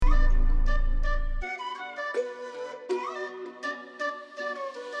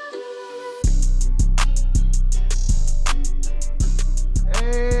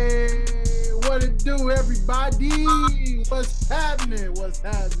everybody. What's happening? What's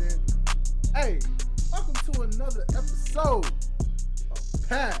happening? Hey, welcome to another episode of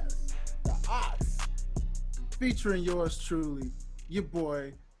Pass the Ox, featuring yours truly, your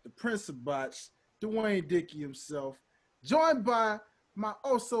boy, the Prince of Botch, Dwayne Dickey himself, joined by my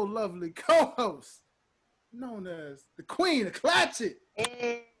oh so lovely co-host, known as the Queen of Clatchet.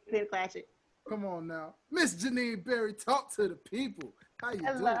 Hey, Clatchet. Come on now, Miss Janine Berry, talk to the people. How you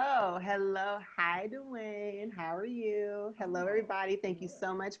doing? Hello. Hi, Dwayne. How are you? Hello, everybody. Thank you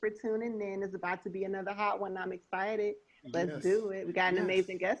so much for tuning in. It's about to be another hot one. I'm excited. Let's do it. We got an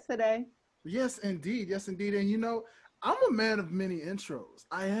amazing guest today. Yes, indeed. Yes, indeed. And you know, I'm a man of many intros.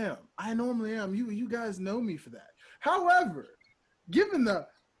 I am. I normally am. You guys know me for that. However, given the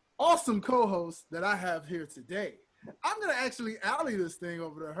awesome co-host that I have here today, I'm gonna actually alley this thing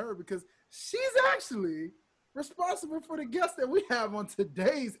over to her because she's actually responsible for the guest that we have on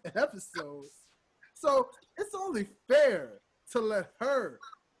today's episode. So it's only fair to let her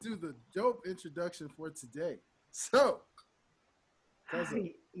do the dope introduction for today. So,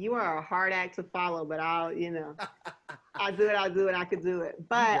 you are a hard act to follow, but I'll do it. I could do it.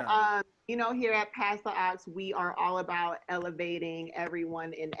 But here at Pass the Ox, we are all about elevating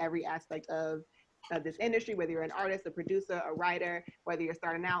everyone in every aspect of this industry, whether you're an artist, a producer, a writer, whether you're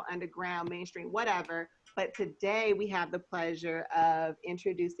starting out underground, mainstream, whatever. But today we have the pleasure of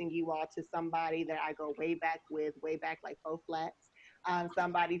introducing you all to somebody that I go way back like 4 flats.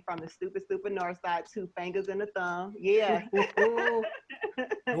 Somebody from the stupid north side, 2 fingers and a thumb. Yeah.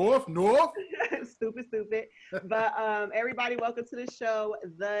 North. Stupid. But everybody, welcome to the show,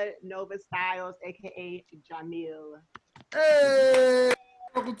 the Nova Styles, aka Jamil. Hey,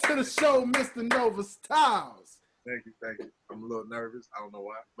 welcome to the show, Mr. Nova Styles. Thank you. I'm a little nervous. I don't know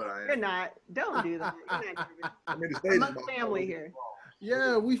why, but I am. You're not. Don't do that. You're not nervous. I mean, the stage I'm family here.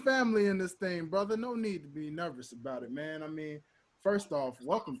 Yeah, we family in this thing, brother. No need to be nervous about it, man. I mean, first off,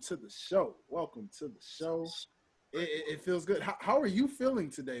 welcome to the show. It feels good. How are you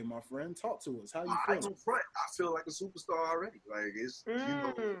feeling today, my friend? Talk to us. How you feeling? I feel like a superstar already. Like it's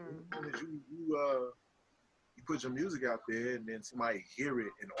you put your music out there and then somebody hear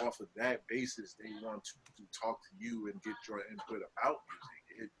it, and off of that basis they want to talk to you and get your input about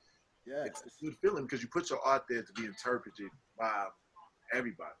music. It's a good feeling because you put your art there to be interpreted by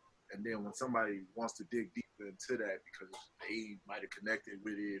everybody. And then when somebody wants to dig deeper into that because they might have connected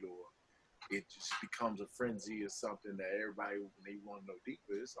with it, or it just becomes a frenzy or something that everybody, when they want to know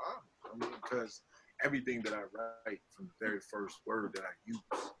deeper, it's I mean, because everything that I write from the very first word that I use,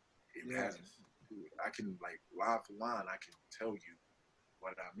 it has to do it. I can, like, line for line, I can tell you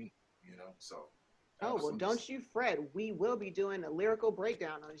what I mean, so. Oh, well, don't you fret. We will be doing a lyrical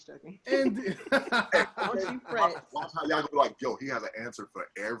breakdown. I'm just joking. And don't you fret. Watch how y'all go like, yo, he has an answer for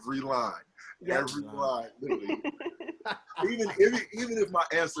every line. Yep. Every line, literally. even if my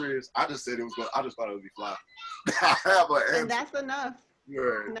answer is, I just said it was good. I just thought it would be fly. I have an answer. And that's enough.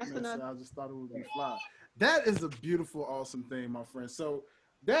 Yeah. And that's enough. I just thought it would be fly. That is a beautiful, awesome thing, my friend. So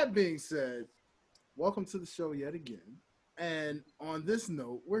that being said, welcome to the show yet again. And on this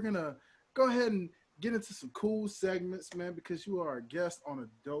note, we're going to go ahead and get into some cool segments, man, because you are a guest on a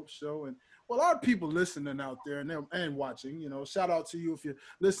dope show. And well, a lot of people listening out there and watching, shout out to you if you're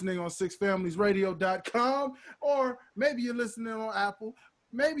listening on sixfamiliesradio.com, or maybe you're listening on Apple,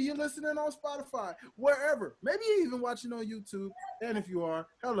 maybe you're listening on Spotify, wherever. Maybe you're even watching on YouTube. And if you are,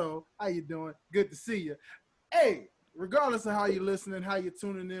 hello, how you doing? Good to see you. Hey, regardless of how you're listening, how you're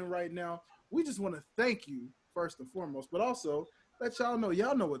tuning in right now, we just want to thank you first and foremost, but also let y'all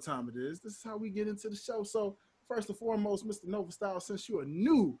know what time it is. This is how we get into the show. So first and foremost, Mr. Nova Styles, since you are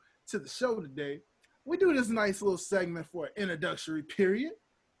new to the show today, we do this nice little segment for an introductory period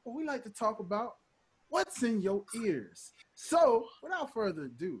where we like to talk about what's in your ears. So without further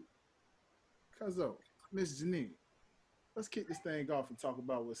ado, cuzzo, Miss Janine, let's kick this thing off and talk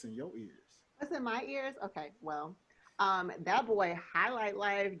about what's in your ears. What's in my ears? Okay, well, that boy Highlight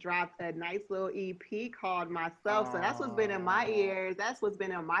Life dropped a nice little EP called Myself. So that's what's been in my ears. That's what's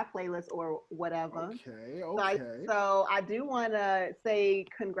been on my playlist or whatever. Okay. So I do want to say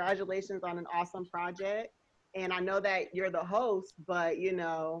congratulations on an awesome project. And I know that you're the host, but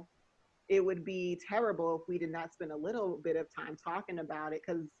it would be terrible if we did not spend a little bit of time talking about it,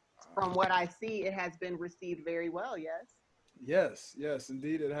 because from what I see, it has been received very well. Yes. Yes,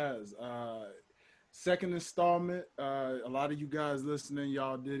 indeed it has. Second installment. A lot of you guys listening,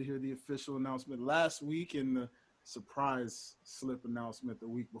 y'all did hear the official announcement last week and the surprise slip announcement the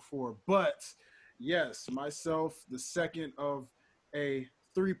week before. But yes, Myself, the second of a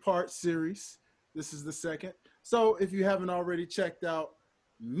 3-part series. This is the second. So if you haven't already checked out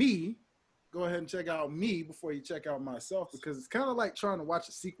me, go ahead and check out me before you check out myself, because it's kind of like trying to watch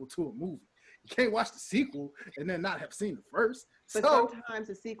a sequel to a movie. You can't watch the sequel and then not have seen the first. But sometimes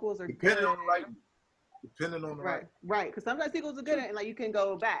the sequels are depending good. on the right. Depending on the right, right. Because sometimes sequels are good and like you can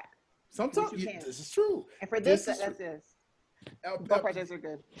go back. Sometimes this is true. And for this that's this. Both projects are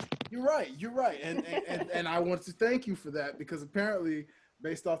good. You're right. And I want to thank you for that, because apparently,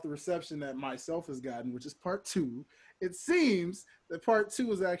 based off the reception that myself has gotten, which is part 2, it seems that part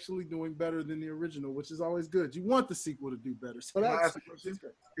 2 is actually doing better than the original, which is always good. You want the sequel to do better. So that's great.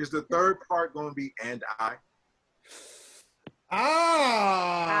 Is the third part going to be "And I"?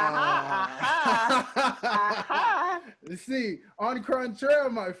 You see, on the contraire,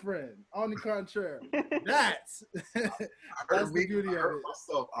 my friend. On the contraire. That's the beauty of it.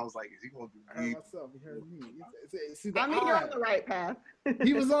 Myself, I was like, is he going to do me? He heard me. See, I mean, you're on the right path.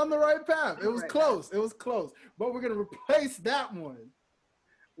 He was on the right path. It was close. It was close. But we're going to replace that one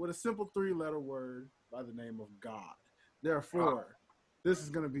with a simple 3-letter word by the name of God. Therefore, this is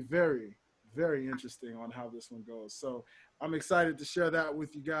going to be very, very interesting on how this one goes. So I'm excited to share that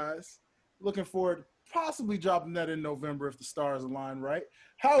with you guys. Looking forward to possibly dropping that in November if the stars align right.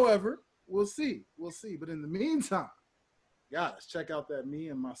 However, we'll see. We'll see. But in the meantime, guys, check out that Me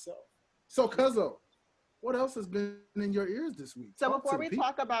and Myself. So, Cuzzo, what else has been in your ears this week? So before we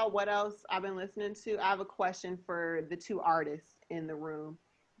talk about what else I've been listening to, I have a question for the 2 artists in the room.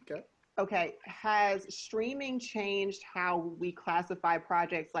 Okay. Has streaming changed how we classify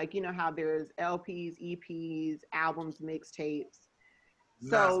projects? Like, you know how there's LPs, EPs, albums, mixtapes.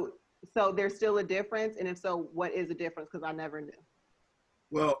 So there's still a difference? And if so, what is the difference? Because I never knew.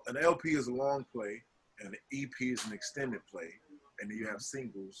 Well, an LP is a long play, and an EP is an extended play, and then you have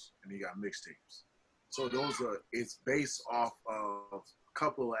singles, and then you got mixtapes. So it's based off of a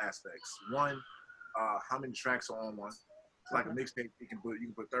couple of aspects. One, how many tracks are on one. It's like a mixtape, you can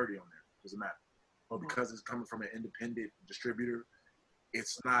put 30 on there. Doesn't matter. But because it's coming from an independent distributor,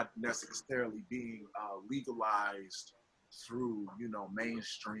 it's not necessarily being legalized through,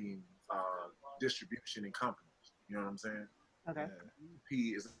 mainstream distribution and companies. You know what I'm saying? Okay.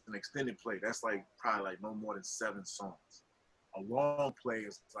 EP is an extended play. That's like probably like no more than 7 songs. A long play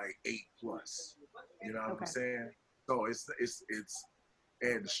is like 8+. You know what I'm saying? So it's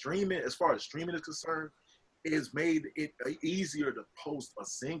and streaming, as far as streaming is concerned, it's made it easier to post a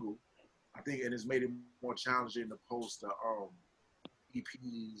single. I think, and it's made it more challenging to post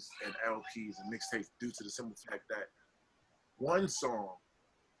EPs and LPs and mixtapes due to the simple fact that one song,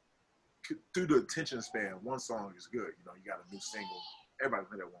 through the attention span, one song is good. You got a new single, everybody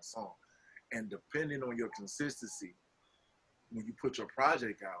play that one song. And depending on your consistency, when you put your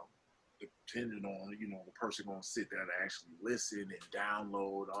project out, depending on, the person going to sit there to actually listen and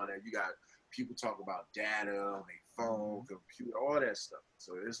download, all that. You got people talk about data on their phone, computer, all that stuff.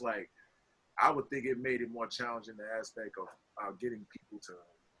 So it's like, I would think it made it more challenging the aspect of getting people to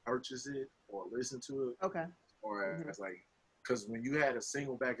purchase it or listen to it. Okay. Or as like, because when you had a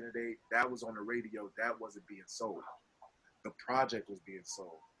single back in the day, that was on the radio, that wasn't being sold. The project was being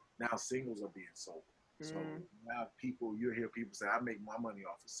sold. Now singles are being sold. So now you hear people say, I make my money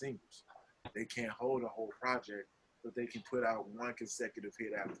off of singles. They can't hold a whole project, but they can put out one consecutive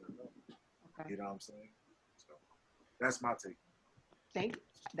hit after another. Okay. You know what I'm saying? So that's my take. Thank you.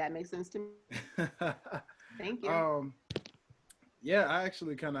 That makes sense to me. Thank you. Yeah, I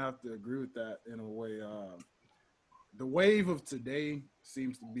actually kind of have to agree with that in a way. The wave of today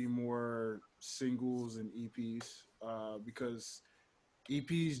seems to be more singles and EPs because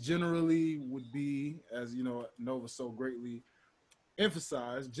EPs generally would be, as Nova so greatly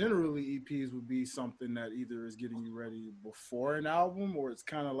emphasized, generally EPs would be something that either is getting you ready before an album or it's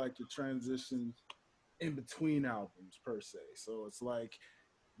kind of like your transition in between albums per se. So it's like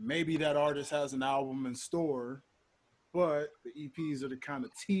maybe that artist has an album in store, but the EPs are to kind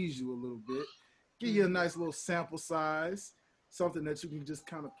of tease you a little bit, give you a nice little sample size, something that you can just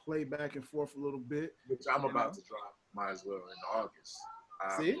kind of play back and forth a little bit. Which I'm about to drop, might as well, in August.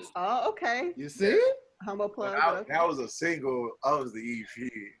 See? Oh, okay. You see? Humble plug. That was a single of the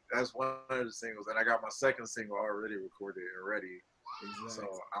EP. That's one of the singles. And I got my second single already recorded and ready. Exactly.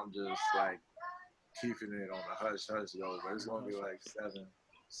 So I'm just like keeping it on the hush though. But it's going to be like 7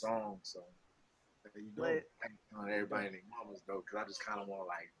 songs. So there you go. On everybody and their mamas though, because I just kind of want to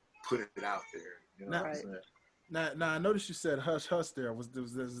like put it out there. You know what I'm saying? Now, I noticed you said hush hush there. Was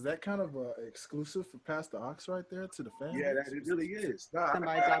that kind of a exclusive for Pastor Ox right there to the fans? Yeah, that it really is.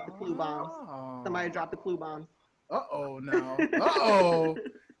 Somebody dropped the clue bomb. Somebody dropped the clue bomb. Uh-oh now. Uh-oh.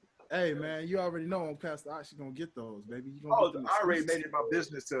 Hey, man, you already know on Pastor Ox, you're going to get those, baby. I already made it my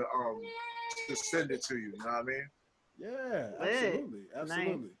business to send it to you. You know what I mean? Yeah, absolutely.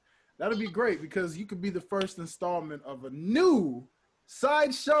 Absolutely. Nice. That'll be great because you could be the first installment of a new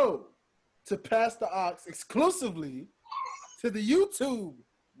side show to Pass the Aux exclusively to the YouTube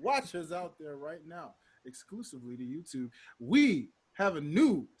watchers out there right now. Exclusively to YouTube. We have a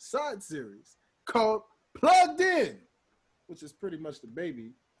new side series called Plugged In, which is pretty much the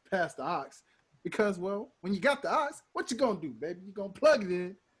baby Pass the Aux. Because, well, when you got the aux, what you gonna do, baby? You gonna plug it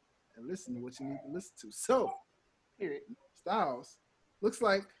in and listen to what you need to listen to. So, Styles,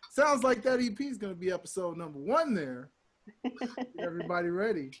 sounds like that EP is gonna be episode number 1 there. Get everybody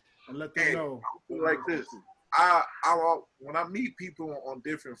ready and let them know. Like this, when I meet people on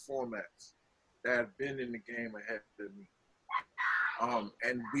different formats that have been in the game ahead of me,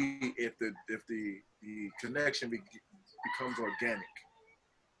 and if the connection becomes organic,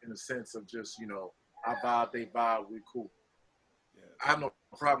 in the sense of just, I vibe, they vibe, we cool. Yeah. I have no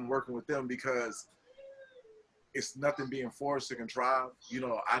problem working with them because it's nothing being forced or contrived.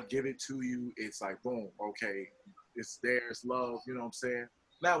 I give it to you. It's like, boom, okay, it's there, it's love, you know what I'm saying?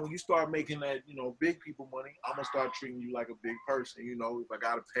 Now, when you start making that, big people money, I'm going to start treating you like a big person. If I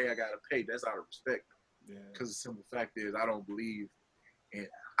got to pay, I got to pay. That's out of respect. Because the simple fact is, I don't believe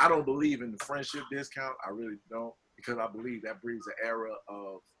in the friendship discount. I really don't. Because I believe that breeds an era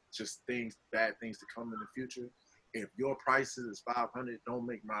of just bad things to come in the future. If your price is $500, don't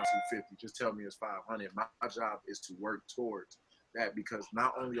make mine $250. Just tell me it's $500. My job is to work towards that because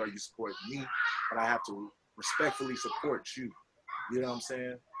not only are you supporting me, but I have to respectfully support you. You know what I'm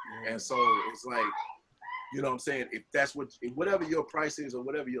saying? Yeah. And so it's like, you know what I'm saying? If that's whatever your price is or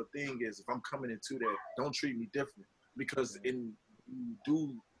whatever your thing is, if I'm coming into that, don't treat me different because you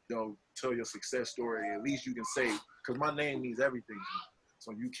do tell your success story, at least you can say, because my name means everything to me.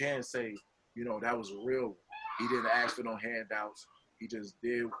 So you can say, that was a real one. He didn't ask for no handouts. He just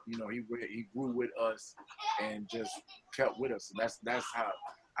did, he grew with us and just kept with us. And that's how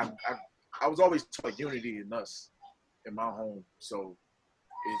I was always taught unity in us in my home. So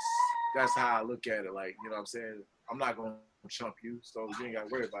that's how I look at it. Like, you know what I'm saying? I'm not going to chump you, so you ain't got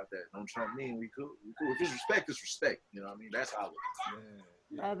to worry about that. Don't chump me and we cool. If it's respect, it's respect. You know what I mean? That's how I look at it.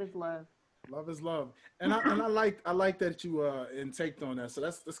 Yeah. Love is love. Love is love, and I like that you intaked on that. So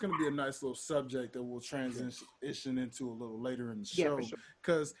that's going to be a nice little subject that we'll transition into a little later in the show,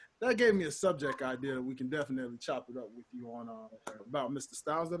 because that gave me a subject idea that we can definitely chop it up with you on about Mr.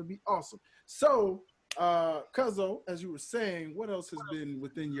 Styles. That'll be awesome. So, Cuzzo, as you were saying, what else has been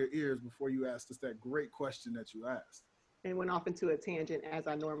within your ears before you asked us that great question that you asked? And went off into a tangent as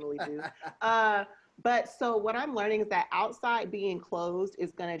I normally do. But so what I'm learning is that outside being closed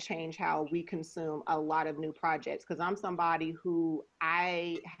is going to change how we consume a lot of new projects. Because I'm somebody who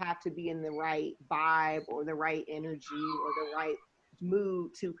I have to be in the right vibe or the right energy or the right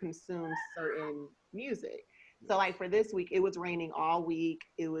mood to consume certain music. So like for this week, it was raining all week.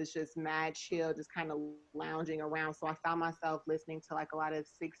 It was just mad chill, just kind of lounging around. So I found myself listening to like a lot of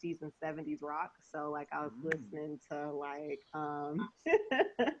 60s and 70s rock. So like I was listening to like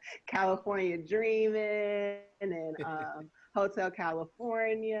California Dreamin' and Hotel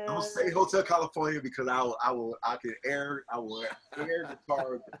California. Don't say Hotel California because I will air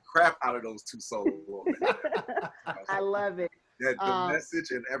guitar the crap out of those two songs. I love it. The message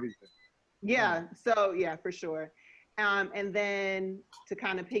and everything. Yeah, so yeah, for sure. And then to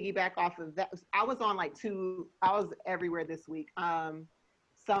kind of piggyback off of that, I was everywhere this week. Summer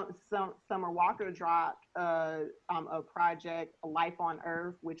Walker dropped a project, A Life on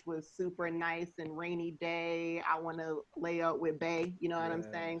Earth, which was super nice and rainy day. I want to lay out with Bay, you know what I'm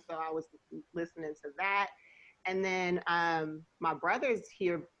saying? So I was listening to that. And then my brother's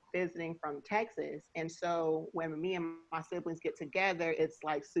here visiting from Texas. And so when me and my siblings get together, it's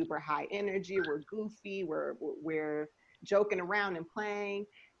like super high energy. We're goofy. We're joking around and playing.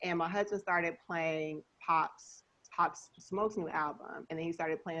 And my husband started playing Pop Smoke's new album. And then he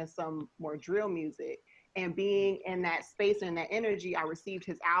started playing some more drill music. And being in that space and that energy, I received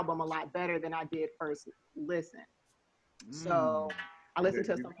his album a lot better than I did first listen. So I listened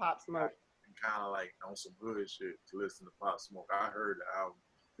to some Pop Smoke. Kind of like on some good shit to listen to Pop Smoke. I heard the album.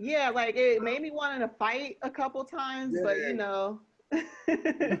 Yeah, like it made me want to fight a couple times, but it was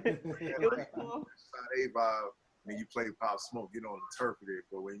cool. They vibe when you play Pop Smoke, you don't interpret it,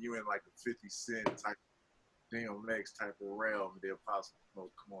 but when you're in like a 50 Cent type, DMX type of realm, then Pop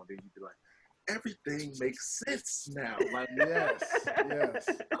Smoke, come on, then you be like, everything makes sense now. Like, yes. I'm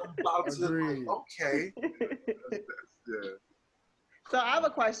about to, okay. Yeah. So I have a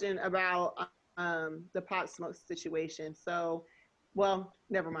question about the Pop Smoke situation. So, well,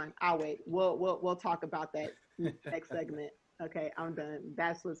 never mind. I'll wait. We'll talk about that next segment. Okay, I'm done.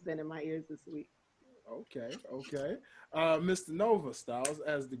 That's what's been in my ears this week. Okay. Mr. Nova Styles,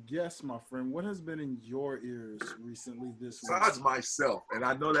 as the guest, my friend, what has been in your ears recently this week? Besides myself, and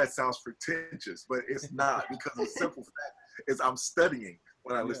I know that sounds pretentious, but it's not, because the simple fact is I'm studying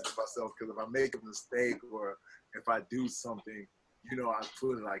when I listen to myself, because if I make a mistake or if I do something, you know, I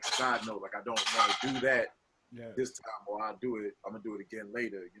put it like side note, like I don't want to do that this time, or I'll do it, I'm going to do it again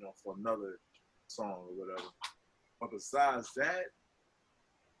later, you know, for another song or whatever. But besides that,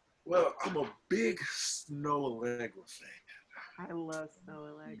 well, I'm a big Snoh Aalegra fan. I love Snoh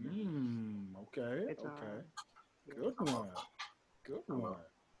Aalegra. Okay. Good one. Okay.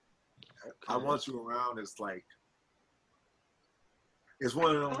 I Want You Around is like, it's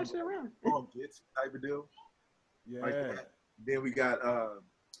one of them gets type of deal. Yeah. Like that. Then we got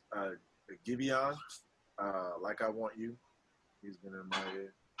Giveon, Like I Want You. He's been in my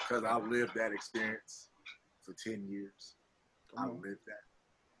head because I lived that experience for 10 years. I lived that.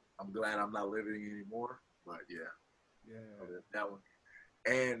 I'm glad I'm not living anymore, but yeah, I lived that one.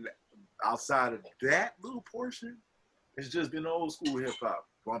 And outside of that little portion, it's just been old school hip hop.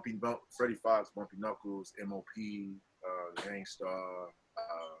 Freddie Fox, Bumpy Knuckles, M.O.P., Gangstar.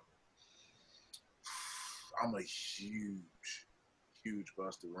 I'm a huge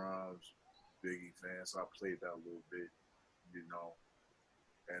Busta Rhymes, Biggie fan, so I played that a little bit, you know.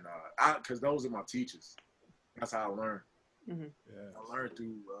 And because those are my teachers. That's how I learned. Mm-hmm. I learned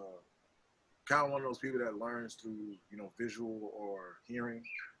through kind of one of those people that learns through, you know, visual or hearing.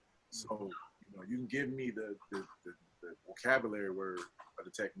 So, you know, you can give me the vocabulary word or the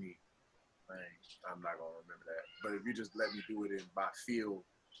technique. I'm not gonna remember that. But if you just let me do it by feel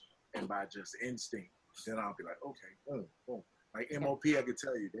and by just instinct, then I'll be like, okay, boom, boom. Like M.O.P., I could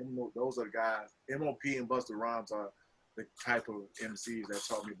tell you, those are the guys. M.O.P. and Busta Rhymes are the type of MCs that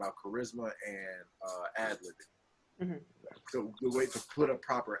taught me about charisma and ad-libbing. Mm-hmm. So the way to put a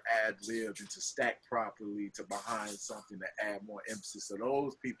proper ad-lib and to stack properly to behind something to add more emphasis. So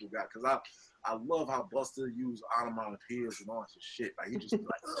those people got, because I love how Busta used onomatopoeias and all this shit. Like he just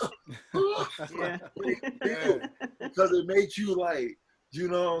because it makes you like, you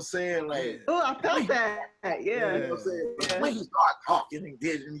know what I'm saying? Like, oh, I felt that. Yeah. You know what I'm saying? Like, when you start talking and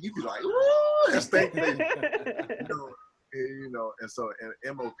you be like, ooh, this thing, you know, and so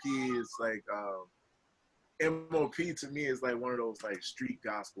M.O.P. is like, M.O.P. to me is like one of those like street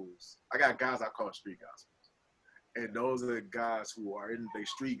gospels. I got guys I call street gospels, and those are the guys who are in the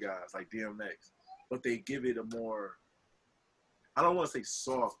street guys like DMX, but they give it a more, I don't want to say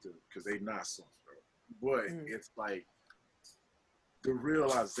softer because they're not softer, but it's like the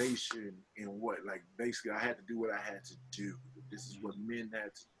realization in what, like, basically I had to do what I had to do. This is what men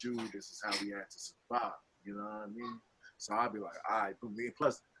had to do. This is how we had to survive. You know what I mean? So I'll be like, all right,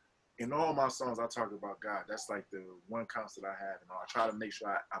 plus in all my songs, I talk about God. That's like the one constant I have. And I try to make sure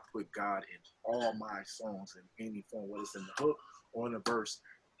I put God in all my songs in any form, whether it's in the hook or in the verse.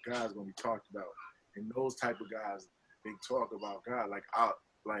 God's gonna be talked about. And those type of guys, they talk about God.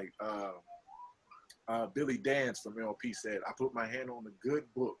 Like Billy Dance from LP said, I put my hand on the good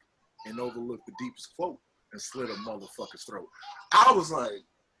book and overlooked the deepest quote and slit a motherfucker's throat. I was like,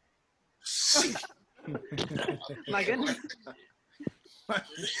 shit. My goodness.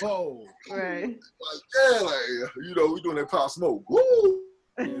 Whoa. Right. Like, yeah, like, you know, we doing that Pop Smoke. Woo!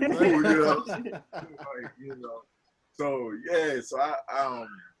 You know? Like, you know. So, yeah, so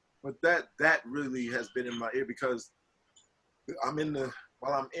but that really has been in my ear because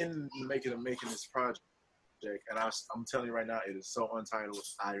while I'm in making this project, and I'm telling you right now, it is so untitled.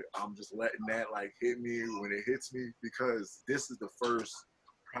 I'm just letting that like hit me when it hits me because this is the first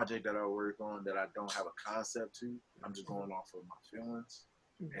project that I work on that I don't have a concept to. I'm just going off of my feelings.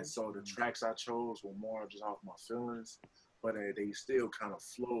 Mm-hmm. And so the tracks I chose were more just off my feelings, but they still kind of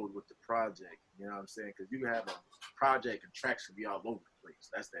flowed with the project. You know what I'm saying? Because you have a project and tracks can be all over the place.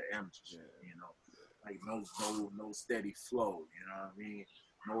 That's the amateur shit, you know? Like no steady flow, you know what I mean?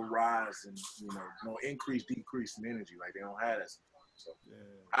 No rise and, you know, no increase, decrease in energy. Like they don't have that sometimes. So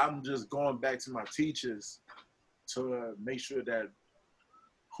I'm just going back to my teachers to make sure that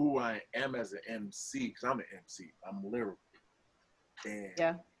who I am as an MC, because I'm an MC, I'm lyrical.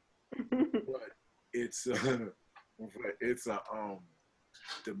 And but it's the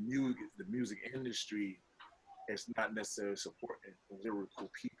music industry is not necessarily supporting lyrical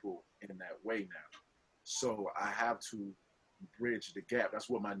people in that way now. So I have to bridge the gap. That's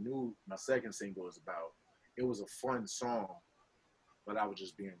what my second single is about. It was a fun song, but I was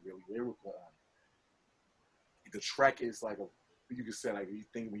just being really lyrical on it. The track is like you can say, like,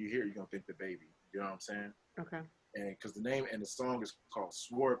 when you hear it, you're gonna think The Baby. You know what I'm saying? Okay. And because the name and the song is called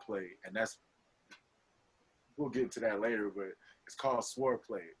Swordplay, and we'll get into that later, but it's called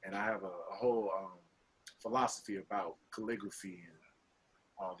Swordplay, and I have a whole philosophy about calligraphy and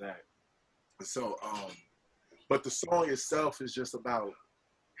all that. So, but the song itself is just about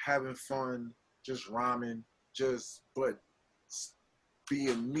having fun, just rhyming, but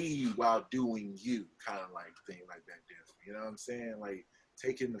being me while doing you, kind of like thing like that. You know what I'm saying? Like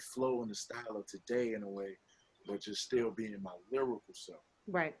taking the flow and the style of today in a way, but just still being my lyrical self.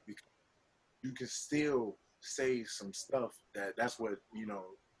 Right. Because you can still say some stuff that's what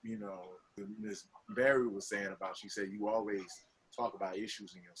Miss Barry was saying about. She said you always talk about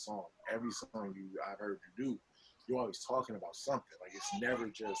issues in your song. Every song I've heard you do, you're always talking about something. Like it's never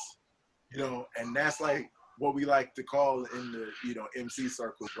just, and that's like what we like to call in the, MC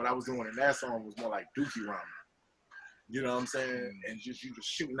circles. What I was doing in that song was more like dookie rhyming. You know what I'm saying? And you just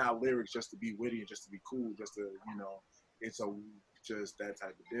shooting out lyrics just to be witty and just to be cool, just to, it's just that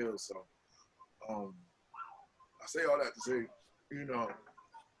type of deal. So, I say all that to say,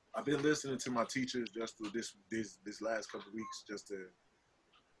 I've been listening to my teachers just for this last couple of weeks, just to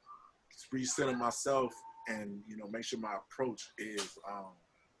recenter myself and make sure my approach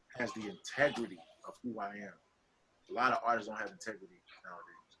has the integrity of who I am. A lot of artists don't have integrity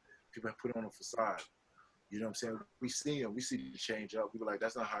nowadays. People put on a facade. You know what I'm saying? We see the change up. People are like,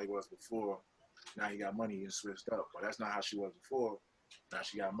 that's not how he was before. Now he got money and switched up. But that's not how she was before. Now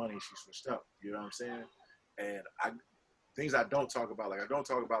she got money and she switched up. You know what I'm saying? And things I don't talk about, like I don't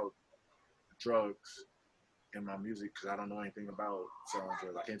talk about drugs in my music because I don't know anything about selling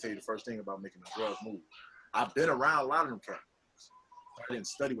drugs. I can't tell you the first thing about making a drug move. I've been around a lot of them cats. I didn't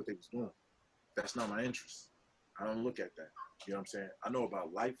study what they was doing. That's not my interest. I don't look at that. You know what I'm saying? I know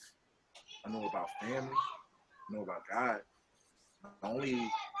about life. I know about family. I know about God.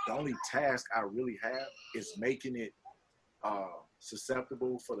 The only task I really have is making it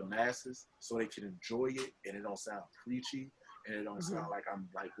susceptible for the masses so they can enjoy it and it don't sound preachy and it don't sound like I'm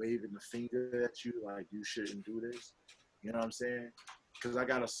like waving the finger at you like you shouldn't do this. You know what I'm saying? Because I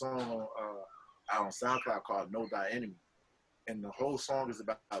got a song out on SoundCloud called Know Thy Enemy. And the whole song is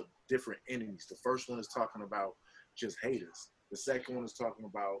about different enemies. The first one is talking about just haters. The second one is talking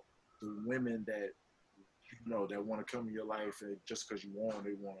about the women that, that want to come in your life and just because you want,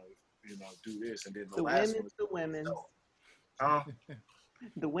 they want to, do this. And then the last one is the women's. Huh?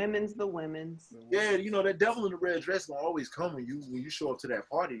 The women's. Yeah, that devil in the red dress gonna always come when you show up to that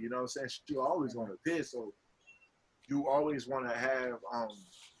party. You know what I'm saying? She always gonna appear. So you always want to have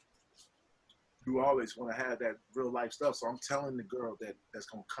that real life stuff. So I'm telling the girl that's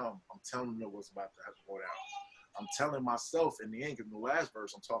gonna come. I'm telling her what's about to go down. I'm telling myself in the end. In the last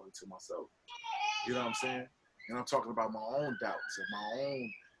verse, I'm talking to myself. You know what I'm saying? And I'm talking about my own doubts and my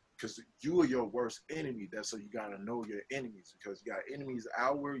own. Because you are your worst enemy. So you got to know your enemies. Because you got enemies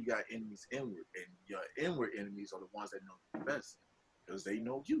outward, you got enemies inward. And your inward enemies are the ones that know you best. Because they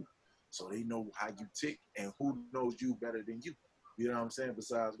know you. So they know how you tick and who knows you better than you. You know what I'm saying?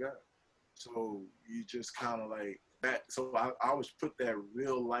 Besides God. So you just kind of like that. So I always put that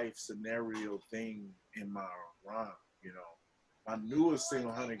real life scenario thing in my rhyme, My newest single,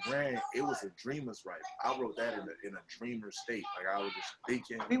 100 Grand, it was a dreamer's right. I wrote that in a dreamer state. Like I was just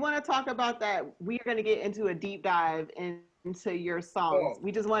thinking. We want to talk about that. We are going to get into a deep dive into your songs.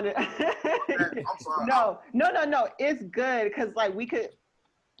 We just want to. I'm sorry. No. It's good because like we could.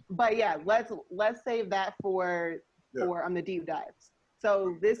 But yeah, let's save that for the deep dives.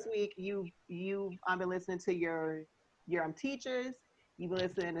 So this week I've been listening to your teachers. You've been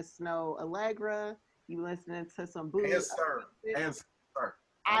listening to Snow Allegra. You listening to some blues? Yes, sir. And sir.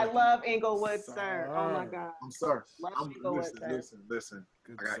 I love Inglewood, sir. Oh my God. I'm sorry. Listen.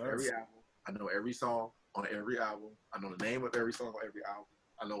 I got every album. I know every song on every album. I know the name of every song on every album.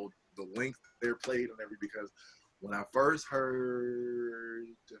 I know the length they're played on every, because when I first heard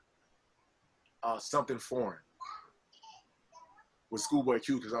Something Foreign with Schoolboy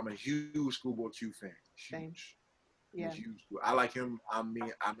Q, because I'm a huge Schoolboy Q fan. Huge. Yeah. Huge. I like him. I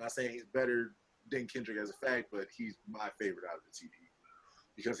mean, I'm not saying he's better than Kendrick as a fact, but he's my favorite out of the TDE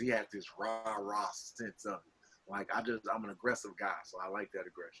because he had this rah-rah sense of it. Like, I'm an aggressive guy, so I like that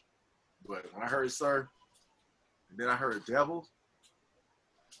aggression. But when I heard Sir, and then I heard Devil,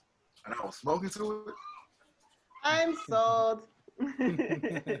 and I was smoking to it. I'm sold.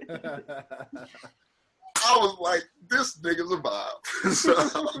 I was like, this nigga's a vibe. So,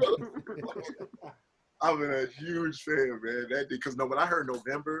 I've been a huge fan, man. That because when I heard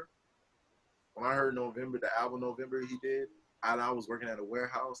November, the album November he did, and I was working at a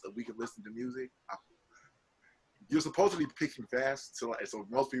warehouse that we could listen to music. You're supposed to be picking fast, so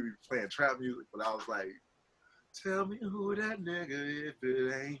most people be playing trap music, but I was like, tell me who that nigga if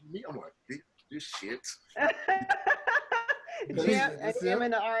it ain't me. I'm like, this shit. Jam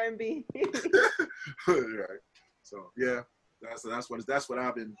in the R&B. Right. So yeah, that's what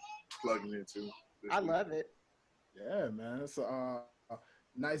I've been plugging into. I love it. Yeah, man. It's a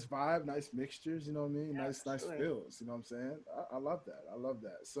nice vibe, nice mixtures. You know what I mean? Yeah, Nice sure. feels. You know what I'm saying? I love that. I love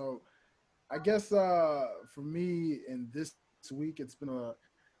that. So I guess for me in this week, it's been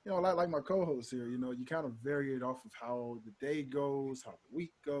like my co-host here. You know, you kind of vary it off of how the day goes, how the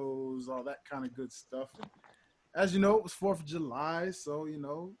week goes, all that kind of good stuff. And as you know, it was 4th of July, so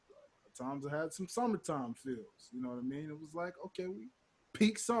at times I had some summertime feels. You know what I mean? It was like, okay, we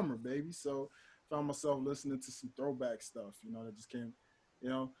peak summer, baby. So found myself listening to some throwback stuff. You know, that just came. You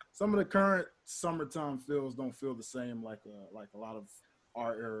know, some of the current summertime feels don't feel the same like a lot of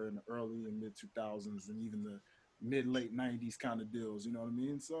our era in the early and mid 2000s and even the mid late 90s kind of deals. You know what I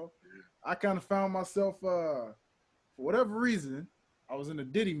mean? So I kind of found myself for whatever reason I was in a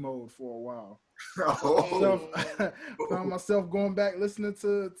Diddy mode for a while. Found myself going back listening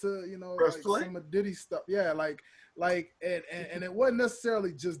to like some of Diddy stuff. Yeah, and it wasn't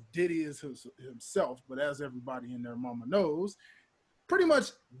necessarily just Diddy as himself, but as everybody in their mama knows, pretty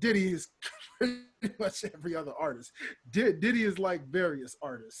much Diddy is pretty much every other artist. Diddy is like various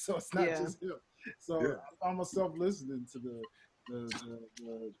artists, so it's not just him. So I found myself listening to the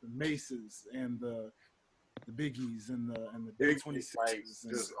Maces and the Biggies and the Day-26s.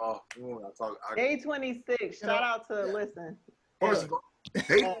 Day-26. Shout out to Listen. First of all,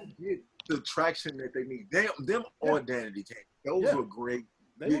 they get the traction that they need. Them or Danity Kane. Those were great.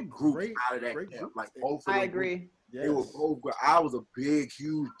 They were groups out of that camp. Like both of them. I agree. They were both. I was a big,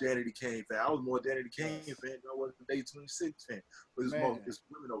 huge Danity Kane fan. I was more Danity Kane fan than I was a Day-26 fan. But it's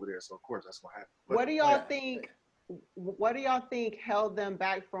women over there, so of course that's gonna happen. But, what do y'all think? What do y'all think held them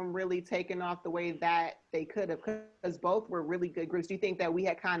back from really taking off the way that they could have? Because both were really good groups. Do you think that we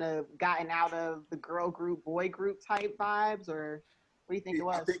had kind of gotten out of the girl group, boy group type vibes, or what do you think it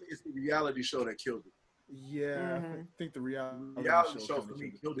was? I think it's the reality show that killed it. Yeah, I think the reality show for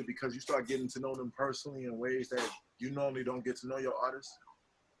me killed it because you start getting to know them personally in ways that you normally don't get to know your artists.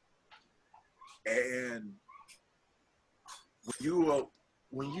 And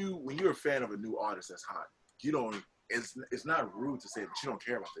when you're a fan of a new artist that's hot, you don't. It's not rude to say that you don't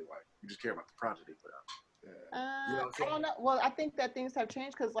care about their life. You just care about the project they put out. I don't know. Well, I think that things have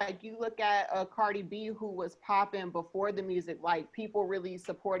changed because, like, you look at Cardi B, who was popping before the music. Like, people really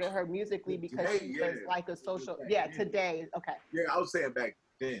supported her musically because she was like a social. Today. Okay. Yeah, I was saying back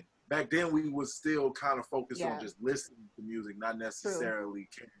then. Back then, we was still kind of focused on just listening to music, not necessarily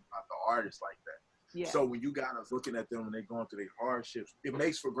caring about the artist like that. Yeah. So when you got us looking at them and they're going through their hardships, it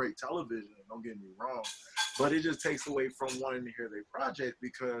makes for great television. Don't get me wrong, but it just takes away from wanting to hear their project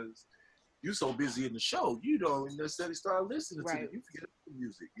because you're so busy in the show, you don't necessarily start listening to it. You forget the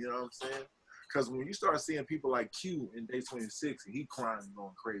music. You know what I'm saying? Because when you start seeing people like Q in Day-26 and he crying and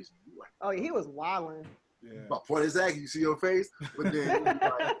going crazy, you like, oh, he was wilding. Yeah. But what is that? You see your face, but then,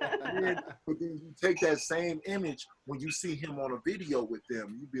 but then you take that same image when you see him on a video with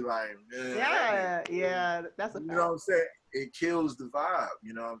them. You be like, man, that's a fact. You know what I'm saying? It kills the vibe.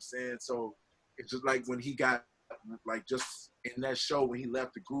 You know what I'm saying? So it's just like when he got like just in that show when he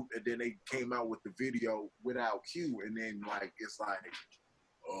left the group and then they came out with the video without Q and then like it's like,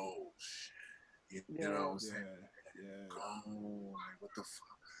 oh shit, you know what I'm saying? Oh, what the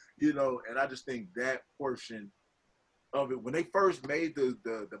fuck? You know, and I just think that portion of it, when they first made the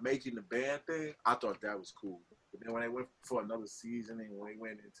making the band thing, I thought that was cool. But then when they went for another season and when they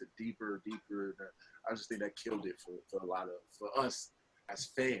went into deeper, I just think that killed it for a lot of, for us as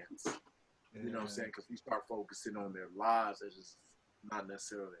fans. You know what I'm saying? Because we start focusing on their lives as just not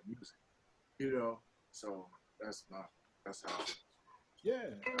necessarily their music. You know? So that's how it is.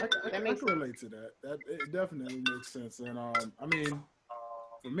 Yeah, I can relate to that. That it definitely makes sense. And I mean,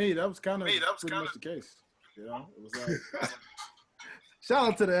 for me, that was kind of pretty much the case. You know, it was like shout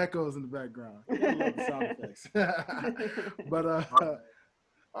out to the echoes in the background. I love the sound effects. But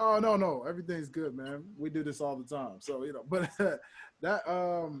oh no, everything's good, man. We do this all the time. So but that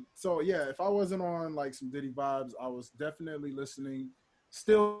so yeah, if I wasn't on like some Diddy vibes, I was definitely listening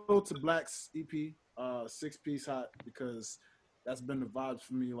still to Black's EP, 6-piece Hot, because that's been the vibes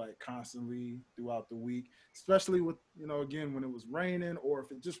for me like constantly throughout the week, especially with, again, when it was raining or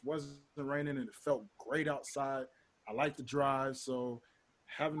if it just wasn't raining and it felt great outside. I like to drive, so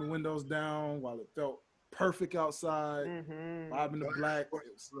having the windows down while it felt perfect outside, vibing to Black.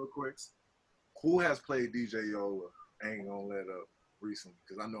 Real quick, who has played DJ Yola? Ain't gonna let up recently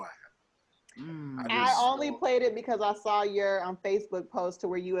because I know I have. I only played it because I saw your Facebook post to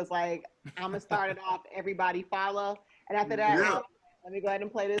where you was like, I'm gonna start it off, everybody follow. And after that, let me go ahead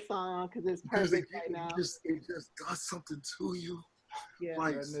and play this song because it's perfect right now. It just does something to you. Yeah.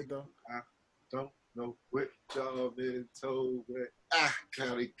 Like, No, what y'all been told?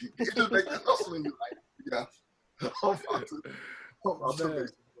 County. It just makes it hustling. You like, yeah. I'm about to Man, make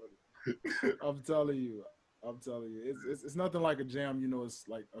some money. I'm telling you, it's nothing like a jam. You know, it's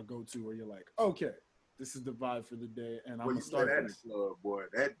like a go-to where you're like, okay, this is the vibe for the day, and I'm Well, gonna you play start that in this. the club, boy.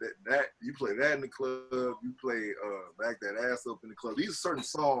 That you play that in the club. You play back that ass up in the club. These are certain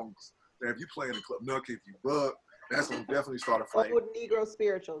songs that if you play in the club, Nuck, if you buck, that's gonna definitely start a fight. Old Negro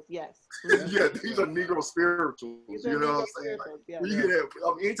spirituals, yes. Yeah, these are Negro spirituals. These You are know Negro what I'm saying? spirituals, Like, yeah. when you hear that,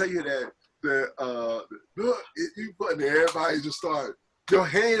 I mean, anytime you hear you button, everybody just start. Your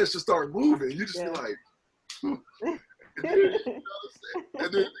hands just start moving. You just feel like. and then, you know what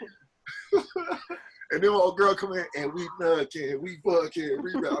I'm saying? And then old girl come in and we nucking, we bucking,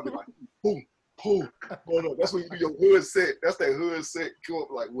 we I'll be like, boom, boom, boom. That's when you do your hood set. That's that hood set. Come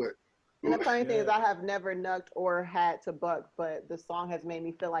up like what? And the funny thing is, I have never nucked or had to buck, but the song has made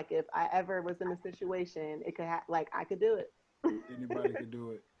me feel like if I ever was in a situation, it could like I could do it. Anybody could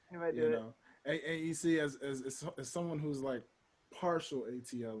do it. Anybody You do know, and you see, as someone who's like partial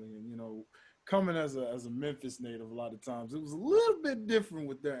ATLian, you know, coming as a Memphis native, a lot of times it was a little bit different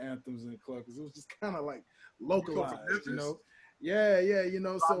with their anthems in the club because it was just kind of like localized, you know. Yeah, you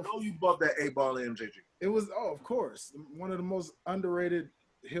know. So I know you bumped that 8-Ball MJG. It was, of course, one of the most underrated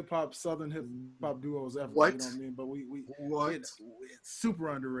southern hip hop duos ever. What? You know what I mean? But we what? It's super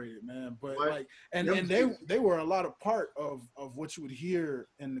underrated, man. But what? like, and they were a lot of part of what you would hear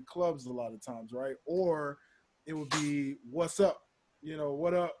in the clubs a lot of times, right? Or it would be "What's up?" You know,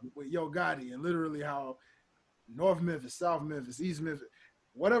 "What up?" with Yo Gotti, and literally how North Memphis, South Memphis, East Memphis,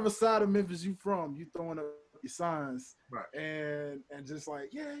 whatever side of Memphis you from, you throwing up your signs, right? And just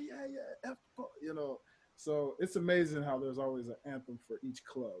like F, you know. So it's amazing how there's always an anthem for each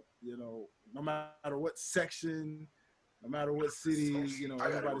club, you know, no matter what section, no matter what city, you know,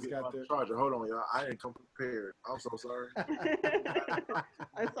 everybody's got their charger. Hold on, y'all. I didn't come prepared. I'm so sorry.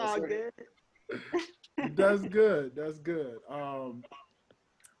 That's all good. That's good. That's good.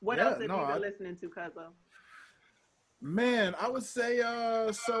 What else have you been listening to, Cuzzo? Man, I would say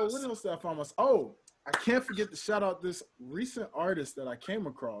so what else did I find myself? Oh, I can't forget to shout out this recent artist that I came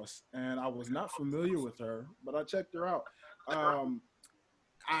across, and I was not familiar with her, but I checked her out.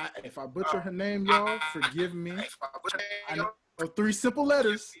 If I butcher her name, y'all, forgive me. I know 3 simple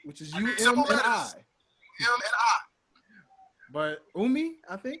letters, which is U-M and I. But Umi,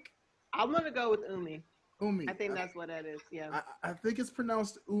 I think. I'm gonna go with Umi. Umi. I think that's what that is. Yeah. I think it's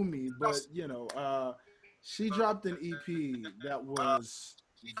pronounced Umi, but you know, she dropped an EP that was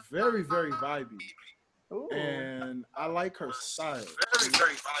very, very vibey. Ooh. And I like her style.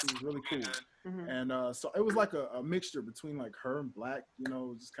 She's really cool. Mm-hmm. And so it was like a mixture between like her and Black, you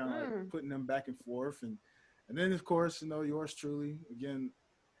know, just kind of like putting them back and forth. And then, of course, you know, yours truly, again,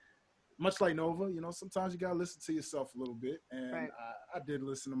 much like Nova, you know, sometimes you got to listen to yourself a little bit. And right. I did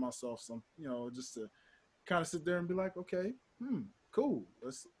listen to myself some, you know, just to kind of sit there and be like, okay, cool.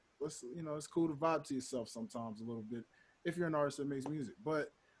 Let's, you know, it's cool to vibe to yourself sometimes a little bit if you're an artist that makes music.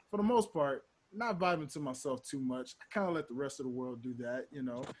 But for the most part, not vibing to myself too much. I kind of let the rest of the world do that, you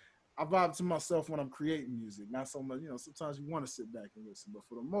know. I vibe to myself when I'm creating music, not so much, you know, sometimes you want to sit back and listen, but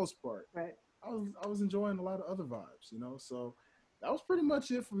for the most part, right. I was enjoying a lot of other vibes, you know. So that was pretty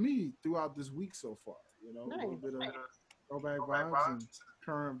much it for me throughout this week so far, you know. Nice. A little bit of throwback vibes and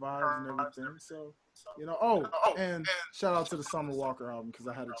current vibes and everything. So, you know, and shout out to the Summer Walker album because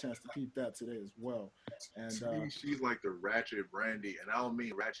I had a chance to peep that today as well. And she's like the ratchet Brandy, and I don't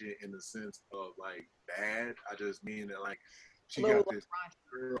mean ratchet in the sense of like bad. I just mean that like she got this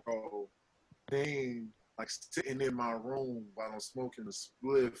girl thing like sitting in my room while I'm smoking a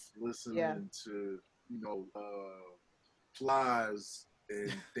spliff, listening to, you know, flies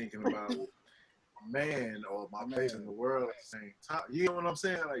and thinking about man or my place in the world at the same time. You know what I'm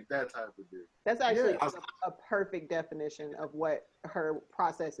saying? Like that type of thing. That's actually a perfect definition of what her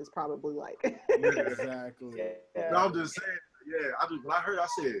process is probably like. Exactly. No, I'm just saying, when I heard, I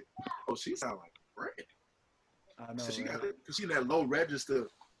said, oh, she sounds like Brandy. I know. So she got because she that low register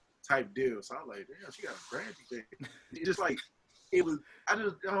type deal. So I'm like, damn, she got a Brandy thing. It just like it was. I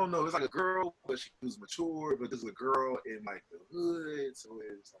don't know. It's like a girl, but she was mature. But this is a girl in like the hood, so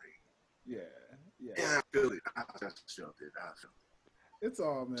it's like. Yeah, I feel it. I just felt it. It's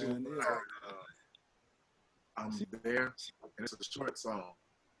all, man. I'm there, and it's a short song.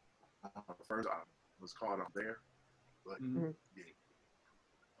 The first album was called "I'm There," but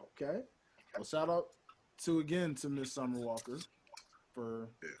Okay. Well, shout out to Miss Summer Walker for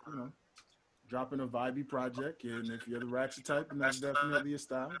you know dropping a vibey project, and if you're the ratchet type, and that's definitely your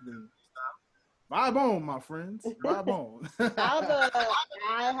style, then Vibe on, my friends. Vibe on.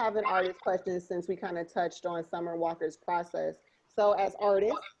 I have an artist question since we kind of touched on Summer Walker's process. So as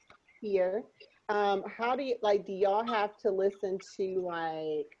artists here, how do you like? Do y'all have to listen to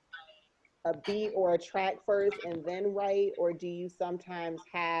like a beat or a track first and then write, or do you sometimes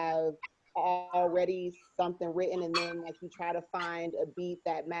have already something written and then like you try to find a beat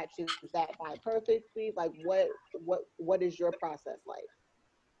that matches that by perfectly? Like what is your process like?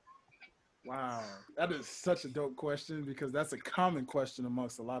 Wow, that is such a dope question because that's a common question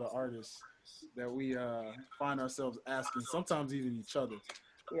amongst a lot of artists that we find ourselves asking, sometimes even each other.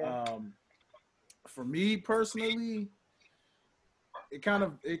 Yeah. For me personally, it kind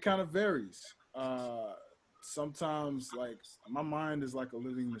of varies. Sometimes like my mind is like a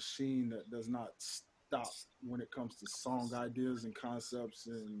living machine that does not stop when it comes to song ideas and concepts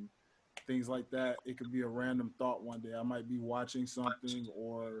and things like that. It could be a random thought one day. I might be watching something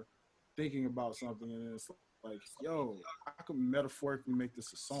or thinking about something, and it's like, yo, I could metaphorically make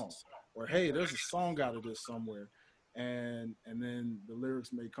this a song, or hey, there's a song out of this somewhere, and then the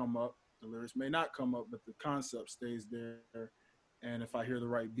lyrics may come up, the lyrics may not come up, but the concept stays there. And if I hear the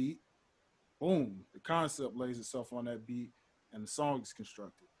right beat, boom, the concept lays itself on that beat, and the song is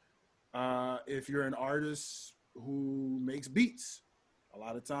constructed. If you're an artist who makes beats, a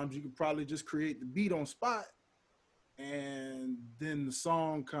lot of times you could probably just create the beat on spot, and then the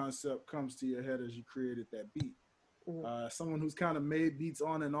song concept comes to your head as you created that beat. Mhm. Someone who's kind of made beats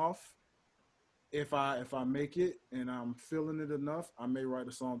on and off, if I make it and I'm feeling it enough, I may write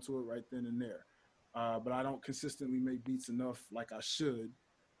a song to it right then and there. But I don't consistently make beats enough like I should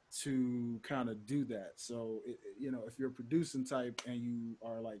to kind of do that. So, if you're a producing type and you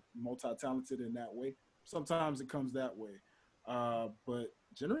are like multi-talented in that way, sometimes it comes that way. But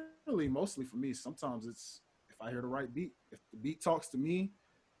generally, mostly for me, sometimes it's if I hear the right beat. If the beat talks to me,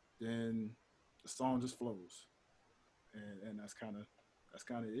 then the song just flows, and that's kind of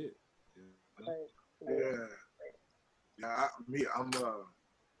it. You know? Right. Right. Yeah, yeah.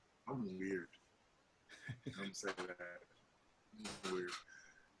 I'm weird. I'm saying that I'm weird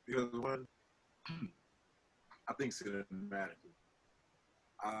because one, I think cinematically,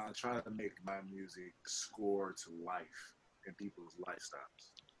 I try to make my music score to life and people's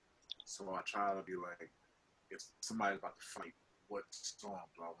lifestyles. So I try to be like, if somebody's about to fight, what song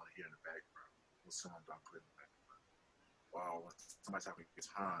do I want to hear in the background? What song do I put in the background? Or when somebody's having a good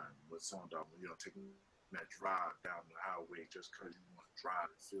time, what song do I want, taking that drive down the highway just because you want to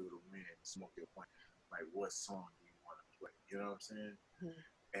drive and feel the wind, smoke your point. Like, what song do you want to play? You know what I'm saying? Mhm.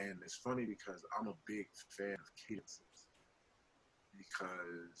 And it's funny because I'm a big fan of cadences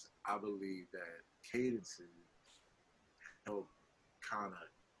because I believe that cadences help kind of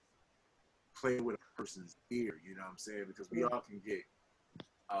play with a person's ear. You know what I'm saying? Because we all can get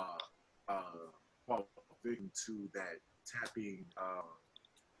uh, fall victim to that tapping.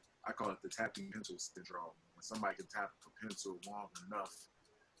 I call it the tapping pencil syndrome. When somebody can tap a pencil long enough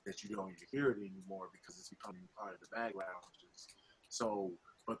that you don't even hear it anymore because it's becoming part of the background. So,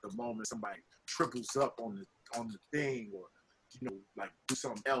 but the moment somebody triples up on the thing or like do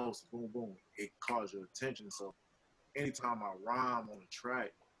something else, boom, boom, it calls your attention. So anytime I rhyme on a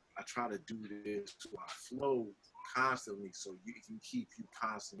track, I try to do this so I flow constantly so you can keep you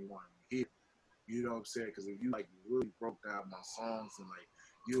constantly wanting to hear. You know what I'm saying? Because if you like really broke down my songs and like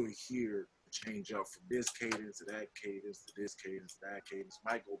you'll hear the change up from this cadence to that cadence to this cadence to that cadence.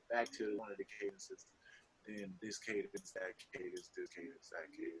 Might go back to one of the cadences, then this cadence, that cadence, this cadence, that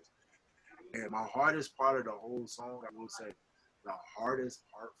cadence. And my hardest part of the whole song, I will say, the hardest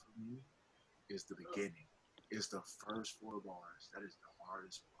part for me is the beginning. It's the first four bars. That is the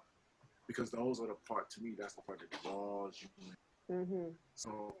hardest part because those are the part to me. That's the part that draws you in. Mhm.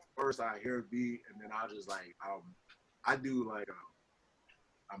 So first I hear a beat and then I just like I do like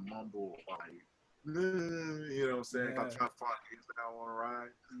a mumble or like you know what I'm saying? If I'm Yeah. trying to find things that I want to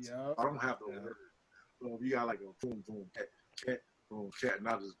ride, so Yep. I don't have the Yep. word. So if you got like a boom boom cat boom cat and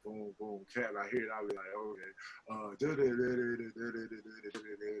I just boom boom cat and I hear it, I'll be like, okay.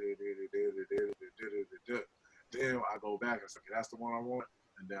 Then I go back and say, okay, that's the one I want.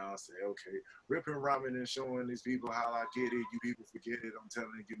 And then I'll say, okay, ripping, rhyming, and showing these people how I get it. You people forget it. I'm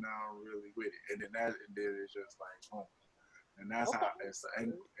telling you now, I'm really with it. And then it's just like boom. And that's how it's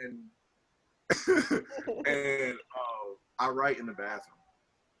and I write in the bathroom.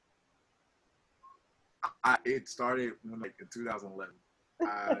 It started when like in 2011.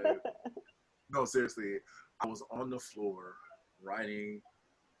 I no seriously, I was on the floor writing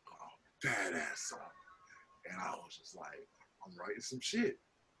a badass song, and I was just like, I'm writing some shit.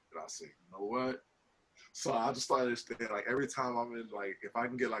 And I said, you know what? So I just started understanding, like, every time I'm in, like, if I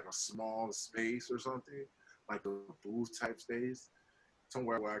can get like a small space or something, like a booth type space,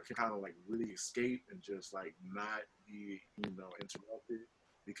 somewhere where I can kind of like really escape and just like not be, interrupted,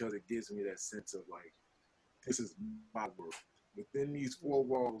 because it gives me that sense of like, this is my world. Within these four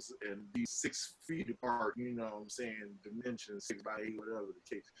walls and these 6 feet apart, what I'm saying, dimensions, 6 by 8, whatever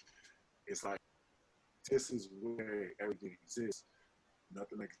the case, it's like, this is where everything exists.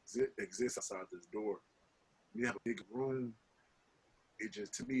 Nothing exists outside this door. We have a big room. It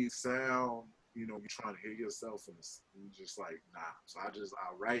just, to me, sound, you're trying to hear yourself, and you're just like, nah. So I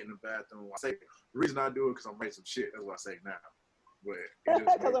write in the bathroom. I say, the reason I do it, because I'm writing some shit. That's what I say now. But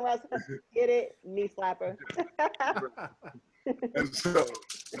because I'm get it, knee slapper. And so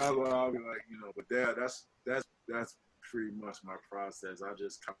that's what I'll be like, but that's pretty much my process. I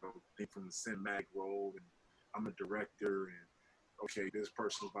just kind of think from the cinematic role, and I'm a director, and okay, this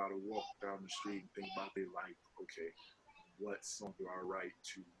person's about to walk down the street and think about their life. Okay, what song do I write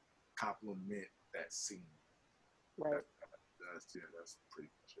to complement that scene? Right. That's pretty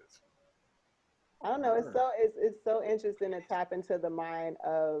much it. I don't know. It's so interesting to tap into the mind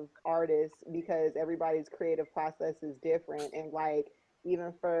of artists, because everybody's creative process is different, and like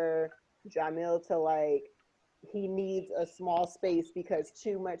even for Jamil to like, he needs a small space because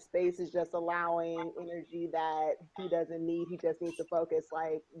too much space is just allowing energy that he doesn't need. He just needs to focus.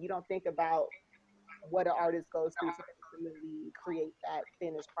 Like, you don't think about what an artist goes through to ultimately create that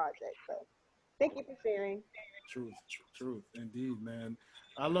finished project. So thank you for sharing. Truth, indeed, man.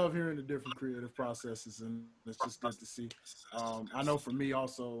 I love hearing the different creative processes, and it's just good to see. I know for me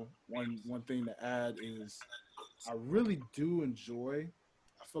also, one thing to add is I really do enjoy.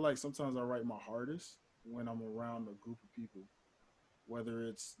 I feel like sometimes I write my hardest when I'm around a group of people, whether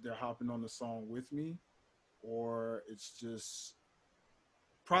it's they're hopping on the song with me, or it's just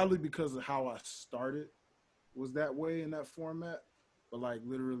probably because of how I started was that way in that format. But like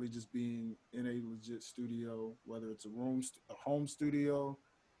literally just being in a legit studio, whether it's a home studio,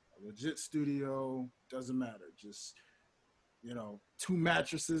 a legit studio, doesn't matter. Just, 2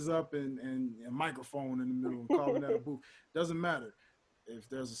 mattresses up and a microphone in the middle and calling that a booth. Doesn't matter. If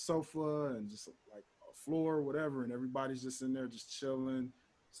there's a sofa and just like a floor, whatever, and everybody's just in there just chilling.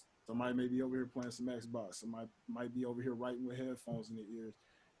 Somebody may be over here playing some Xbox. Somebody might be over here writing with headphones in their ears,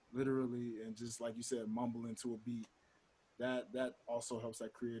 literally, and just like you said, mumbling to a beat. That also helps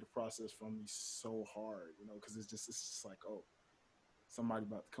that creative process from me so hard, because it's just like, oh, somebody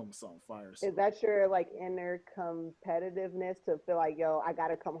about to come with something fire. So Is that your like inner competitiveness to feel like, yo, I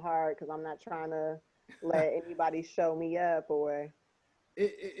gotta come hard because I'm not trying to let anybody show me up, or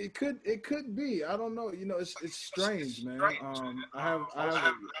it could be. I don't know. It's strange, man. I have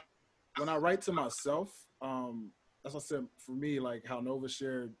when I write to myself, as I said, for me, like how Nova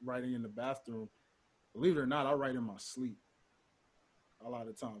shared writing in the bathroom. Believe it or not, I write in my sleep a lot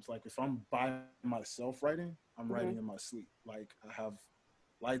of times. Like if I'm by myself writing, I'm writing in my sleep. Like I have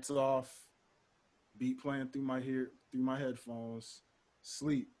lights off, beat playing through my headphones,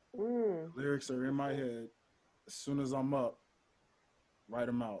 sleep. Lyrics are in my head. As soon as I'm up, write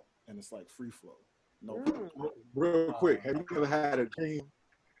them out, and it's like free flow. No problem. Real quick, have you ever had a dream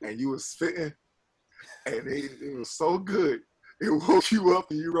and you was spitting and it was so good, it woke you up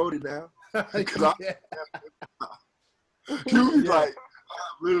and you wrote it down? Because you be like, I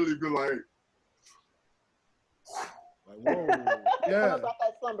literally be like whoa, yeah. Come up out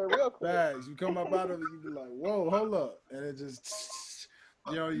that slumber real quick. Bags, you come up out of it, you be like, whoa, hold up, and it just,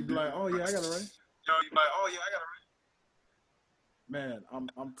 you be like, oh yeah, I got it right. Man,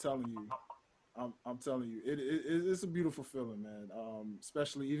 I'm telling you, I'm telling you, it's a beautiful feeling, man.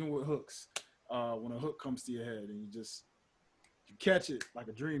 Especially even with hooks, when a hook comes to your head and you catch it like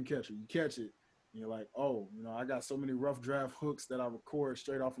a dream catcher. You catch it, and you're like, oh, I got so many rough draft hooks that I record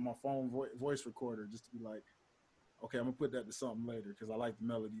straight off of my phone voice recorder, just to be like, okay, I'm gonna put that to something later because I like the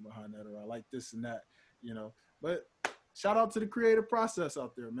melody behind that, or I like this and that, But shout out to the creative process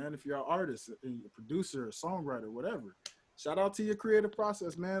out there, man. If you're an artist, a producer, a songwriter, whatever, shout out to your creative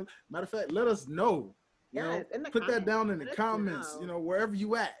process, man. Matter of fact, let us know. Put that down in the comments, wherever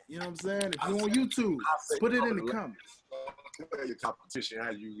you at. You know what I'm saying? If you're on YouTube, put it in the comments. Your competition,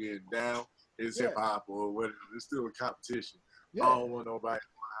 how you get down, is hip hop or whatever. It's still a competition. Yeah. I don't want nobody to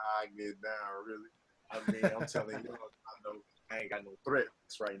know how I get down, really. I mean, I'm telling you, I ain't got no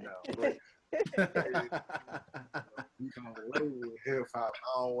threats right now. But you can label hip hop.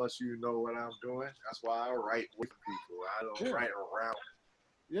 I don't want you to know what I'm doing. That's why I write with people. I don't write around.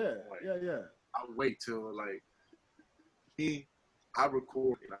 Yeah. I wait till I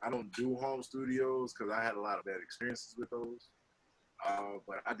record. I don't do home studios because I had a lot of bad experiences with those.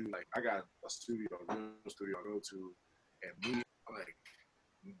 But I do like I got a studio, a real studio I go to, and me like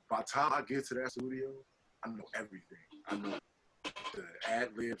by the time I get to that studio, I know everything. I know the ad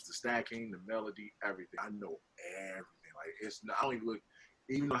libs, the stacking, the melody, everything. I know everything. Like it's not, I don't even look.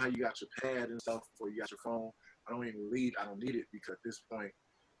 Even know how you got your pad and stuff, or you got your phone. I don't even need. I don't need it because at this point,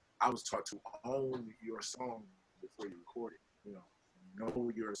 I was taught to own your song before you record it.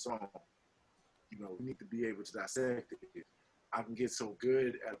 Know your song. You need to be able to dissect it. I can get so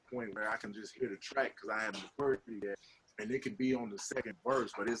good at a point where I can just hear the track because I haven't heard it yet, and it can be on the second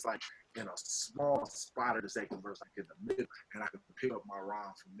verse, but it's like in a small spot of the second verse, like in the middle, and I can pick up my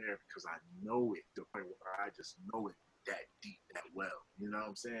rhyme from there because I know it to the point where I just know it that deep, that well. You know what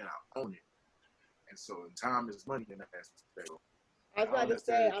I'm saying? I own it, and so time is money in that aspect. I was about to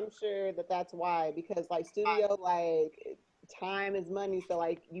say, I'm sure that that's why, because like studio, like time is money, so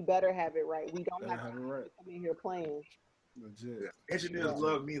like you better have it right. We don't have to come in here playing. Legit. Yeah. Engineers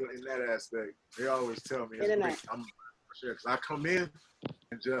love me in that aspect. They always tell me it's great. I'm sure because I come in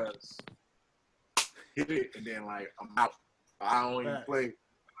and just hit it, and then like I'm out. I don't even play.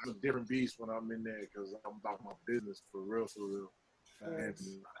 I'm a different beast when I'm in there because I'm about my business for real, for real. And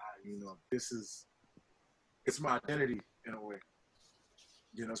this is it's my identity in a way.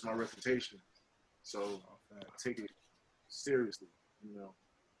 It's my reputation. So I take it seriously. The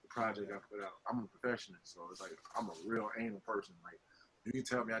project I put out. I'm a professional, so it's like I'm a real anal person. Like you can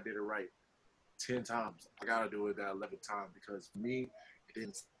tell me I did it right 10 times. I gotta do it that 11th time because for me, it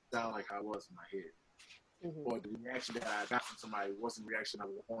didn't sound like how it was in my head. Mm-hmm. Or the reaction that I got from somebody wasn't the reaction I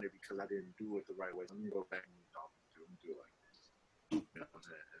wanted because I didn't do it the right way. So let me go back and do it like this. You know what I'm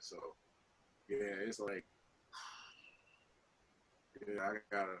saying? And so yeah, it's like I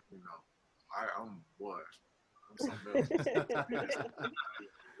gotta, I'm what? I'm something else.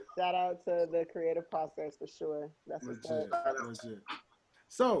 Shout out to the creative process for sure. That's legit.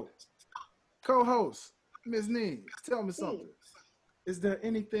 So, co-host Ms. Nee, tell me something. Is there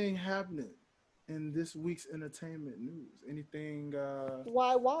anything happening in this week's entertainment news? Anything?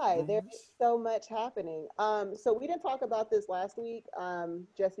 Why? There's so much happening. So we didn't talk about this last week,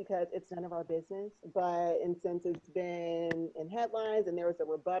 just because it's none of our business. And since it's been in headlines and there was a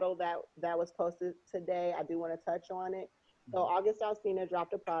rebuttal that was posted today, I do want to touch on it. So August Alsina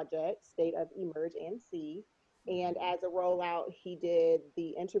dropped a project, State of Emerge MC. And as a rollout, he did the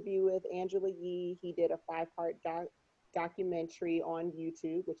interview with Angela Yee. He did a 5-part documentary on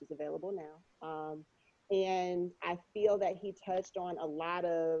YouTube, which is available now. And I feel that he touched on a lot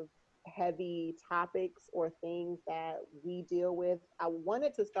of heavy topics or things that we deal with. I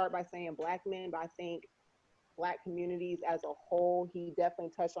wanted to start by saying Black men, but I think Black communities as a whole, he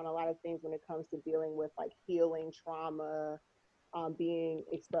definitely touched on a lot of things when it comes to dealing with like healing, trauma, being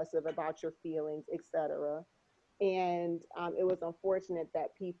expressive about your feelings, etc. And it was unfortunate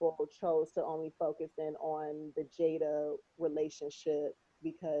that people chose to only focus in on the Jada relationship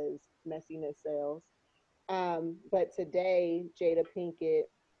because messiness sells. But today, Jada Pinkett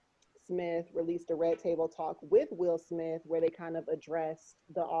Smith released a Red Table Talk with Will Smith where they kind of addressed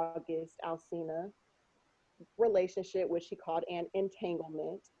the August Alsina relationship, which he called an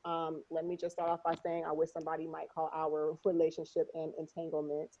entanglement. Let me just start off by saying I wish somebody might call our relationship an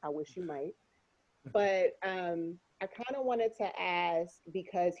entanglement. I wish you might. But I kind of wanted to ask,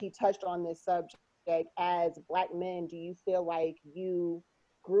 because he touched on this subject, as Black men, do you feel like you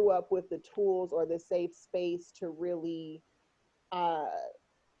grew up with the tools or the safe space to really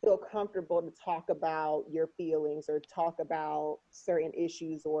feel comfortable to talk about your feelings or talk about certain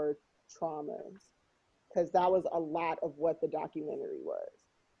issues or traumas? Because that was a lot of what the documentary was.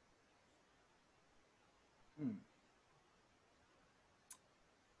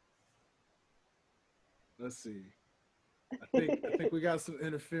 Let's see. I think we got some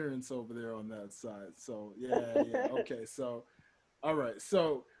interference over there on that side. So yeah. Okay. So, all right.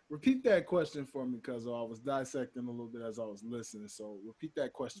 So repeat that question for me because I was dissecting a little bit as I was listening. So repeat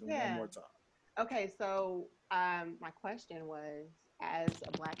that question one more time. Okay. So my question was, as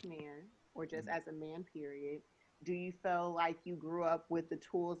a Black man or just as a man, period, do you feel like you grew up with the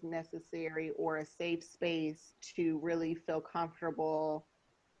tools necessary or a safe space to really feel comfortable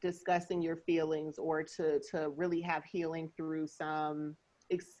discussing your feelings or to really have healing through some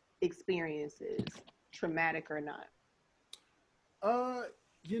experiences, traumatic or not?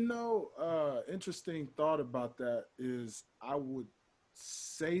 Interesting thought about that is I would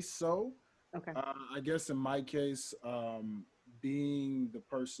say so. Okay. I guess in my case, being the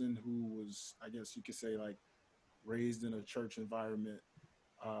person who was, I guess you could say, like raised in a church environment,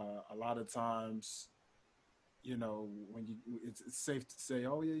 a lot of times, when it's safe to say,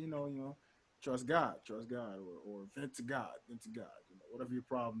 oh yeah, trust God, or vent to God, whatever your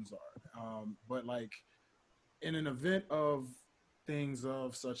problems are. But like in an event of things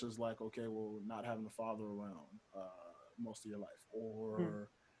of such as like, okay, well, not having a father around most of your life, or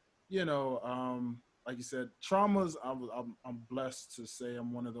you know, like you said, traumas. I'm blessed to say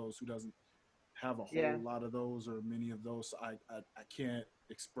I'm one of those who doesn't have a Yeah. whole lot of those or many of those. So I can't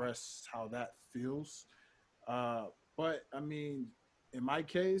express how that feels. But I mean, in my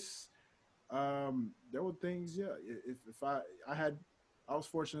case, there were things, yeah. If I had, I was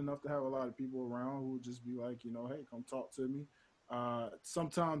fortunate enough to have a lot of people around who would just be like, you know, hey, come talk to me.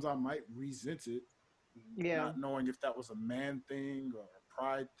 Sometimes I might resent it, Yeah. not knowing if that was a man thing or a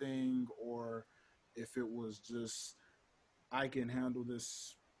pride thing, or if it was just I can handle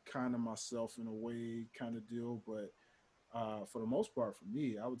this kind of myself in a way kind of deal. But for the most part, for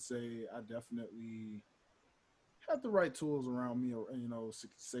me, I would say I definitely had the right tools around me, or you know,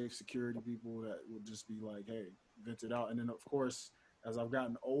 safe security people that would just be like, "Hey, vent it out." And then, of course, as I've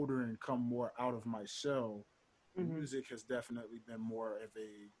gotten older and come more out of my shell, Hmm. music has definitely been more of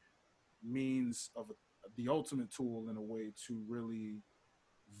a means of the ultimate tool in a way to really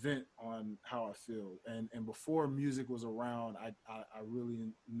vent on how I feel. And before music was around, I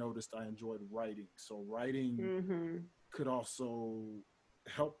really noticed I enjoyed writing. So writing Hmm. could also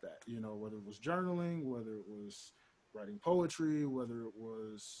help that, you know, whether it was journaling, whether it was writing poetry, whether it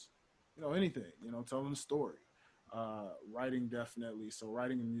was, you know, anything, you know, telling a story. Writing definitely. So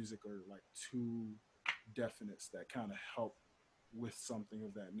writing and music are like two definites that kind of help with something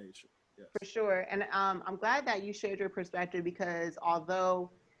of that nature. Yes. For sure. And I'm glad that you shared your perspective because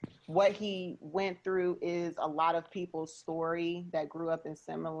although what he went through is a lot of people's story that grew up in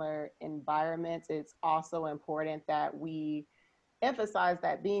similar environments, it's also important that we emphasize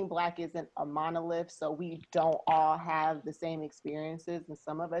that being Black isn't a monolith. So we don't all have the same experiences. And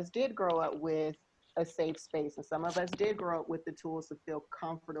some of us did grow up with a safe space, and some of us did grow up with the tools to feel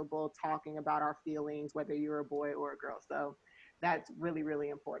comfortable talking about our feelings, whether you're a boy or a girl. So that's really, really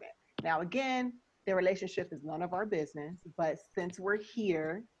important. Now, again, the relationship is none of our business, but since we're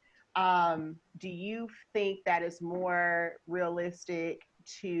here, do you think that it's more realistic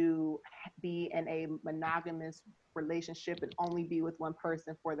to be in a monogamous relationship and only be with one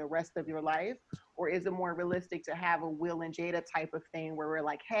person for the rest of your life? Or is it more realistic to have a Will and Jada type of thing where we're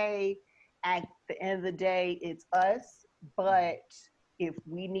like, hey, at the end of the day, it's us, but if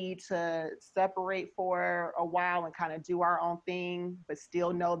we need to separate for a while and kind of do our own thing, but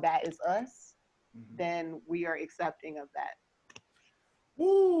still know that is us, then we are accepting of that.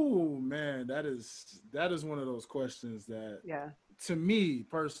 Ooh, man, that is one of those questions that, Yeah. to me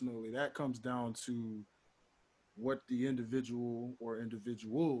personally, that comes down to what the individual or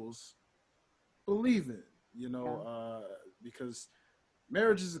individuals believe in. You know, Yeah. because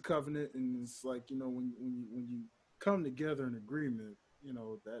marriage is a covenant, and it's like, you know, when you come together in agreement, you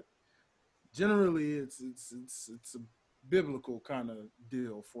know that generally it's a biblical kind of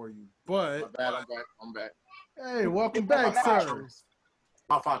deal for you. My But bad. I'm back. I'm back. hey, welcome My back, fault, sir. troubles.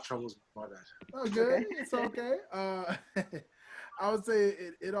 My fault, troubles. My bad. Oh, good. Okay. It's okay. I would say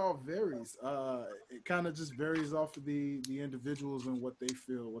it all varies. It kind of just varies off of the individuals and what they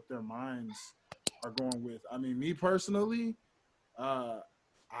feel, what their minds are going with. I mean, me personally, uh,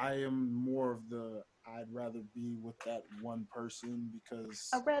 I am more of the I'd rather be with that one person because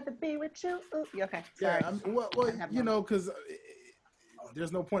I'd rather be with you. Ooh, okay, sorry. yeah, well, I have a you moment. know, because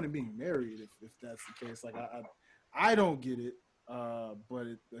there's no point in being married if that's the case. Like I don't get it. But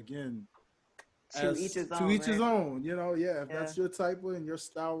again, To each as his to own, each his right? own, you know. Yeah, if Yeah. that's your type of and your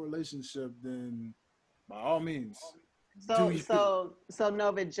style relationship, then by all means, do So you. so so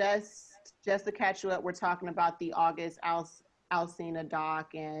Nova, just to catch you up, we're talking about the August Alcina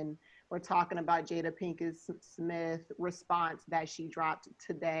doc, and we're talking about Jada Pinkett Smith response that she dropped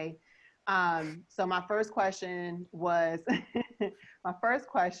today. So my first question was, my first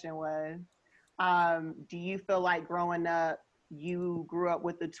question was, do you feel like growing up, you grew up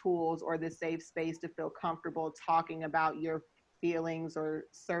with the tools or the safe space to feel comfortable talking about your feelings or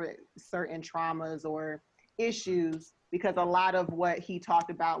certain traumas or issues? Because a lot of what he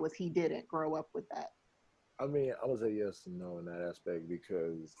talked about was he didn't grow up with that. I mean, I would say yes and no in that aspect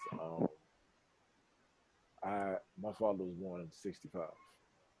because I my father was born in '65,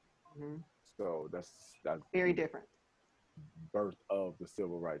 Hmm. so that's Very the different. birth of the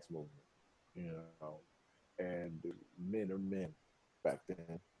civil rights movement, you know, and men are men back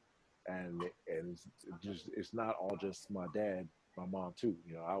then, and it's not all just my dad, my mom too.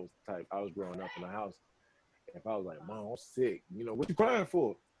 You know, I was growing up in a house. If I was like, Mom, I'm sick, you know, what you crying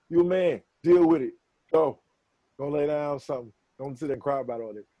for? You a man, deal with it. Go lay down something. Don't sit there and cry about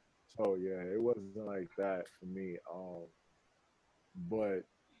all it. So yeah, it wasn't like that for me. but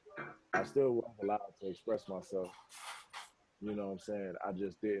I still was allowed to express myself. You know what I'm saying? I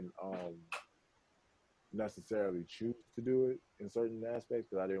just didn't necessarily choose to do it in certain aspects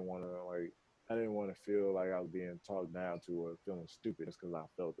because I didn't want to feel like I was being talked down to or feeling stupid just because I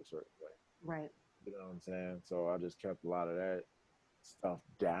felt a certain way. Right. You know what I'm saying? So I just kept a lot of that stuff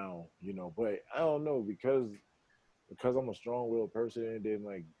down, you know. But I don't know because I'm a strong-willed person, it didn't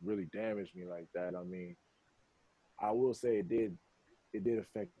like really damage me like that. I mean, I will say it did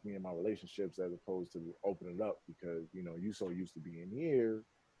affect me in my relationships as opposed to opening up because you so used to being here.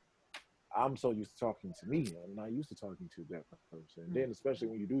 I'm so used to talking to me. I'm not used to talking to that person. And then, especially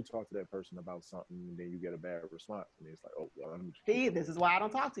when you do talk to that person about something, and then you get a bad response, and it's like, oh, well, let me just keep See, it. this is why I don't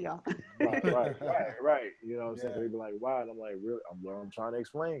talk to y'all. Right. You know what I'm saying? Yeah. They be like, why? And I'm like, really? I'm trying to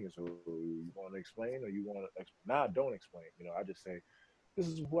explain. So you want to explain, or you want to? Nah, don't explain. I just say, this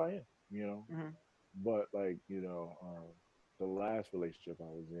is who I am. You know. Hmm. But like, the last relationship I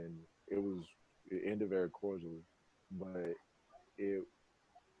was in, it ended very cordially, but it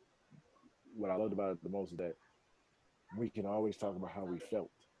what I loved about it the most is that we can always talk about how we felt.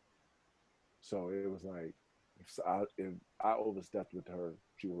 So it was like if I overstepped with her,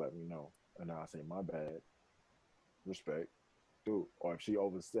 she would let me know, and I say my bad, respect, dude. Or if she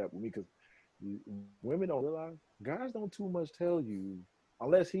overstepped with me, because women don't realize guys don't too much tell you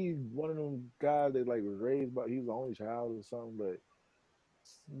unless he's one of them guys that like was raised by he's the only child or something. But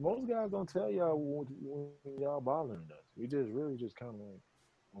most guys don't tell y'all when y'all bothering us. We just really just kind of like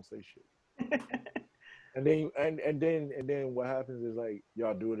don't say shit. And then what happens is like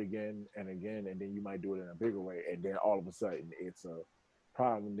y'all do it again and again, and then you might do it in a bigger way, and then all of a sudden it's a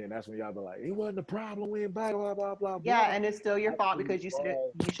problem. And then that's when y'all be like, it wasn't a problem when blah blah blah blah Yeah, blah. and it's still your fault Actually, because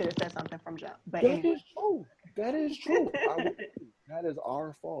you should have said something from jump. But that anyway. is true. That is true. I would agree. That is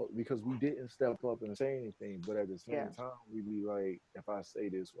our fault because we didn't step up and say anything. But at the Yeah. same time, we be like, if I say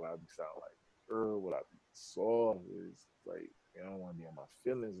this, will I be sound like girl? Will I be soft? It's like I don't want to be in my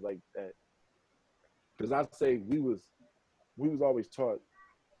feelings like that. Because I say we was always taught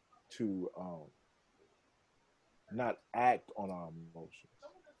to not act on our emotions,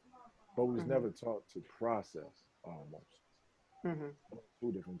 but we was never Hmm. taught to process our emotions. Hmm.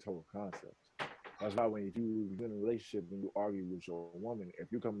 Two different total concepts. That's why when if you're in a relationship and you argue with your woman,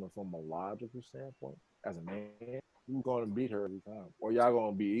 if you're coming from a logical standpoint, as a man, you're gonna beat her every time, or y'all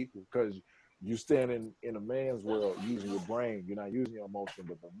gonna be equal because you stand in a man's world using your brain. You're not using your emotion.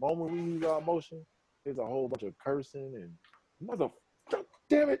 But the moment we use our emotion, there's a whole bunch of cursing and mother,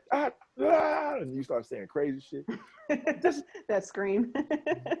 damn it, and you start saying crazy shit. This That scream.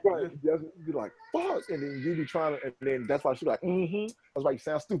 right, you're like fuck, and then you be trying to, and then that's why she's like, mm-hmm. That's why you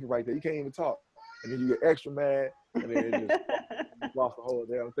sound stupid right there. You can't even talk, and then you get extra mad, and then you just lost the whole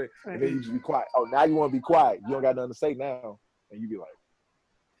damn thing, and Right. then you just be quiet. Oh, now you want to be quiet. You don't got nothing to say now, and you be like,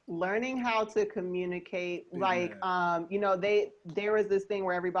 Learning how to communicate, Big like, man. there was this thing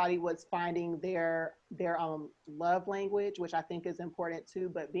where everybody was finding their love language, which I think is important too,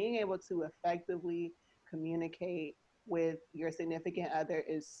 but being able to effectively communicate with your significant other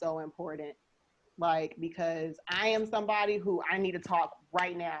is so important. Like, because I am somebody who I need to talk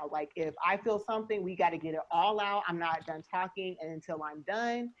right now. Like, if I feel something, we got to get it all out. I'm not done talking until I'm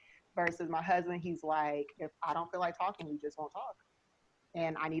done. Versus my husband, he's like, if I don't feel like talking, we just won't talk,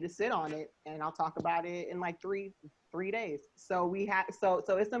 and I need to sit on it, and I'll talk about it in like three days. So we have so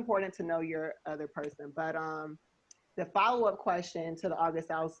it's important to know your other person. But the follow up question to the August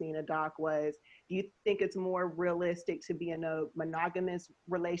Alsina doc was: do you think it's more realistic to be in a monogamous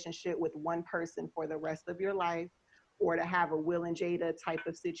relationship with one person for the rest of your life, or to have a Will and Jada type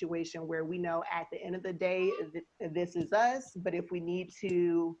of situation where we know at the end of the day this is us, but if we need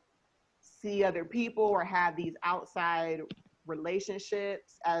to see other people or have these outside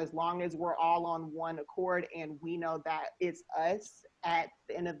relationships, as long as we're all on one accord and we know that it's us at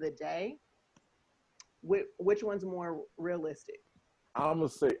the end of the day, which one's more realistic I'm gonna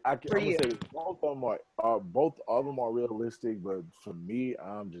say for I'm gonna you? say both of them are realistic, but for me,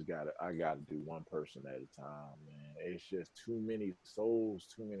 I gotta do one person at a time, man. It's just too many souls,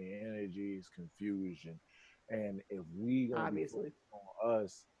 too many energies, confusion, and if we gonna be Obviously. focused on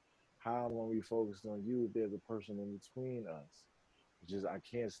us, how am I gonna be focused on you if there's a person in between us? It's just I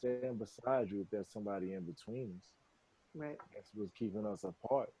can't stand beside you if there's somebody in between us. Right. That's what's keeping us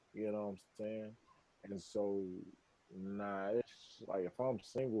apart. You know what I'm saying? And so, nah, it's like if I'm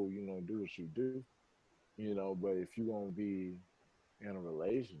single, do what you do, but if you're gonna be in a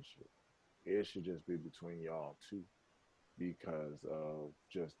relationship, it should just be between y'all two because of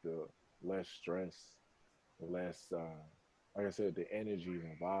just the less stress, less, like I said, the energy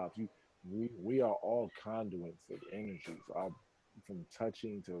and vibes. We are all conduits of energies. Our from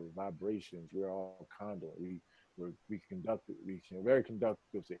touching to vibrations. We're all conduit. We can very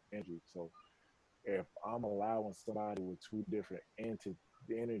conductive to energy. So if I'm allowing somebody with two different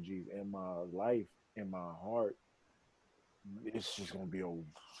energies in my life, in my heart, it's just gonna be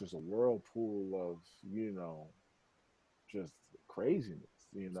just a whirlpool of just craziness.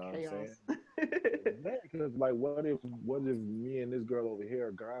 You know what I'm Chaos. saying? Because like, what if me and this girl over here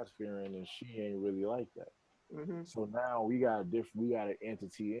are God fearing and she ain't really like that? Hmm. So now we got an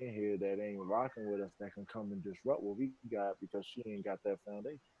entity in here that ain't rocking with us that can come and disrupt what we got because she ain't got that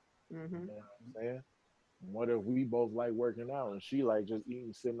foundation. You Hmm. know what I'm saying? What if we both like working out and she like just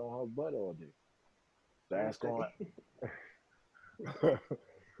eating, sitting on her butt all day? That's going.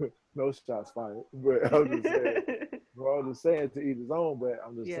 No shots fired. But I'm just saying. We're all just saying to each his own. But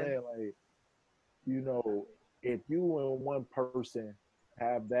I'm just Yeah. saying, like, you know, if you and one person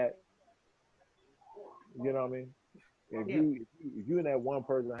have that, you know what I mean? Yeah. If you and that one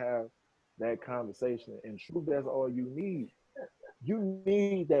person have that conversation, and truth, that's all you need. You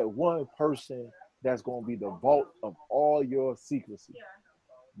need that one person that's gonna be the vault of all your secrecy,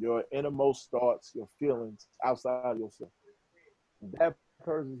 your innermost thoughts, your feelings outside of yourself. That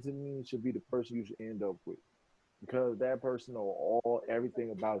person to me should be the person you should end up with because that person know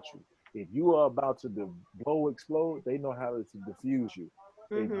everything about you. If you are about to blow explode, they know how to diffuse you.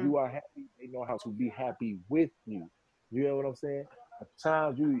 If Hmm. you are happy, they know how to be happy with you. You know what I'm saying? At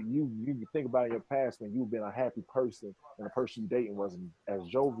times you can think about your past when you've been a happy person and the person you dating wasn't as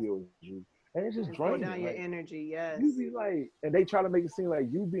jovial as you, and it's just And pull draining. down your Like energy. Yes. you be like, and they try to make it seem like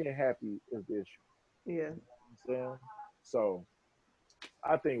you being happy is the issue. Yeah. You know what I'm saying? So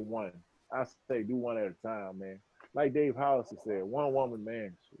I think one. I say do one at a time, man. Like Dave Hollister said, one woman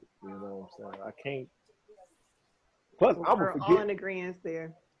man shit. You know what I'm saying? I can't. Plus, I'm gonna We're all forget. in agreement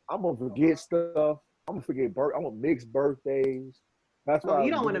there. I'm gonna forget stuff. I'm gonna forget I'm gonna mix birthdays. That's Oh, why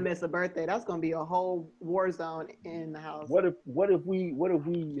you don't want to miss a birthday. That's gonna be a whole war zone in the house. what if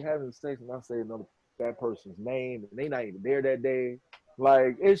we having sex and I say another that person's name and they not even there that day?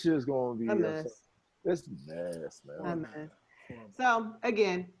 Like it's just gonna A be mess. it's a mess, A man. mess. Horrible. So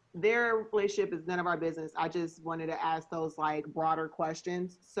again, their relationship is none of our business. I just wanted to ask those like broader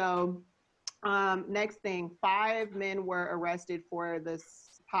questions. So next thing, 5 men were arrested for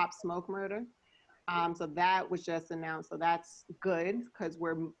this Pop Smoke murder. So that was just announced. So that's good because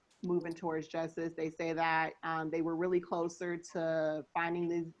we're moving towards justice. They say that they were really closer to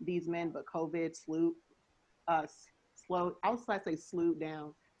finding these men, but COVID uh, slowed. I was like say slowed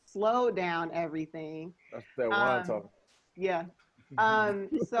down everything. That's that wine Um, talking. yeah.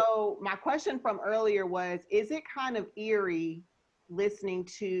 So my question from earlier was, is it kind of eerie listening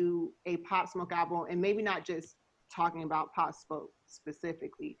to a Pop Smoke album and maybe not just talking about Pop Smoke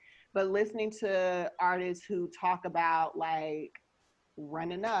specifically, but listening to artists who talk about like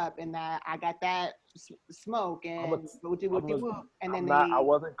running up and that I got that smoke I'm a, and whoopty I'm whoopty a, whoop, and then I'm not. I they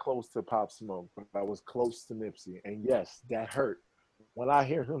wasn't close to Pop Smoke, but I was close to Nipsey, and yes, that hurt. When I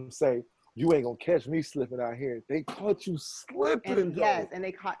hear him say, "You ain't gonna catch me slipping out here," they caught you and slipping yes, though,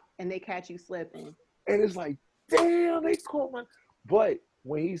 and they catch you slipping. and it's like, damn, they caught my. But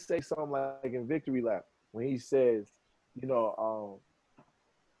when he say something like in Victory Lap, when he says, you know,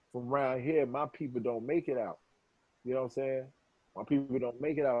 from around here, my people don't make it out. You know what I'm saying? My people don't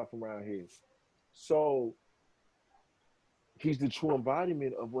make it out from around here. So he's the true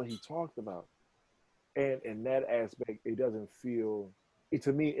embodiment of what he talked about. And in that aspect, it doesn't feel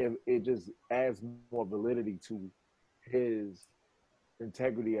to me it just adds more validity to his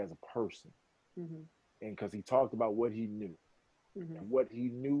integrity as a person. Hmm. And because he talked about what he knew. Hmm. And what he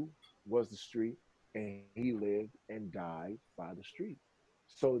knew was the street, and he lived and died by the street.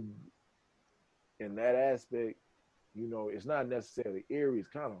 So in that aspect, it's not necessarily eerie, it's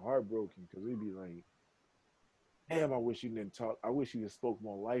kind of heartbroken because we'd be like, damn, I wish you didn't talk. I wish you just spoke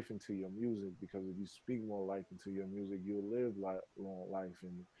more life into your music because if you speak more life into your music, you'll live long life.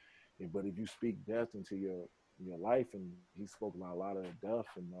 But if you speak death into your life, and he spoke about a lot of death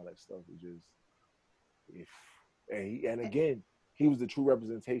and all that stuff, it just if and again, he was the true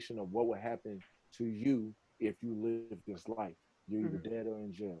representation of what would happen to you if you live this life. You're either Hmm. dead or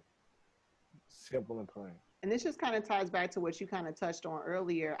in jail. Simple and plain. And this just kind of ties back to what you kind of touched on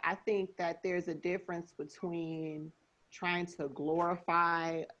earlier. I think that there's a difference between trying to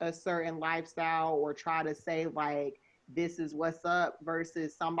glorify a certain lifestyle or try to say like this is what's up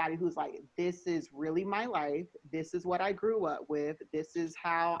versus somebody who's like, this is really my life, this is what I grew up with, this is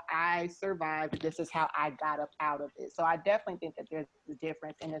how I survived, this is how I got up out of it. So I definitely think that there's a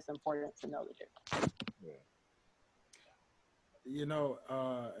difference, and it's important to know the difference. Yeah.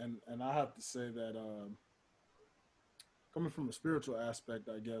 And I have to say that coming from a spiritual aspect,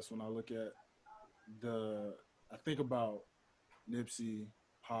 I guess when I look at I think about Nipsey,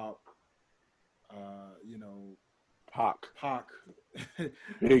 Pop, you know, Pac, Pac, you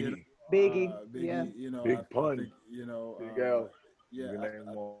know, Biggie, Biggie, yeah. Biggie. You know, Big I Pun, think you know, Big L. You yeah, can name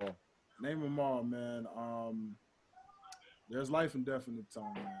them all. name them all, man. There's life and death in the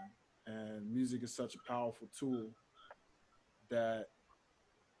tongue, man, and music is such a powerful tool that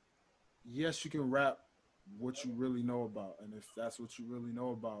yes, you can rap what you really know about, and if that's what you really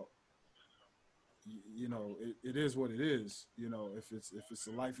know about, you know, it is what it is. You know, if it's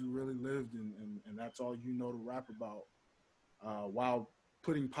a life you really lived and that's all you know to rap about, while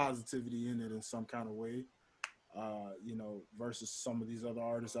putting positivity in it in some kind of way, you know, versus some of these other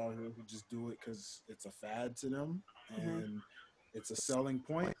artists out here who just do it because it's a fad to them Mhm. and it's a selling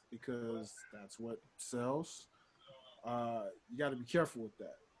point because that's what sells. You got to be careful with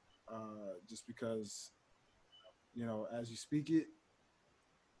that, just because you know as you speak it,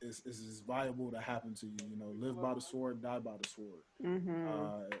 it's viable to happen to you. You know, live by the sword, die by the sword.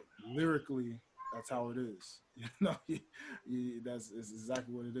 Mhm. Lyrically, that's how it is. You know, that's it's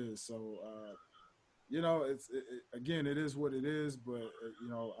exactly what it is. So, you know, again, it is what it is. But you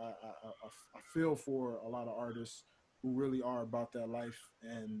know, I feel for a lot of artists who really are about that life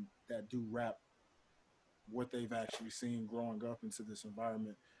and that do rap what they've actually seen growing up into this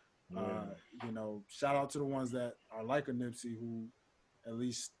environment. Yeah. You know, shout out to the ones that are like a Nipsey who at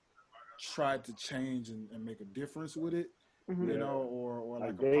least tried to change and make a difference with it, you Mhm. Yeah. know, or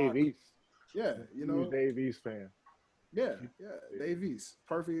like Like a Dave Pac. East. Yeah, I'm a you huge know, Dave East fan. yeah, yeah. Dave East,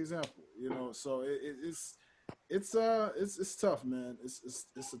 perfect example. You know, so it's tough, man.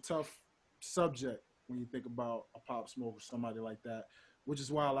 It's a tough subject when you think about a Pop Smoke or somebody like that. Which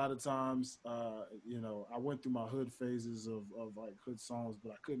is why a lot of times, you know, I went through my hood phases of like hood songs,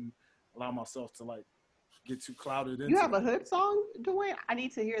 but I couldn't allow myself to like get too clouded You into have a that. hood song, Dwayne? I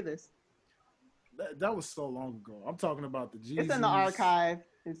need to hear this. That was so long ago. I'm talking about the It's in the Jeezys. archive.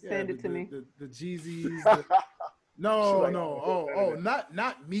 And Yeah, send it to me. the Jeezys. She No, like, no. oh, Oh,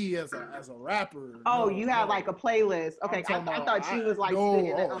 not me as a rapper. Oh, No, you have like no. a playlist. I'm Okay, talking I about thought you was like no.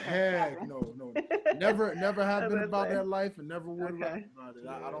 spitting it. Oh Okay, heck gotcha. no, no. Never have I was been gonna about say. that life and never would rap Okay. about it.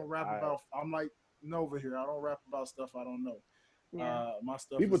 I yeah. don't rap I about. I'm like Nova here. I don't rap about stuff I don't know. Yeah. My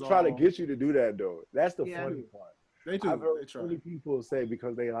stuff People is try to all get you to do that though. That's the Yeah. funny part. they I've do. heard They try. many people say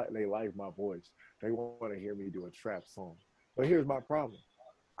because they like my voice, they want to hear me do a trap song. But here's my problem: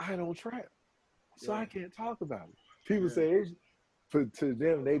 I don't trap, so Yeah, I can't talk about it. People yeah, say it's, for to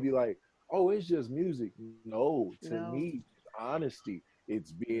them they be like, "Oh, it's just music." No, to No. me, it's honesty.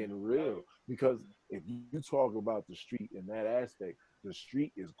 It's being real because if you talk about the street in that aspect, the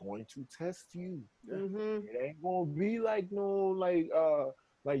street is going to test you. yeah, Mhm. It ain't gonna be like no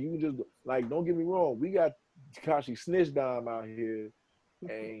like you just like don't get me wrong, we got Takashi Snitch Dime out here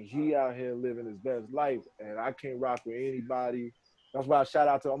and he out here living his best life and I can't rock with anybody. That's why I shout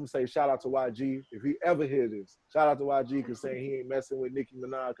out to I'm gonna say shout out to YG. If he ever hear this, shout out to YG cause saying he ain't messing with Nicki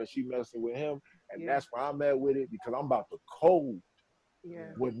Minaj cause she messing with him. And Yeah. that's where I'm at with it because I'm about to cold. Yeah.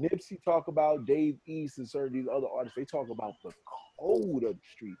 yeah, What Nipsey talk about, Dave East and certain these other artists, they talk about the code of the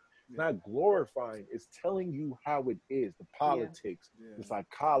street. It's yeah, not glorifying. It's telling you how it is, the Yeah. politics, the yeah,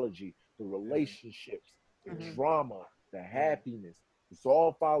 psychology, the yeah, relationships, the Mhm. drama, the yeah, happiness. It's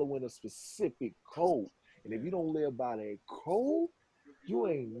all following a specific code. And if yeah, you don't live by that code, you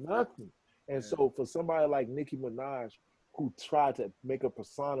ain't nothing. And yeah, so for somebody like Nicki Minaj, who tried to make a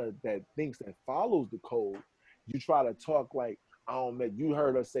persona that thinks that follows the code, you try to talk like I don't mess. You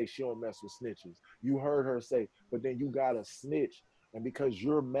heard her say she don't mess with snitches. You heard her say, but then you got a snitch, and because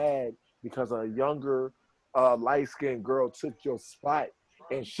you're mad because a younger, light skinned girl took your spot,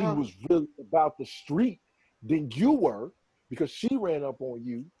 and she Oh. was really about the street than you were because she ran up on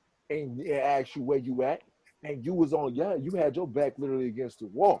you and asked you where you at, and you was on you had your back literally against the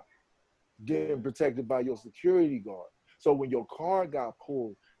wall, getting protected by your security guard. So when your car got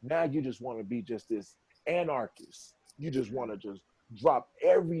pulled, now you just want to be just this anarchist. You just want to just drop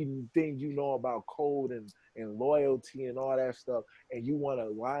everything you know about code and loyalty and all that stuff, and you want to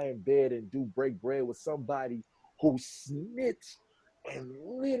lie in bed and do break bread with somebody who snitched and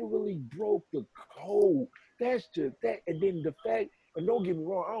literally broke the code. That's just that. And then the fact, and don't get me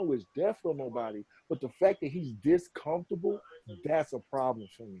wrong, I don't wish death on nobody, but the fact that he's discomfortable, that's a problem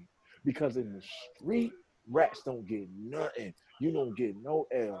for me. Because in the street, rats don't get nothing. You don't get no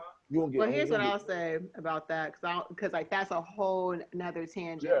L. You don't get. Well, I mean, here's you what don't get. I'll say about that, because like that's a whole another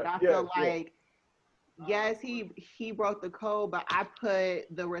tangent. Yeah, But I yeah, feel yeah. like yes, he broke the code, but I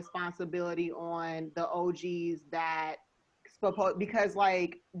put the responsibility on the OGs that because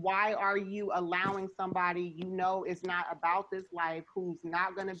like, why are you allowing somebody you know is not about this life, who's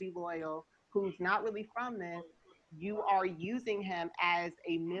not going to be loyal, who's not really from this? You are using him as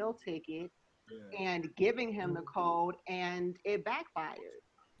a meal ticket and giving him the code, and it backfired.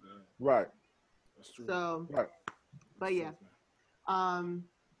 Right. That's true. So, Right. but yeah.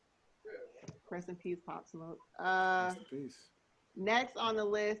 Rest in peace, Pop Smoke. Rest in peace. Next on the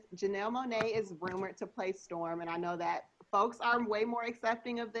list, Janelle Monáe is rumored to play Storm, and I know that folks are way more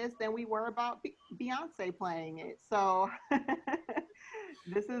accepting of this than we were about Beyonce playing it. So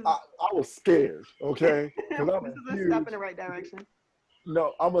this is. I was scared. Okay, because I'm this a is a step in the right direction.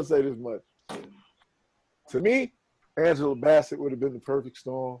 No, I'm gonna say this much. To me, Angela Bassett would have been the perfect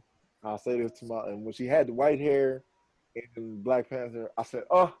Storm. I'll say this and when she had the white hair in Black Panther, I said,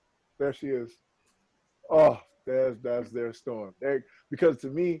 "Oh, there she is. Oh, that's their Storm." Because to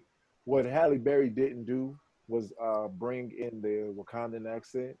me, what Halle Berry didn't do was bring in the Wakandan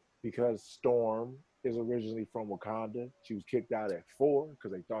accent, because Storm is originally from Wakanda. She was kicked out at 4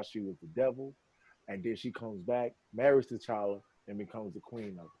 because they thought she was the devil, and then she comes back, marries T'Challa, and becomes the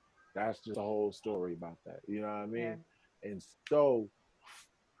queen of it. That's just the whole story about that. You know what I mean? Yeah. And so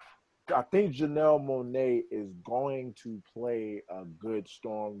I think Janelle Monáe is going to play a good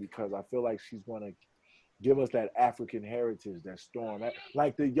Storm, because I feel like she's going to give us that African heritage, that Storm.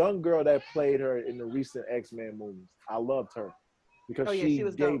 Like the young girl that played her in the recent X-Men movies. I loved her because she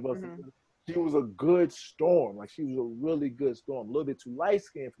gave us, she was a good Storm. Like, she was a really good Storm. A little bit too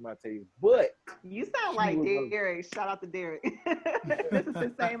light-skinned for my taste, but you sound like Derek. Shout out to Derek. This is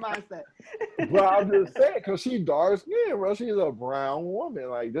the same mindset. Well, I'm just saying, because she dark-skinned, bro. She's a brown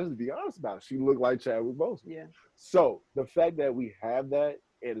woman. Like, just to be honest about it, she looked like Chadwick Boseman. Yeah. So the fact that we have that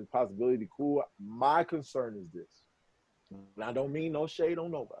and the possibility, cool. My concern is this, and I don't mean no shade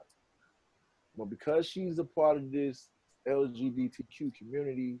on nobody, but because she's a part of this LGBTQ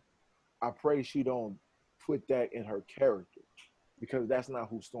community, I pray she don't put that in her character, because that's not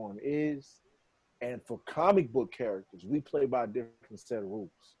who Storm is. And for comic book characters, we play by a different set of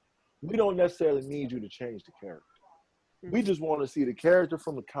rules. We don't necessarily need you to change the character. We just want to see the character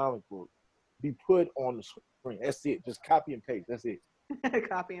from the comic book be put on the screen. That's it. Just copy and paste. That's it.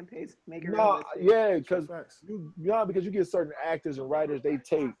 Copy and paste. Make it realistic. Yeah, because because you get certain actors and writers, they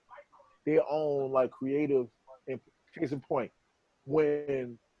take their own like creative. Case in point,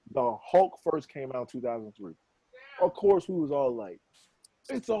 when the Hulk first came out in 2003, of course we was all like,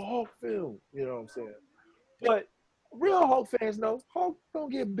 "It's a Hulk film," you know what I'm saying? But real Hulk fans know Hulk don't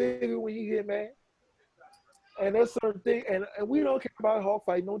get bigger when he get mad, and that's certain thing. And we don't care about Hulk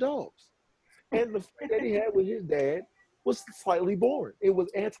fighting no dogs. And the fight that he had with his dad was slightly boring. It was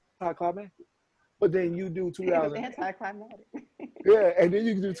anticlimactic. But then you do 2000. Anticlimactic. Yeah, and then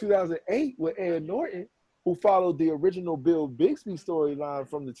you do 2008 with Ed Norton, who followed the original Bill Bixby storyline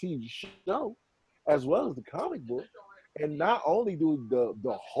from the TV show, as well as the comic book. And not only do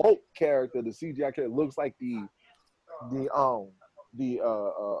the Hulk character, the CGI character, looks like the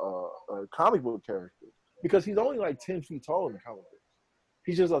comic book character, because he's only like 10 feet tall in the comic book.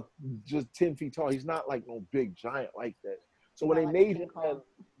 He's just 10 feet tall. He's not like no big giant like that. So when they made him, so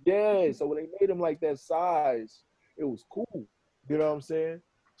when they made him like that size, it was cool. You know what I'm saying?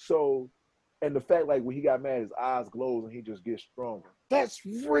 So, and the fact like when he got mad, his eyes glows and he just gets stronger. That's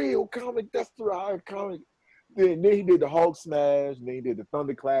real comic. That's the hard comic. Then he did the Hulk smash, and then he did the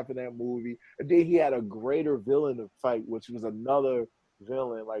thunderclap in that movie, and then he had a greater villain to fight, which was another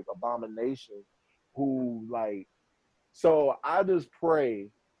villain like Abomination, who like. So I just pray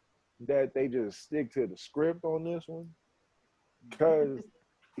that they just stick to the script on this one, because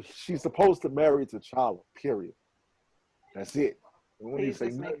she's supposed to marry T'Challa, period. That's it. Please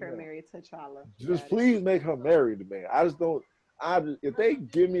just make her marry T'Challa. Just please make her marry the man. I just don't. If they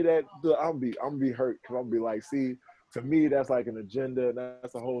give me that, I'm be hurt, because I'm be like, see, to me that's like an agenda, and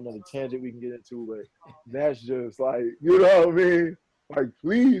that's a whole nother tangent we can get into. But that's just like, you know what I mean? Like,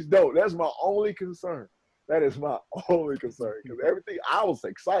 please don't. That's my only concern. That is my only concern, because everything, I was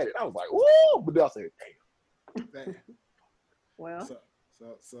excited. I was like, woo! But then I said, damn. Well. So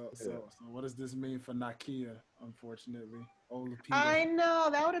what does this mean for Nakia, unfortunately? I know,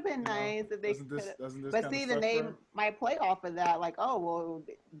 that would have been nice if they could. But see, the name might play off of that. Like, oh, well,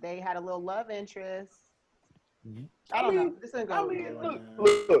 they had a little love interest. I don't know. This isn't going to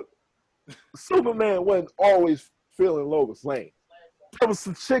look, Superman wasn't always feeling Lois Lane. There was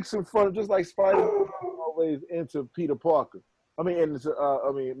some chicks in front of, just like Spider-Man always into Peter Parker.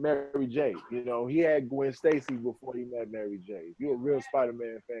 Mary J. You know, he had Gwen Stacy before he met Mary J. If you're a real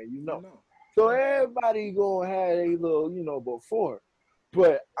Spider-Man fan, you know. So everybody gonna have a little, before.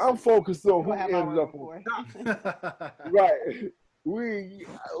 But I'm focused on who We'll have my ended word up on before. top. Right. We,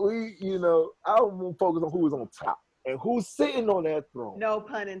 you know, I'm focused on who was on top and who's sitting on that throne. No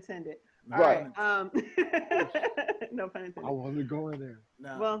pun intended. All Right. right. No pun intended. I want to go in there.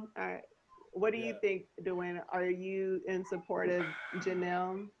 Now, Well, all right. What do you think, Dwayne? Are you in support of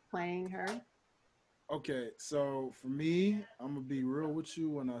Janelle playing her? okay, so for me, I'm gonna be real with you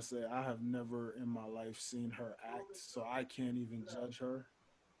when I say I have never in my life seen her act, so I can't even judge her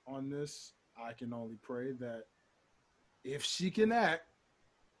on this. I can only pray that if she can act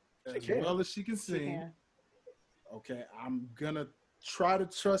as well as she can She sing, can. okay, I'm gonna try to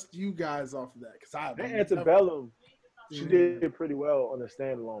trust you guys off of that because I have That never Antebellum, she seen did pretty well on a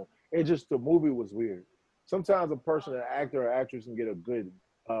standalone. It just the movie was weird. Sometimes a person, an actor or actress, can get a good,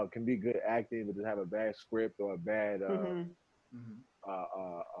 can be good acting, but just have a bad script or a bad, Mhm.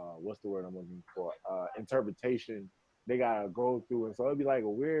 what's the word I'm looking for? Interpretation. They gotta go through, and so it'd be like a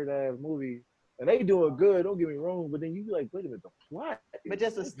weird ass movie, and they doing good. Don't get me wrong, but then you be like, wait a minute, the plot. But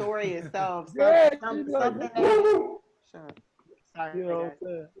just the story itself. Yeah, Something like, that. Sure. Sorry, you know what guys. I'm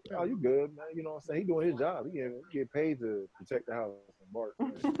saying? Oh, you good, man. You know what I'm saying? He doing his job. He get paid to protect the house and Mark.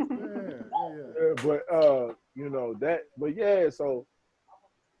 Yeah, but you know that. But yeah, so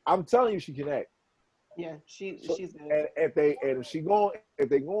I'm telling you, she can act. Yeah, So, she's good. and if they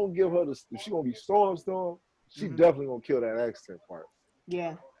gonna give her the, if she gonna be Storm, she Mhm. definitely gonna kill that accent part.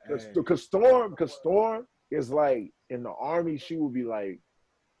 Yeah. Because Storm is like in the army, she would be like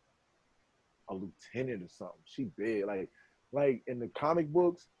a lieutenant or something. She big, like in the comic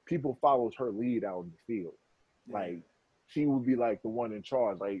books, people followed her lead out in the field. Like she would be like the one in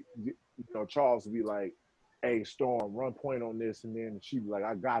charge. Like you know, Charles would be like, "Hey, Storm, run point on this," and then she'd be like,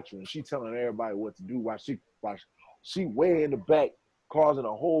 "I got you," and she telling everybody what to do while she way in the back, causing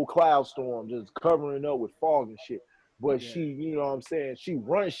a whole cloud storm, just covering up with fog and shit. But she, you know what I'm saying, she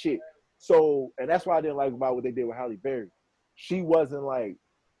runs shit. So, and that's why I didn't like about what they did with Halle Berry. She wasn't like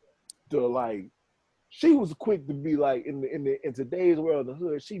the like she was quick to be like in today's world, the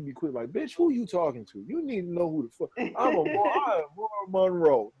hood. She'd be quick like, "Bitch, who you talking to? You need to know who the fuck I am Maura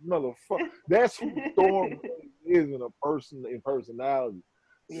Monroe, motherfucker." That's who Storm is in a person in personality.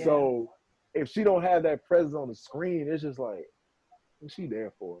 Yeah. So if she don't have that presence on the screen, it's just like, what's she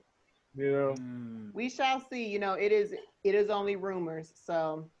there for? You know? We shall see. You know, it is only rumors,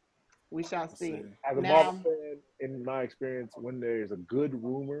 so we shall see. As a Marvel fan, in my experience, when there's a good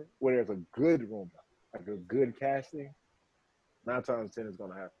rumor, like a good casting, 9 times 10 is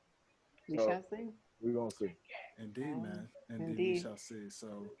gonna happen. We shall see. We're gonna see. Indeed, man. Indeed, we shall see.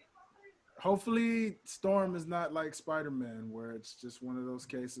 So hopefully Storm is not like Spider-Man, where it's just one of those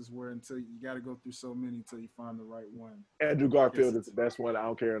cases where until you got to go through so many until you find the right one. Andrew Garfield is the best one. I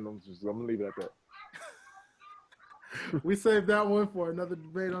don't care. I'm gonna leave it at that. We saved that one for another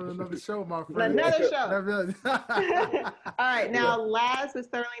debate on another show, my friend. Another show. All right, now last but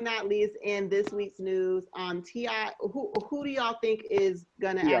certainly not least, in this week's news, T.I. Who do y'all think is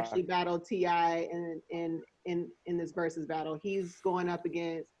gonna actually battle T.I. in this versus battle? He's going up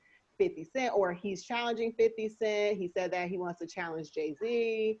against 50 Cent, or he's challenging 50 Cent. He said that he wants to challenge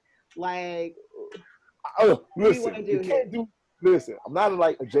Jay-Z. Like, listen, I'm not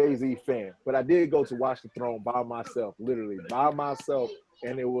like a Jay-Z fan, but I did go to watch the Throne by myself, literally by myself,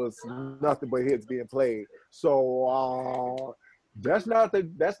 and it was nothing but hits being played. So that's not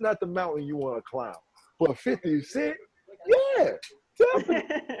the mountain you want to climb. But 50 Cent, yeah,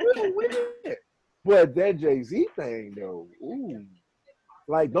 definitely win it. But that Jay-Z thing though, ooh.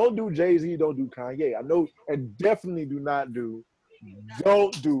 Like, don't do Jay-Z, don't do Kanye. I know, and definitely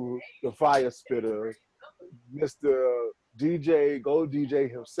don't do the fire spitter, Mr. DJ, Gold DJ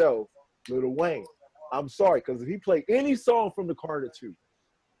himself, Lil Wayne. I'm sorry, because if he played any song from the Carter 2,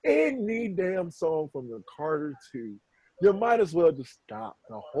 any damn song from the Carter 2, you might as well just stop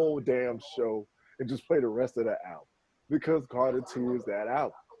the whole damn show and just play the rest of the album. Because Carter 2 is that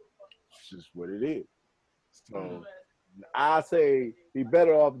album. It's just what it is. So I say he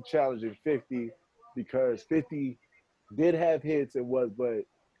better off challenging 50 because 50 did have hits and was, but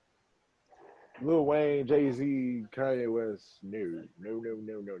Lil Wayne, Jay-Z, Kanye West, no.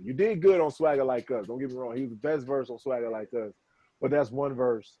 You did good on Swagger Like Us. Don't get me wrong. He was the best verse on Swagger Like Us. But that's one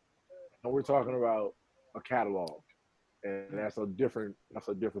verse. And we're talking about a catalog. And that's a different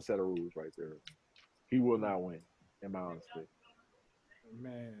set of rules right there. He will not win, in my honesty.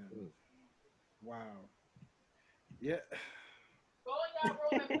 Man. Wow. Yeah.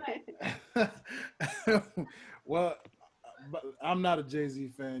 Well, but I'm not a Jay-Z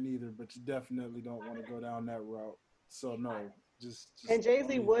fan either, but you definitely don't want to go down that route. So no, And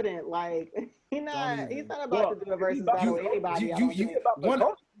Jay-Z wouldn't like. He's not about to do a versus battle with anybody. About the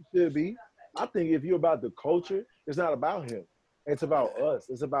culture, should be. I think if you're about the culture, it's not about him. It's about us.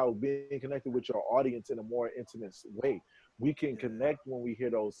 It's about being connected with your audience in a more intimate way. We can connect when we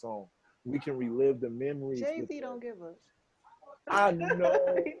hear those songs. We can relive the memories. Jay-Z don't give a. I know.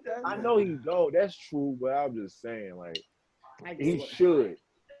 I know he don't. That's true, but I'm just saying, like, he should.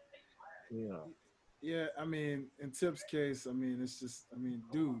 You know. Yeah, I mean, in Tip's case, I mean, it's just, I mean,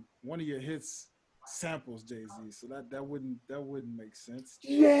 dude, one of your hits samples Jay-Z, so that wouldn't make sense.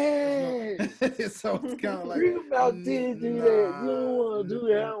 Yeah. So it's kind of like you about to do that. You don't want to do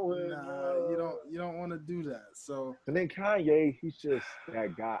that one. Nah, you don't want to do that. So and then Kanye, he's just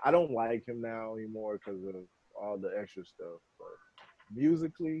that guy. I don't like him now anymore because of all the extra stuff. But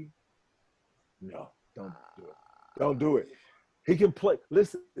musically, no, don't do it. Don't do it. He can play.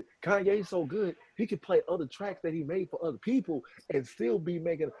 Listen, Kanye's so good. He can play other tracks that he made for other people and still be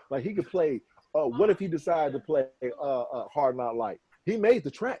making. Like he could play. What if he decided to play Hard Not Life? He made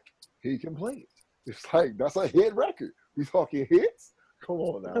the track. He can play it. It's like that's a hit record. We talking hits? Come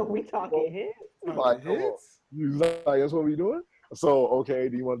on now. We talking hits? Like hits? You like that's what we doing? So okay,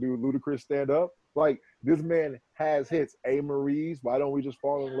 do you want to do Ludacris stand up? Like this man has hits. A. Marie's. Why don't we just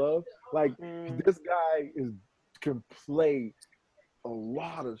fall in love? Like this guy can play a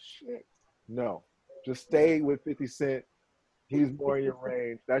lot of shit. No, just stay with 50 Cent. He's more in your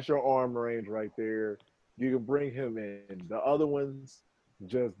range. That's your arm range right there. You can bring him in. The other ones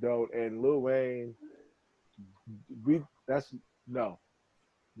just don't. And Lil Wayne, no.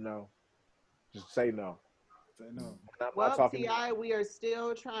 Just say no. Say no. Well, T.I., we are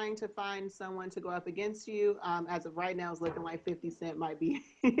still trying to find someone to go up against you. As of right now, it's looking like 50 Cent might be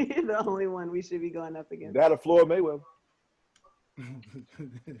the only one we should be going up against. That or Floyd Mayweather.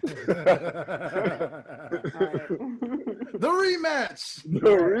 The rematch.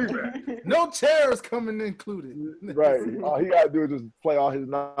 No chairs coming included. Right. All he gotta do is just play all his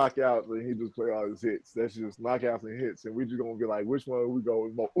knockouts and he just play all his hits. That's just knockouts and hits. And we just gonna be like, which one we go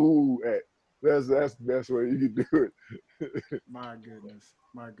with more ooh at? That's the best way you can do it. My goodness.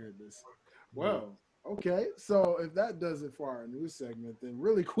 Well, okay. So if that does it for our news segment, then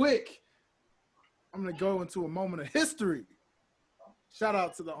really quick, I'm gonna go into a moment of history. Shout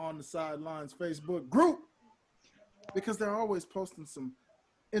out to the On the Sidelines Facebook group because they're always posting some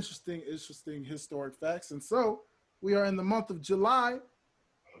interesting historic facts. And so we are in the month of July,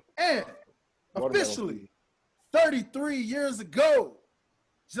 and officially 33 years ago,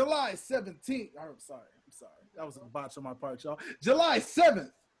 July 17th. I'm sorry. That was a botch on my part, y'all. July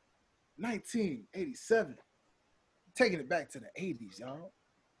 7th, 1987. Taking it back to the 80s, y'all.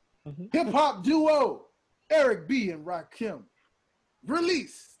 Mm-hmm. Hip-hop duo Eric B. and Rakim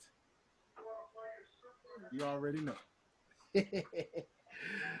released. You already know.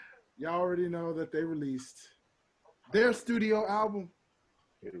 Y'all already know that they released their studio album.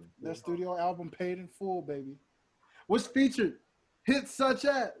 Their studio album, Paid in Full, baby. Which featured hits such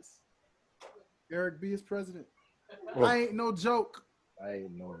as Eric B. is President. Oh. I Ain't No Joke. I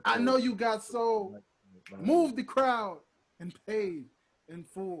Know You Got Soul. Move the Crowd and Paid in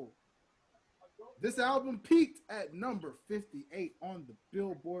Full. This album peaked at number 58 on the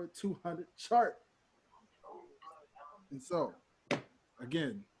Billboard 200 chart. And so,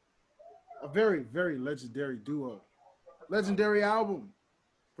 again, a very, very legendary duo. Legendary album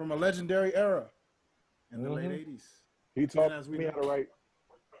from a legendary era in the late 80s. He taught me how to write.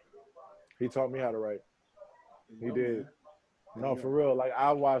 He taught me how to write. He did. No, for real. Like,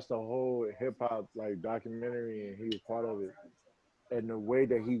 I watched the whole hip-hop, like, documentary, and he was part of it. And the way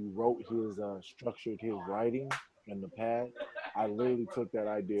that he wrote his, structured his writing in the past, I literally took that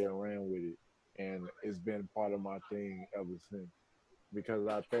idea and ran with it. And it's been part of my thing ever since. Because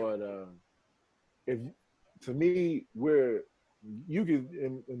I thought, to me, you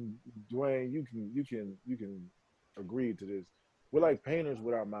can, and Dwayne, you can agree to this. We're like painters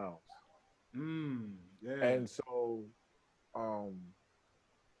with our mouths. Yeah. And so,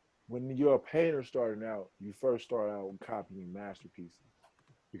 when you're a painter starting out, you first start out copying masterpieces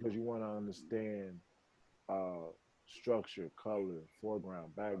because you want to understand structure, color,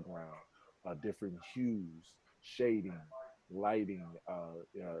 foreground, background, different hues, shading, lighting,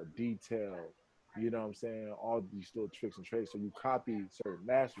 detail. You know what I'm saying? All these little tricks and trades. So you copy certain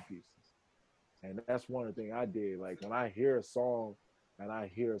masterpieces. And that's one of the things I did. Like when I hear a song and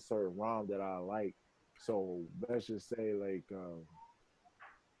I hear a certain rhyme that I like, so let's just say like,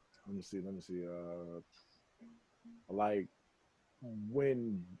 let me see. Like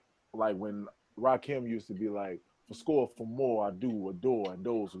when Rakim used to be like, for score for more, I do adore, and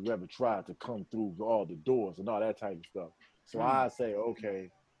those who ever tried to come through all the doors and all that type of stuff. So I say, okay,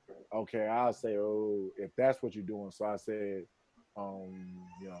 I'll say, oh, if that's what you're doing. So I said,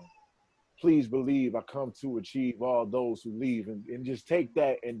 you know, please believe I come to achieve all those who leave, and just take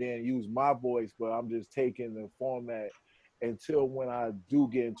that and then use my voice, but I'm just taking the format until when I do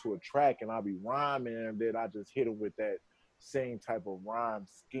get into a track and I'll be rhyming, and then I just hit them with that same type of rhyme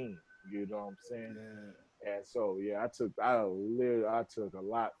scheme. You know what I'm saying? Yeah. And so yeah, I took a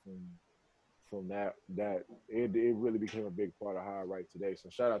lot from that. It really became a big part of how I write today. So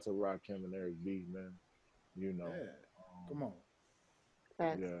shout out to Rakim and Eric B, man. You know. Yeah. Come on.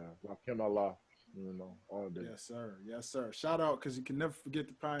 Yeah, Rakim Allah, you know, all day. Yes, sir. Yes, sir. Shout out, because you can never forget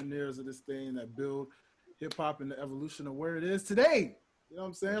the pioneers of this thing that build hip hop and the evolution of where it is today. You know what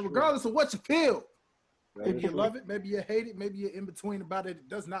I'm saying? That's Regardless of what you feel. Maybe you true. love it, maybe you hate it, maybe you're in between about it. It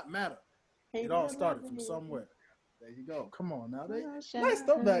does not matter. It all started from somewhere. There you go. Come on now. Nice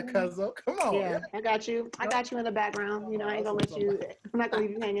throwback, Cuzzo. Come on. Yeah, I got you. I got you in the background. You know, I ain't gonna let you. I'm not gonna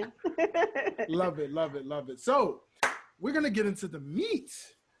leave you hanging. Love it, love it, love it. So we're gonna get into the meat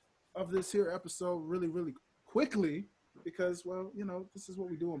of this here episode really, really quickly, because, well, you know, this is what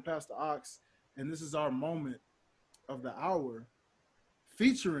we do on Pastor Ox, and this is our moment of the hour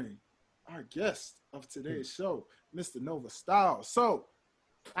featuring our guest of today's show, Mr. Nova Styles. So,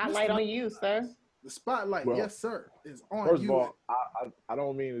 Spotlight on you, sir. The spotlight, Well, yes, sir, is on First you. of all, I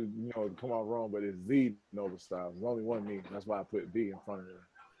don't mean to come out wrong, but it's the Nova Styles. There's only one me. That's why I put V in front of it.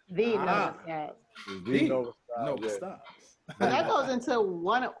 The Nova Styles. It's The Nova Styles. Nova Yeah. Styles. So that goes into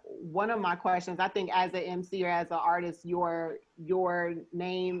one of my questions. I think as an MC or as an artist, your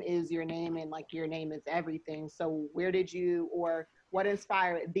name is your name, and like your name is everything. So where did you, or what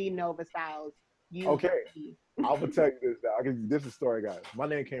inspired the Nova Styles? Okay, I'm gonna tell you this. This is a story, guys. My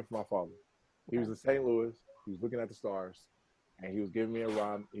name came from my father. He was in St. Louis. He was looking at the stars, and he was giving me a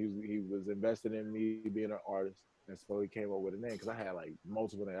rhyme. He was invested in me being an artist, and so he came up with a name, because I had like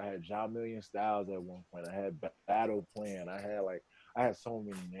multiple names. I had John Million Styles at one point. I had Battle Plan. I had so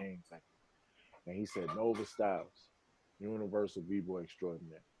many names. And he said Nova Styles, Universal B-Boy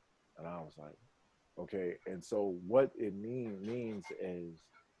Extraordinaire, and I was like, okay. And so what it means is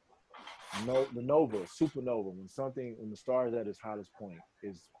the nova, supernova. When the star is at its hottest point,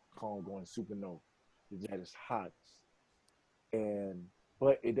 is called going supernova. It's at its hottest,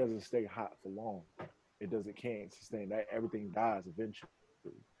 but it doesn't stay hot for long. It can't sustain that. Everything dies eventually,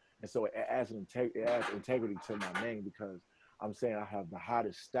 and so it adds integrity to my name, because I'm saying I have the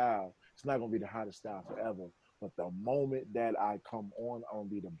hottest style. It's not gonna be the hottest style forever, but the moment that I come on, I'm gonna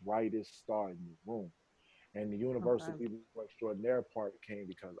be the brightest star in the room. And the Universal B-Boy Extraordinaire part came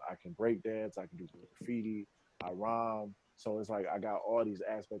because I can break dance, I can do graffiti, I rhyme. So it's like I got all these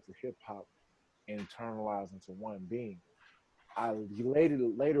aspects of hip hop internalized into one being. I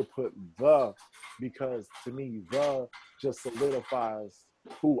later put the, because to me the just solidifies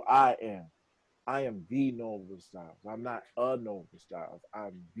who I am. I am the Nova Styles. I'm not a Nova Styles.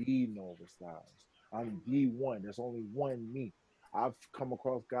 I'm the Nova Styles. I'm the one. There's only one me. I've come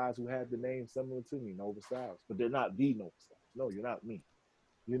across guys who have the name similar to me, Nova Styles, but they're not the Nova Styles. No, you're not me.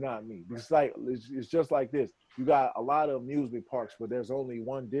 You're not me. It's just like this. You got a lot of amusement parks, but there's only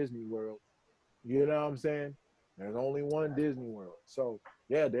one Disney World. You know what I'm saying? There's only one Disney World. So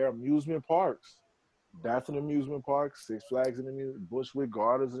yeah, there are amusement parks. That's an amusement park. Six Flags an amusement. Bushwick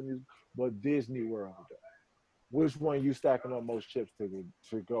Gardens an amusement. But Disney World. Which one you stacking up most chips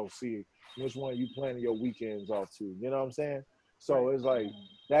to go see? Which one you planning your weekends off to? You know what I'm saying? So it's like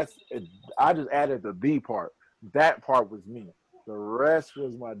I just added the B part. That part was me. The rest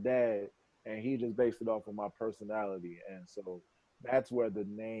was my dad, and he just based it off of my personality. And so that's where the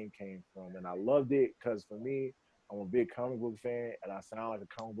name came from. And I loved it because for me, I'm a big comic book fan, and I sound like a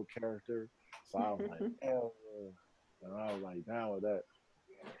comic book character. So I was like, hell yeah. And I was like, down with that.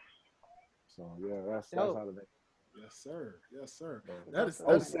 So yeah, that's how the name. Yes, sir. Yes, sir. So, That is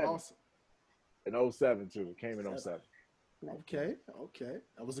awesome. In 07 too. It came in 07. Okay.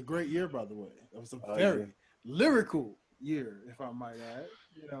 That was a great year, by the way. That was a very lyrical year, if I might add.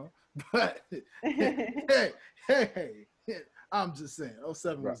 You know, but hey, I'm just saying,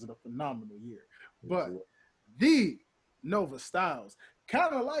 07 was a phenomenal year. But the Nova Styles,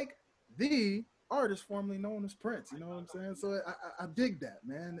 kind of like the artist formerly known as Prince. You know what I'm saying? So I dig that,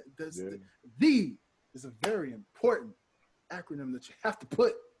 man. The is a very important acronym that you have to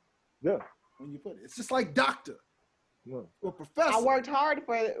put. Yeah. When you put it, it's just like doctor. Yeah. Or professor. I worked hard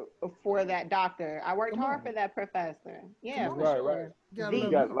for that doctor. I worked hard for that professor. Yeah, for sure.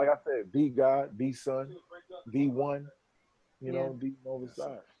 You got, like I said, the God, the Son, the One. You know, the Nova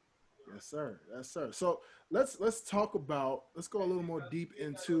Styles. Yes, sir. Yes, sir. So let's go a little more deep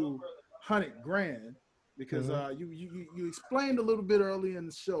into 100 Grand, because you explained a little bit earlier in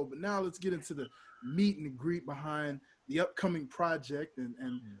the show, but now let's get into the meet and greet behind the upcoming project and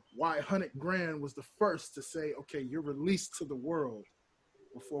why 100 Grand was the first to say, okay, you're released to the world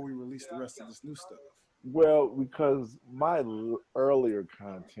before we release the rest of this new stuff. Well, because my earlier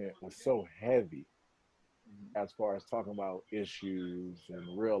content was so heavy as far as talking about issues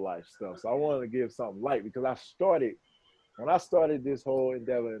and real life stuff. So I wanted to give something light because when I started this whole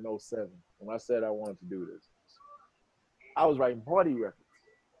endeavor in 07, when I said I wanted to do this, I was writing party records.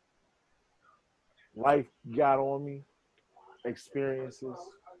 Life got on me, experiences.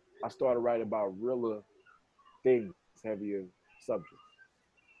 I started writing about realer things, heavier subjects.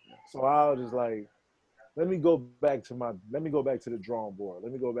 So I was just like, let me go back to the drawing board.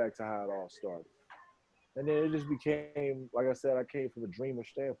 Let me go back to how it all started. And then it just became, like I said, I came from a dreamer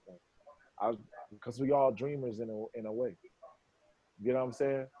standpoint. Because we all dreamers in a way. You know what I'm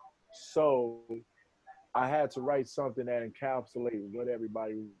saying? So I had to write something that encapsulated what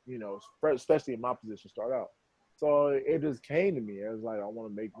everybody, especially in my position, start out. So it just came to me. It was like, I want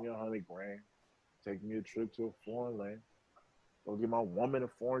to make me 100 grand, take me a trip to a foreign land, go get my woman a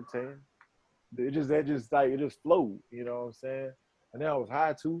foreign tan. It just flowed, you know what I'm saying? And then I was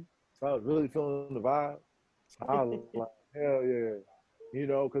high too, so I was really feeling the vibe. So I was like, hell yeah.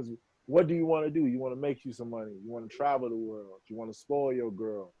 Because what do you want to do? You want to make you some money. You want to travel the world. You want to spoil your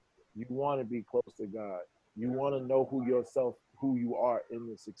girl. You want to be close to God. You want to know who you are in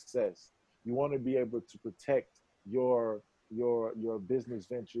the success. You want to be able to protect your business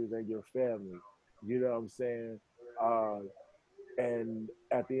ventures and your family. You know what I'm saying? And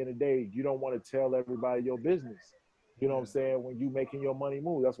at the end of the day, you don't want to tell everybody your business. You know what I'm saying? When you making your money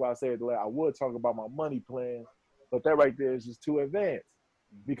move. That's why I said I would talk about my money plan, but that right there is just too advanced.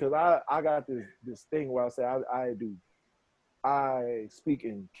 Because I got this thing where I say I speak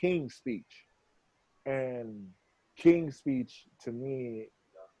in king speech. And king speech to me,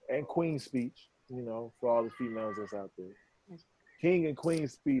 and queen speech, for all the females that's out there. King and queen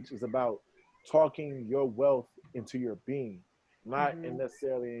speech is about talking your wealth into your being. Not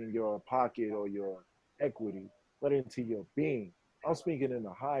necessarily in your pocket or your equity, but into your being. I'm speaking in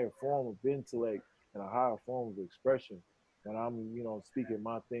a higher form of intellect and a higher form of expression. And I'm, speaking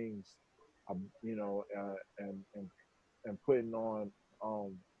my things, and putting on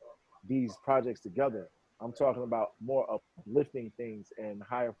these projects together. I'm talking about more uplifting things and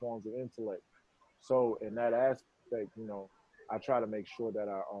higher forms of intellect. So in that aspect, I try to make sure that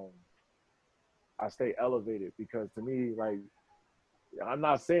I stay elevated because to me, like, I'm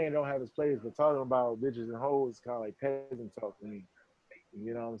not saying it don't have its place, but talking about bitches and hoes is kind of like peasant talk to me.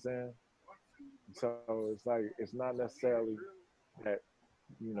 You know what I'm saying? So it's like it's not necessarily that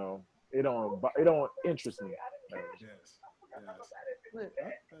it don't interest me. Yes.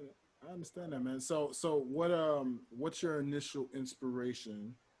 I understand that, man. So what's your initial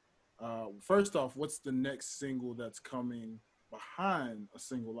inspiration? First off, what's the next single that's coming behind a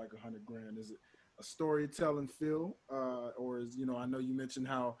single like 100 Grand? Is it a storytelling feel, or is I know you mentioned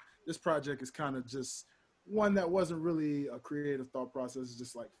how this project is kind of just one that wasn't really a creative thought process. It's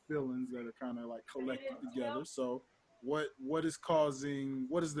just like feelings that are kind of like collected together. So what is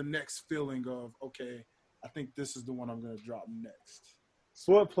the next feeling of, okay, I think this is the one I'm going to drop next?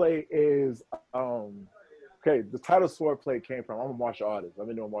 Swordplay is okay. The title Swordplay came from, I'm a martial artist. I've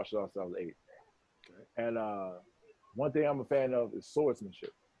been doing martial arts since I was 8. Okay. And one thing I'm a fan of is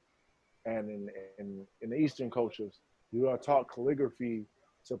swordsmanship. And in the Eastern cultures, you are taught calligraphy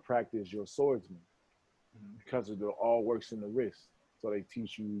to practice your swordsman because it all works in the wrist. So they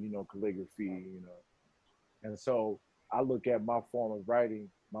teach you, calligraphy, And so I look at my form of writing,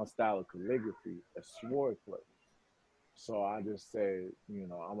 my style of calligraphy as swordplay. So I just said,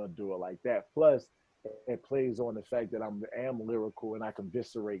 I'm going to do it like that. Plus, it plays on the fact that I am lyrical and I can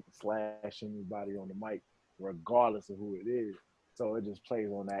eviscerate and slash anybody on the mic, regardless of who it is. So it just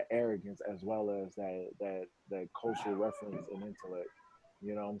plays on that arrogance as well as that cultural reference and intellect.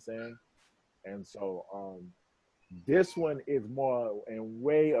 You know what I'm saying? And so this one is more and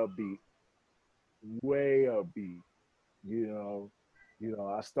way upbeat.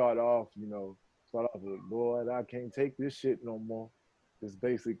 I start off with, boy, I can't take this shit no more. This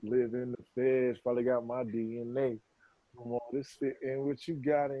basic live in the feds, probably got my DNA. No more. This fit in what you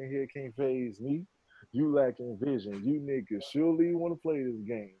got in here can't phase me. You lacking vision. You niggas surely want to play this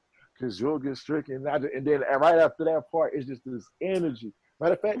game because you'll get stricken. And then right after that part, it's just this energy.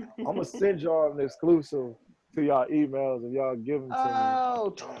 Matter of fact, I'm going to send y'all an exclusive to y'all emails and y'all give them to me.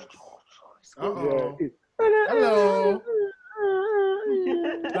 Oh. Yeah. Hello.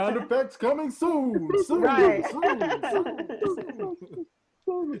 Sound effects coming soon. Right. Soon.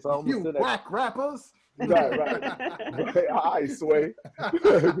 So you whack rappers. Right, right. I sway.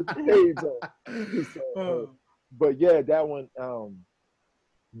 Shades on. So, but yeah, that one.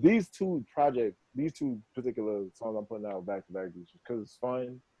 These two particular songs I'm putting out back to back because it's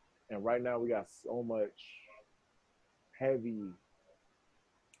fun, and right now we got so much heavy,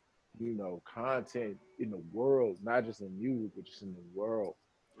 content in the world, not just in music, but just in the world.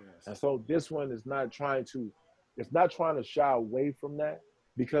 Yes. And so this one is not trying to, it's not trying to shy away from that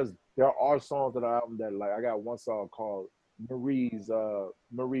because there are songs that are album that like I got one song called Marie's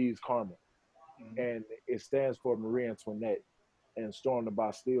Karma, Mhm. and it stands for Marie Antoinette and stormed the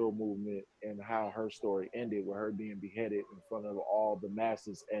Bastille movement and how her story ended with her being beheaded in front of all the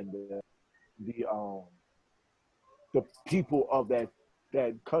masses and the people of that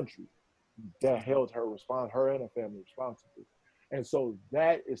country that held her and her family responsible. And so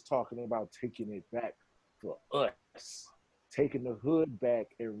that is talking about taking it back for us, taking the hood back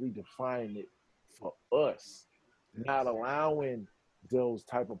and redefining it for us, not allowing those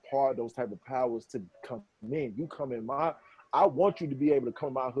type of powers to come in. You come in I want you to be able to come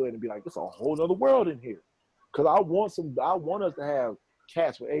in my hood and be like, there's a whole other world in here. Cause I want us to have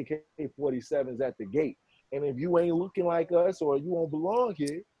cats with AK-47s at the gate. And if you ain't looking like us or you won't belong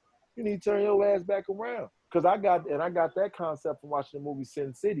here, you need to turn your ass back around. Cause I got that concept from watching the movie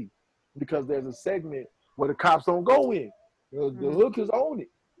Sin City, because there's a segment where the cops don't go in. The hookers own it.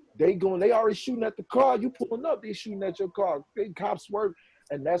 They already shooting at the car. You pulling up, they shooting at your car. They cops work.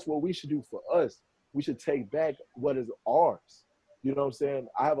 And that's what we should do for us. We should take back what is ours. You know what I'm saying?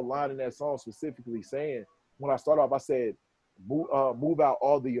 I have a line in that song specifically saying, when I start off, I said, move out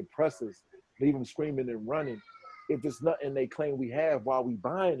all the oppressors, leave them screaming and running. If it's nothing they claim we have, why we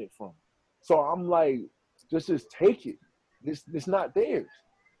buying it from? So I'm like, just take it. It's not theirs.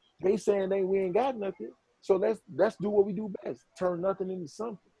 They saying we ain't got nothing. So let's do what we do best. Turn nothing into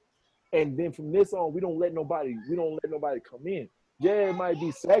something. And then from this on, we don't let nobody come in. Yeah, it might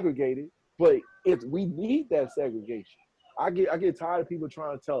be segregated, but we need that segregation. I get tired of people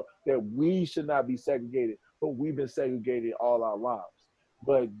trying to tell that we should not be segregated, but we've been segregated all our lives.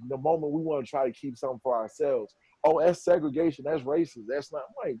 But the moment we want to try to keep something for ourselves, oh, that's segregation, that's racist, that's not.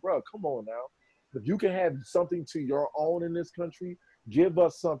 I'm like, bro, come on now. If you can have something to your own in this country, give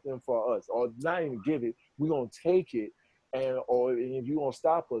us something for us, or not even give it. We're gonna take it, or if you gonna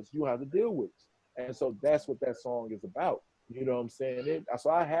stop us, you have to deal with it. And so that's what that song is about. You know what I'm saying? So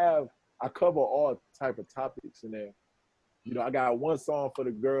I cover all type of topics in there. I got one song for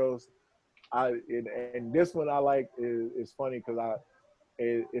the girls. And this one I like is funny because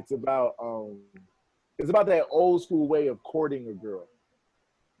it's about that old school way of courting a girl.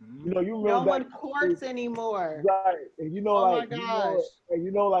 You remember no one courts anymore. Right. And oh my gosh.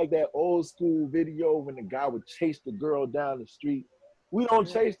 Like that old school video when the guy would chase the girl down the street. We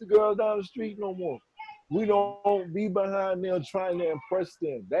don't chase the girl down the street no more. We don't be behind them trying to impress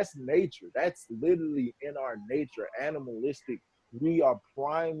them. That's nature. That's literally in our nature, animalistic. We are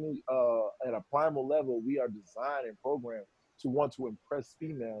primally, at a primal level, we are designed and programmed to want to impress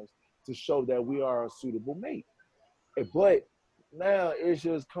females to show that we are a suitable mate. But now it's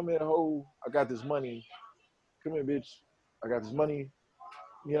just come here, ho, I got this money. Come here, bitch. I got this money.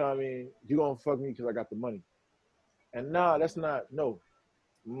 You know what I mean? You gonna fuck me because I got the money. And no,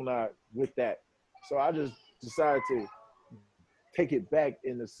 I'm not with that. So I just decided to take it back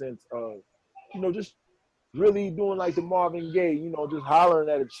in the sense of, just really doing like the Marvin Gaye, just hollering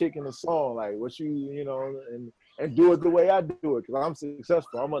at a chick in a song, like what and do it the way I do it, because I'm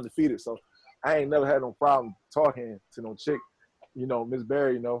successful. I'm undefeated. So I ain't never had no problem talking to no chick, Miss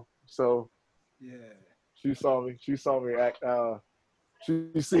Berry, So yeah, she saw me act. She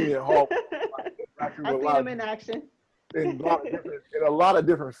seen me at home. I've seen him in action. In a lot of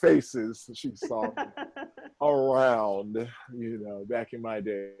different faces, she saw me around, back in my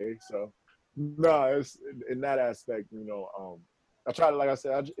day. So, no, it's in that aspect, I try to, like I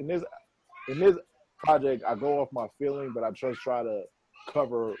said, in this project, I go off my feeling, but I just try to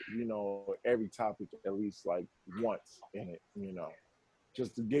cover, every topic at least like once in it,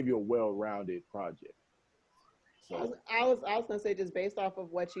 just to give you a well-rounded project. So. I was gonna say, just based off of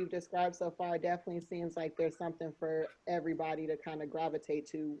what you've described so far, it definitely seems like there's something for everybody to kind of gravitate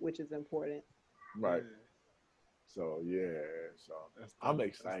to, which is important. Right. So I'm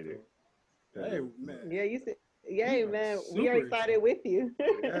excited. Hey man. Yeah, you said, yeah, man. We are excited with you.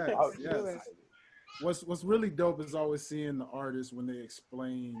 Yes, yes. What's really dope is always seeing the artists when they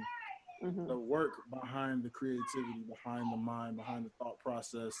explain the work behind the creativity, behind the mind, behind the thought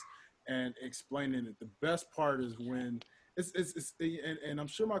process, and explaining it. The best part is when it's and I'm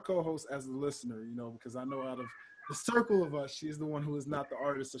sure my co-host as a listener, because I know out of the circle of us, she's the one who is not the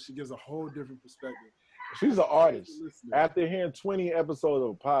artist, so she gives a whole different perspective. She's an artist. After hearing 20 episodes of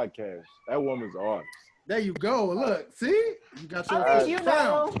a podcast, that woman's an artist. There you go. Look, see, you got your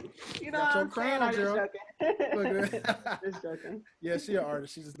crown. You got your crown, girl. Just joking. Yeah, she an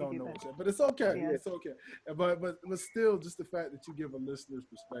artist. She just don't know it yet, but it's okay. Yeah. It's okay. But still, just the fact that you give a listener's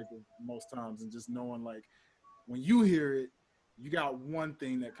perspective most times, and just knowing like when you hear it, you got one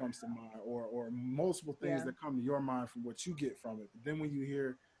thing that comes to mind, or multiple things that come to your mind from what you get from it. But then when you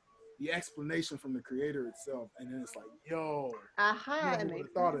hear the explanation from the creator itself, and then it's like, yo, I never would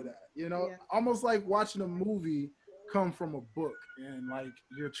have thought of that. You know, almost like watching a movie come from a book, and like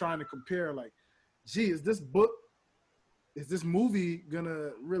you're trying to compare, like, gee, is this movie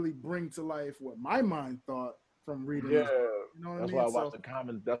gonna really bring to life what my mind thought from reading? Yeah, you know what that's I mean? why I watch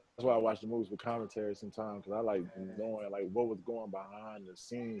That's why I watch the movies with commentary sometimes, because I like knowing like what was going behind the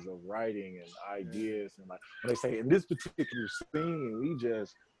scenes of writing and ideas, and like when they say in this particular scene, we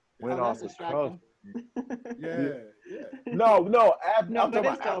just went off the cuff. No. After I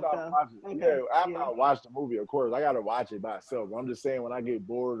watch the movie, of course, I gotta watch it by itself. I'm just saying, when I get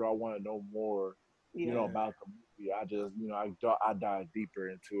bored or I want to know more, you know, about the movie, I just, you know, I dive deeper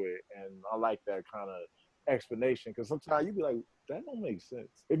into it, and I like that kind of explanation, because sometimes you be like, that don't make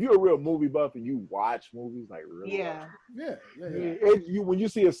sense. If you're a real movie buff and you watch movies like really, when you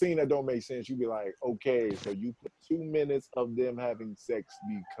see a scene that don't make sense, you be like, okay, so you put 2 minutes of them having sex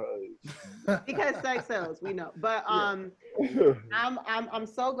because sex sells, we know. But I'm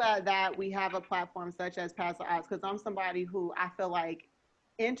so glad that we have a platform such as Pass the Aux, because I'm somebody who I feel like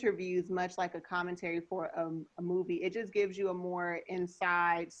interviews, much like a commentary for a movie, it just gives you a more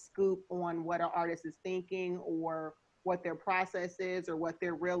inside scoop on what an artist is thinking, or what their process is, or what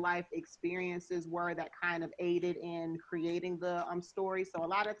their real life experiences were that kind of aided in creating the story. So a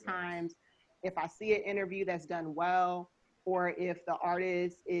lot of times, if I see an interview that's done well, or if the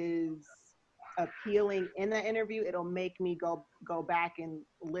artist is appealing in the interview, it'll make me go back and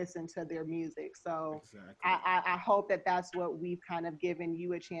listen to their music. So I hope that that's what we've kind of given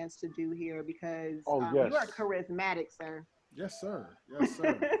you a chance to do here, because you are charismatic, sir. Yes, sir. Yes,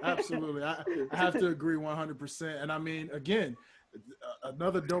 sir. Absolutely. I have to agree 100%. And I mean, again,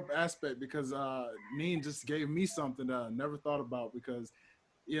 another dope aspect, because Neen just gave me something that I never thought about, because,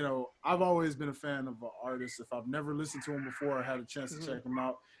 you know, I've always been a fan of an artist. If I've never listened to them before or had a chance to check them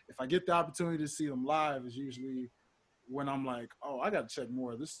out, if I get the opportunity to see them live, is usually when I'm like, oh, I got to check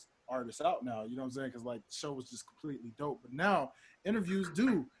more of this artist out now. You know what I'm saying? Because like the show was just completely dope. But now interviews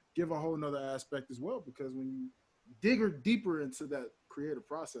do give a whole nother aspect as well, because when you dig deeper into that creative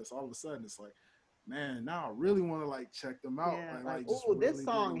process, all of a sudden it's like, man, now I really want to like check them out. Oh, this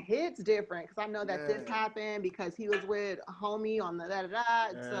song hits different, because I know that this happened because he was with a homie on the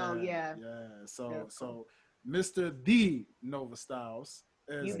So Mr. The Nova Styles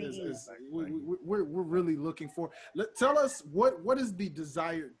is we're really looking for. Tell us what is the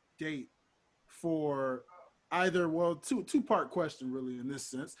desired date for either, well, two-part question really in this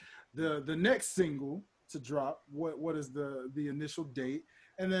sense. The next single to drop, what is the initial date?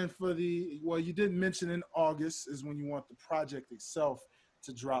 And then for you didn't mention in August is when you want the project itself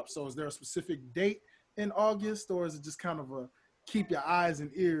to drop. So is there a specific date in August, or is it just kind of a keep your eyes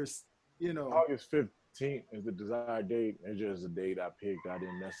and ears, you know? August 15th is the desired date. It's just a date I picked. I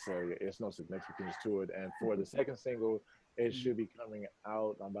didn't necessarily, it's no significance to it. And for the second single, it should be coming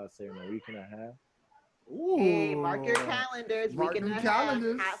out, I'm about to say, in a week and a half. Ooh. Hey, mark your calendars. Mark your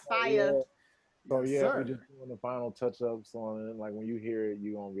calendars. Hot fire. So we're just doing the final touch-ups on it. Like when you hear it,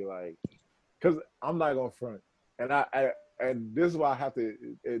 you're gonna be like, because I'm not gonna front, and this is why I have to,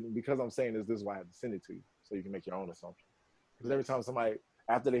 because I'm saying this is why I have to send it to you, so you can make your own assumption. Because every time somebody,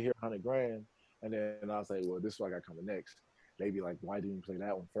 after they hear 100 grand, and then I'll say, well, this is what I got coming next. They be like, why didn't you play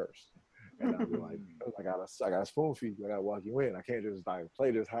that one first? And I'll be like, I got a spoon feed. I gotta walk you in. I can't just like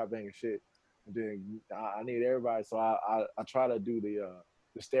play this hot banging shit. And then I need everybody, so I try to do the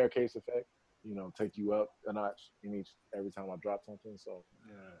staircase effect. You know, take you up a notch every time I drop something. So,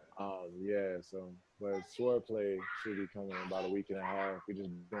 but Swordplay should be coming in about a week and a half. We're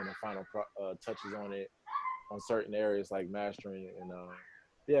just doing the final touches on it, on certain areas like mastering, and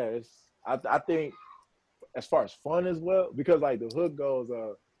I think as far as fun as well, because like the hook goes,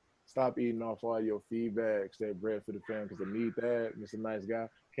 stop eating off all your feedback, stay bread for the fam, because I need that. Mr. Nice Guy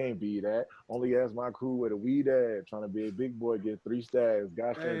can't be that. Only ask my crew where the weed at. Trying to be a big boy, get 3 stacks.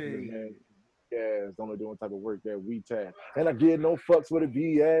 Gosh, man. Yes, only doing type of work that we tag. And I get no fucks with a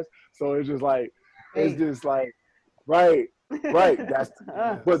BS. So it's just like, right. That's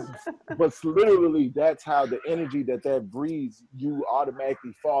but literally that's how the energy that breeds, you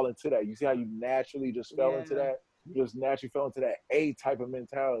automatically fall into that. You see how you naturally just fell into that? You just naturally fell into that A type of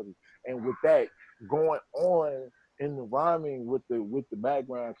mentality. And with that, going on in the rhyming with the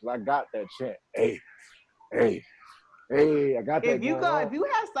background because I got that chant. Hey, hey, hey, I got that If you going go, on. if you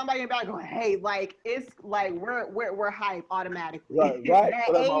have somebody in the back going, hey, like it's like we're hype automatically. Right. That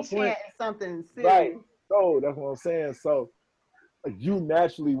So that's A my chant point. is something Right. serious. So that's what I'm saying. So you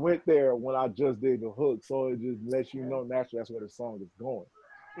naturally went there when I just did the hook. So it just lets you know naturally that's where the song is going.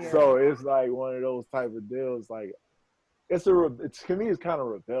 Yeah. So it's like one of those type of deals. Like it's to me, it's kind of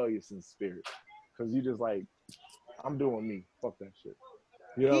rebellious in spirit because you just like, I'm doing me. Fuck that shit.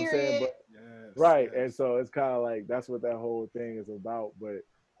 You know what I'm saying? But right. And so it's kind of like that's what that whole thing is about. But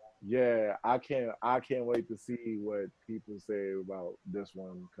yeah, I can't wait to see what people say about this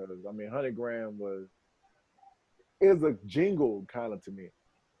one because I mean, 100 Gram is a jingle kind of to me.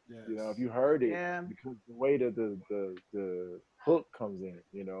 Yes. You know, if you heard it, Yeah. because the way that the hook comes in,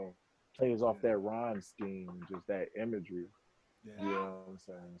 you know, plays off that rhyme scheme, just that imagery. Yeah. You know what I'm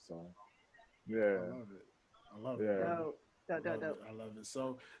saying? So, I yeah, love it. I love yeah. it. Bro. Dope. I love it.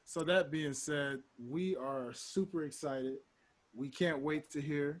 So that being said, we are super excited. We can't wait to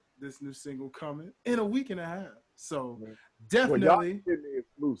hear this new single coming in a week and a half. So Well, definitely. y'all getting the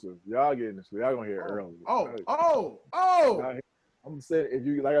exclusive. Y'all getting this. Y'all gonna hear it early. I'm saying if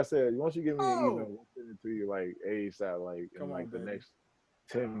you like I said, once you give me an email, I'll send it to you like ASAP, like in like the next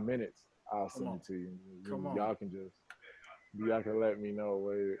 10 minutes. I'll send it to you. Y'all can just y'all can let me know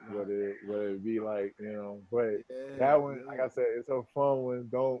what it be like, you know. But that one, like I said, it's a fun one.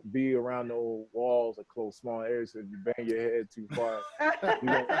 Don't be around no walls or close small areas. If you bang your head too far,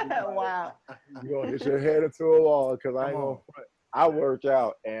 Wow. You're gonna hit your head into a wall because I ain't gonna front. I work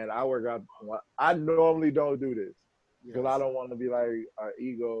out and I work out. I normally don't do this because I don't want to be like an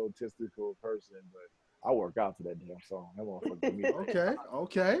egotistical person, but I work out to that damn song. That motherfucker me.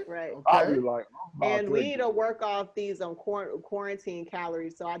 Okay. Right. I'll be like, and we need to work off these quarantine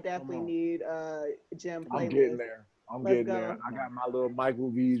calories. So I definitely need gym playlist. I'm getting there. Getting there. I got my little Michael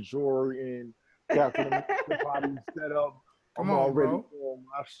V. Jordan Captain America body set up. I'm already on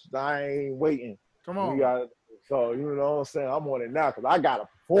I ain't waiting. Come on. So you know what I'm saying? I'm on it now because I gotta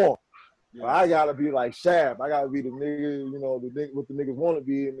perform. Yes. I gotta be like Shab. I gotta be the nigga, you know, what the niggas want to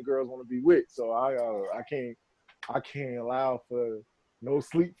be and the girls want to be with. So I can't allow for no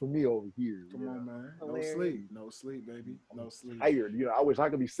sleep for me over here. Come on, man. No sleep, baby. No sleep. Tired. You know, I wish I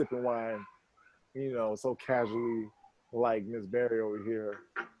could be sipping wine, you know, so casually like Miss Barry over here.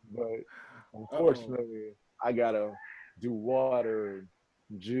 But unfortunately, I gotta do water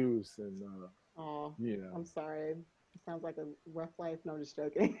and juice and you know. I'm sorry. It sounds like a rough life. No, just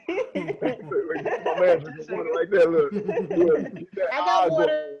joking. My man drinking water like that. Look. I got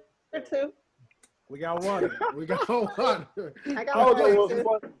water too. We got water. I got water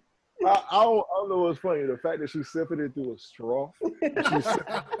too. I don't know what's funny. The fact that she's sipping it through a straw. She's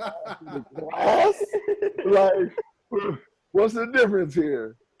sipping it through the glass. Like, what's the difference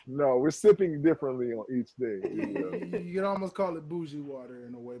here? No, we're sipping differently on each thing. You can almost call it bougie water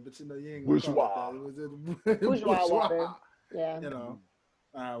in a way, but you know you ain't gonna call it that. Bourgeois water. Yeah. You know.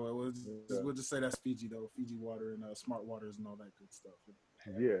 Well, we'll just say that's Fiji though. Fiji water and smart waters and all that good stuff.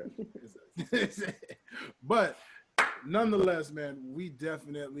 Yeah. But nonetheless, man, we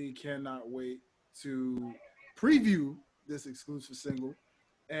definitely cannot wait to preview this exclusive single.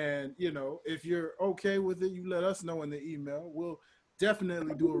 And you know, if you're okay with it, you let us know in the email. We'll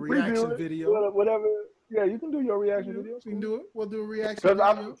definitely do a reaction video. Whatever. Yeah, you can do your reaction video. We can do it. We'll do a reaction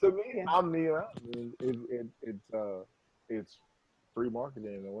video. To me, I'm Neil. It's free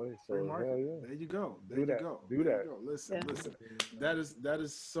marketing in a way. So hell yeah. There you go. Do that. Listen. That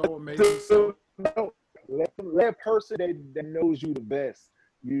is so amazing. So let person that knows you the best,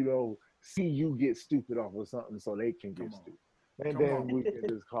 you know, see you get stupid off of something so they can get stupid. And then we can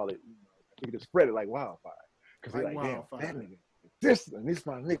just call it, we can just spread it like wildfire. Because they're like, damn, that nigga, this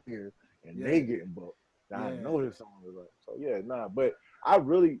my nigga, and they getting booked. I know this song is like, so yeah, but I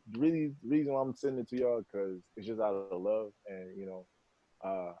really, the reason why I'm sending it to y'all because it's just out of love, and you know,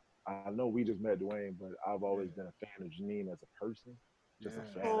 I know we just met Dwayne, but I've always been a fan of Janine as a person, just a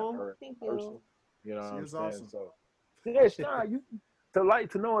fan of her as a person. You know what I'm saying? Awesome. So yeah, you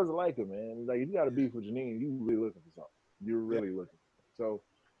to know as a liker, man. Like if you got to beef with Janine, you really looking for something. You're really looking. So,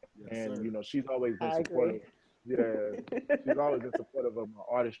 and you know, she's always been supportive. Yeah, she's always been supportive of my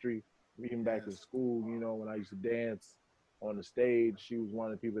artistry. Even back in school, you know, when I used to dance on the stage, she was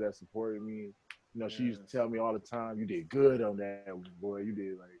one of the people that supported me. You know, she used to tell me all the time, "You did good on that, boy. You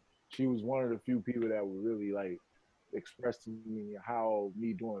did." Like, she was one of the few people that would really like express to me how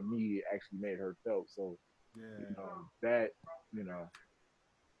me doing me actually made her felt. So, you know, that, you know,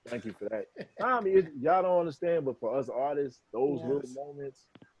 thank you for that. I mean, y'all don't understand, but for us artists, those little moments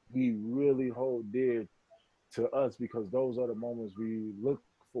we really hold dear to us because those are the moments we look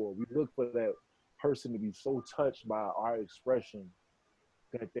for. We look for that person to be so touched by our expression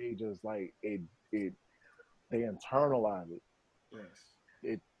that they just like it they internalize it.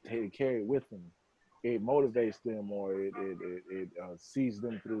 Yes. They carry it with them. It motivates them or it sees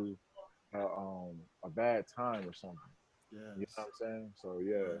them through a bad time or something. You know what Yes. I'm saying? So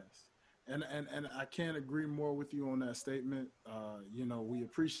yeah. Yes. And I can't agree more with you on that statement. You know, we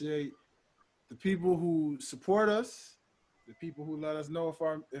appreciate the people who support us, the people who let us know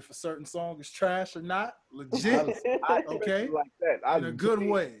if a certain song is trash or not, legit, I okay, like that. I in a good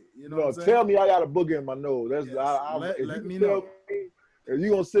way. You know what I'm saying? tell me I got a booger in my nose. That's Yes. if Let you me tell know. me if you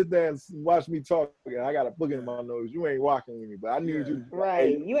gonna sit there and watch me talk and I got a booger in Yeah. my nose, you ain't rocking with me. But I need Yeah. you. Right.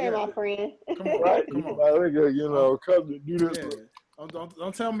 Hey, You ain't Yeah. my friend. Come on. right? Come You on. my nigga, you I'm, know, come to do this. yeah.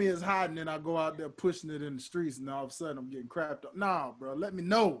 Don't tell me it's hot and then I go out there pushing it in the streets and all of a sudden I'm getting crapped up. Nah, bro, let me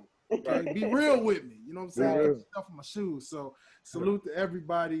know. Okay, be real with me. You know what I'm Be saying? Right. Put real. stuff in my shoes. So salute to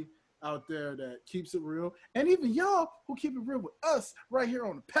everybody out there that keeps it real, and even y'all who keep it real with us right here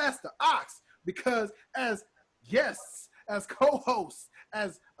on the Pass the Ox. Because as guests, as co-hosts,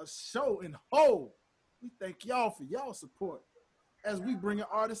 as a show in whole, we thank y'all for y'all support as we bring an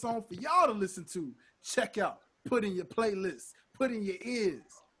artist on for y'all to listen to, check out, put in your playlist, put in your ears,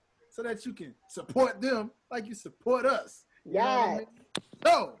 so that you can support them like you support us. You know what I Yes. mean?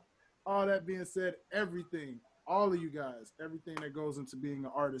 So, all that being said, everything, all of you guys, everything that goes into being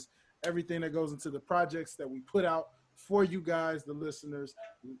an artist, everything that goes into the projects that we put out for you guys, the listeners,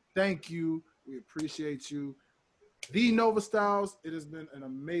 thank you. We appreciate you. The Nova Styles, it has been an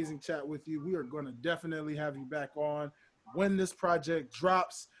amazing chat with you. We are going to definitely have you back on when this project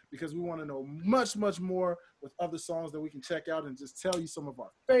drops because we want to know much, much more with other songs that we can check out and just tell you some of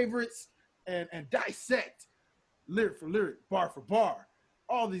our favorites and dissect lyric for lyric, bar for bar,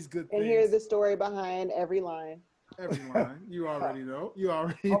 all these good And things. hear the story behind every line. Every line, you already know. You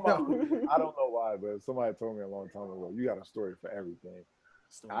already I'm know. I don't know why, but somebody told me a long time ago, you got a story for everything.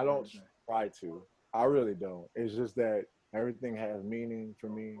 Story I don't everything. try to. I really don't. It's just that everything has meaning for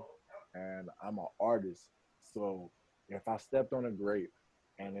me, and I'm an artist. So if I stepped on a grape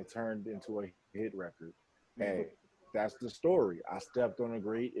and it turned into a hit record, hey, that's the story. I stepped on a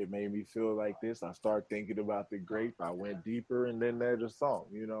grape. It made me feel like this. I started thinking about the grape. I went deeper, and then there's a song.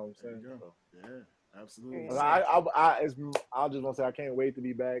 You know what I'm There saying? you go. So, Yeah, absolutely. Yeah. So, I just want to say I can't wait to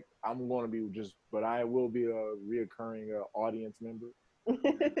be back. I'm going to be but I will be a reoccurring audience member.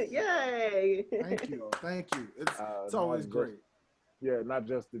 Yay. thank you. Thank you. It's Not always just great. not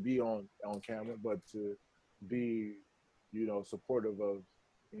just to be on camera, but to be, supportive of,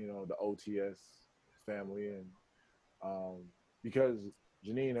 the OTS family and because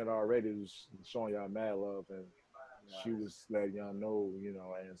Janine had already was showing y'all mad love and she was letting y'all know,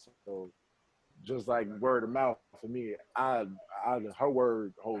 and so just like word of mouth for me, her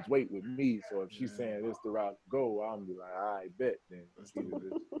word holds weight with me. So if she's Yeah. saying this the route to go, I'm be like, I bet then. Let's do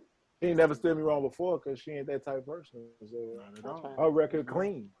it. She ain't never stood me wrong before because she ain't that type of person. So Not at all. her record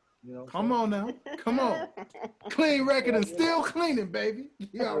clean. You know. Come on now. Come on. Clean record and still cleaning, baby.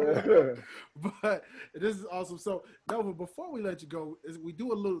 You already know. But this is awesome. So, Nova, before we let you go, we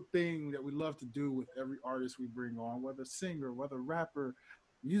do a little thing that we love to do with every artist we bring on, whether singer, whether rapper,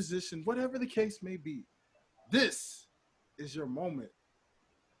 musician, whatever the case may be. This is your moment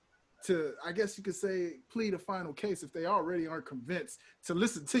to, I guess you could say, plead a final case if they already aren't convinced to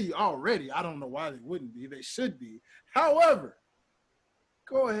listen to you already. I don't know why they wouldn't be. They should be. However,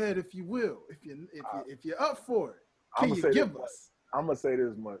 go ahead if you will. If you're up for it, can you give us? I'm gonna say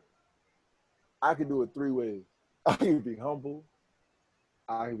this much. I can do it three ways. I can be humble,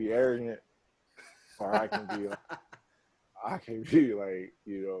 I can be arrogant, or I can be like,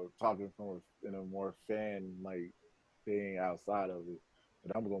 talking from in a more fan like thing outside of it.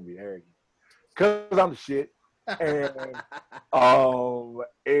 But I'm gonna be arrogant. Cause I'm the shit. And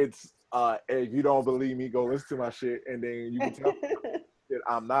it's if you don't believe me, go listen to my shit and then you can tell that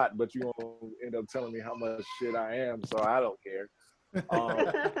I'm not, but you gonna end up telling me how much shit I am, so I don't care.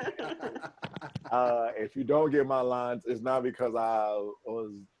 If you don't get my lines, it's not because I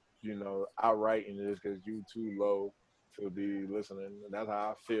was, outrighting this because you too low to be listening. That's how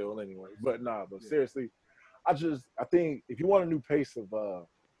I feel anyway. But seriously, I think if you want a new pace of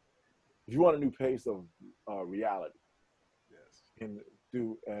reality, Yes. and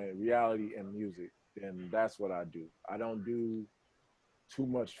do reality and music, then that's what I do. I don't do too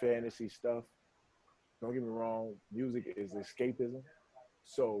much fantasy stuff. Don't get me wrong, music is escapism.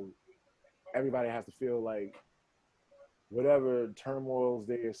 So everybody has to feel like whatever turmoils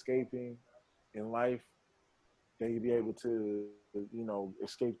they're escaping in life, they be able to,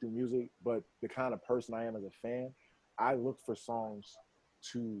 escape through music. But the kind of person I am as a fan, I look for songs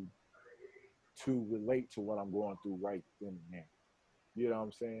to relate to what I'm going through right then and there. You know what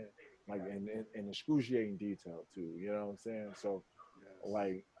I'm saying? Like in excruciating detail too. You know what I'm saying? So Yes.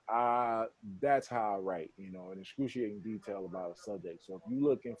 like that's how I write, in excruciating detail about a subject. So if you're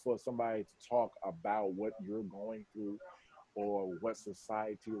looking for somebody to talk about what you're going through or what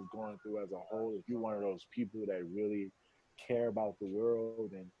society is going through as a whole, if you're one of those people that really care about the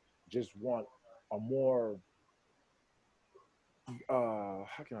world and just want a more how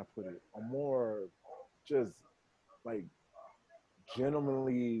can I put it? A more just like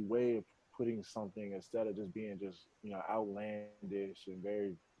gentlemanly way of putting something instead of just being just, outlandish and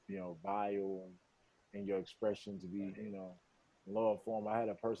very, vile and your expression to be, lower form. I had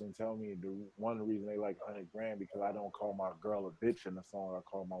a person tell me the one reason they like 100 grand because I don't call my girl a bitch in the song. I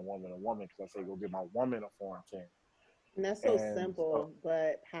call my woman a woman because I say go get my woman a foreign 10. And that's so And simple but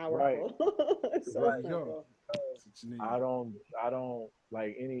right, powerful. It's so right. There you go. simple. That's what you need. I don't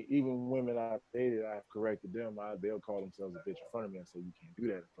like any even women I've dated. I've corrected them. They'll call themselves a bitch in front of me and say you can't do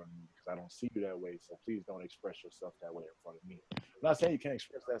that in front of me because I don't see you that way. So please don't express yourself that way in front of me. I'm not saying you can't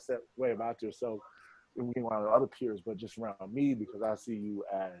express that way about yourself around other peers, but just around me because I see you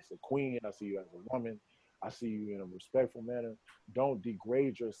as a queen. I see you as a woman. I see you in a respectful manner. Don't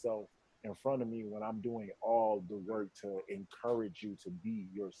degrade yourself in front of me when I'm doing all the work to encourage you to be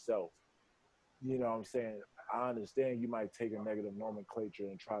yourself. You know what I'm saying? I understand you might take a negative nomenclature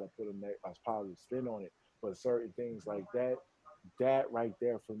and try to put a positive spin on it, but certain things like that right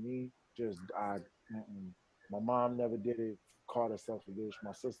there for me, just my mom never did it, called herself a bitch.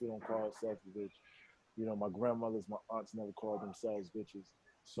 My sister don't call herself a bitch. My grandmothers, my aunts never called themselves bitches.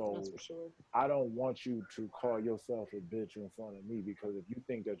 So That's for sure. I don't want you to call yourself a bitch in front of me because if you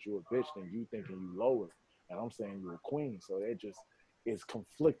think that you're a bitch, then you thinking you lower, and I'm saying you're a queen. So it's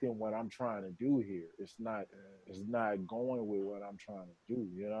conflicting what I'm trying to do here. It's not going with what I'm trying to do.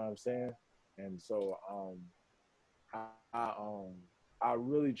 You know what I'm saying? And so I I, um I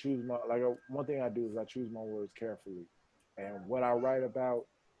really choose one thing I do is I choose my words carefully, and what I write about,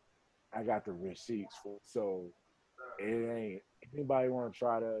 I got the receipts for. So it ain't anybody want to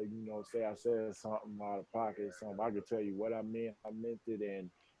try to say I said something out of pocket or something. I could tell you what I meant it, and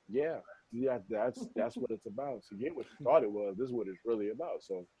yeah, yeah, that's what it's about. Forget what you thought it was. This is what it's really about.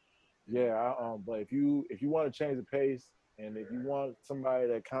 So yeah, but if you want to change the pace, and if you want somebody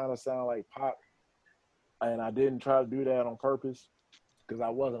that kind of sound like Pop, and I didn't try to do that on purpose because I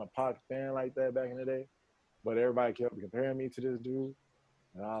wasn't a Pop fan like that back in the day, but everybody kept comparing me to this dude,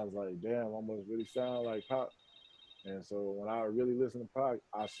 and I was like, damn, I must really sound like Pop. And so when I really listened to Pac,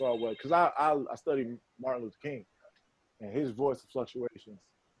 I saw because I studied Martin Luther King and his voice and fluctuations,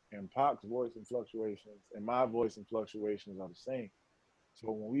 and Pac's voice and fluctuations, and my voice and fluctuations are the same.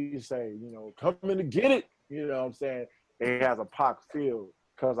 So when we say, coming to get it, what I'm saying, it has a Pac feel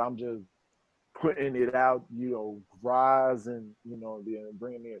because I'm just putting it out, rise and,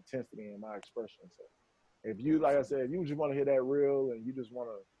 bringing the intensity in my expression. So if you, like I said, if you just want to hear that real and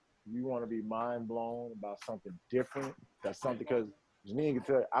you want to be mind blown about something different, that's something because Janine can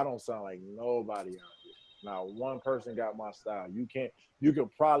tell you, I don't sound like nobody out here. Now, one person got my style. You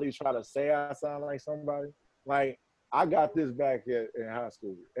could probably try to say I sound like somebody. Like, I got this back in high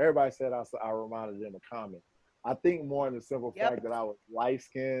school. Everybody said I reminded them of Common. I think more in the simple fact that I was light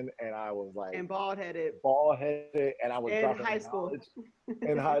skinned and I was like And bald headed. and I was In dropping high school. knowledge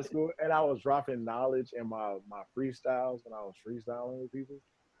in high school, and I was dropping knowledge in my freestyles when I was freestyling with people.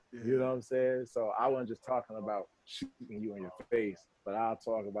 Yeah. You know what I'm saying? So I wasn't just talking about shooting you in your face, but I'll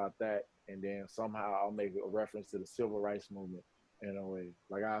talk about that, and then somehow I'll make a reference to the civil rights movement in a way.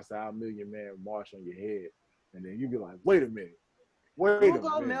 Like I said, I'll Million Man March on your head, and then you be like, wait a minute,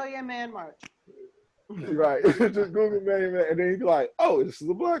 Google Million Man March. Right, just Google Million Man, and then you be like, oh, this is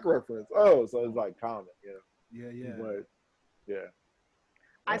a black reference. Oh, so it's like common, Yeah. But yeah.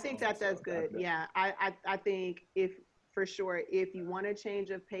 I think that does good. Yeah. I think if for sure, if you want to change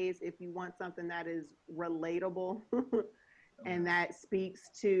of pace, if you want something that is relatable and that speaks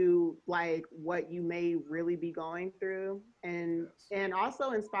to like what you may really be going through and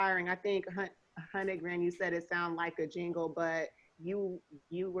also inspiring. I think 100 grand, you said it sound like a jingle, but you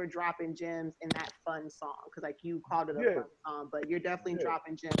were dropping gems in that fun song because like you called it a fun song, but you're definitely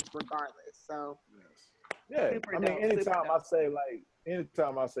dropping gems regardless. So yeah, I mean, anytime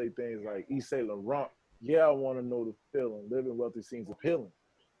I say things like East Salem Rump, yeah, I want to know the feeling. Living wealthy seems appealing.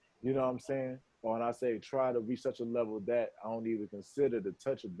 You know what I'm saying? Or when I say try to reach such a level that I don't even consider to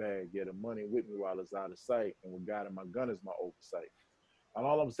touch a bag, yet the money with me while it's out of sight, and with God and my gun is my oversight. And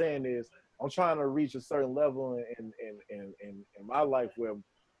all I'm saying is, I'm trying to reach a certain level in my life where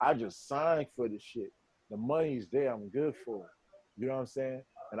I just signed for the shit. The money's there. I'm good for it. You know what I'm saying?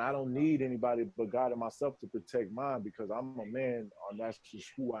 And I don't need anybody but God and myself to protect mine because I'm a man and that's just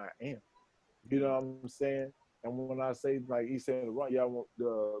who I am. You know what I'm saying? And when I say, like he said, right, yeah,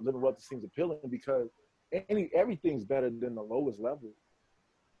 the living wealthy seems appealing because everything's better than the lowest level.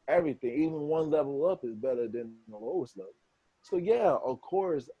 Everything, even one level up, is better than the lowest level. So yeah, of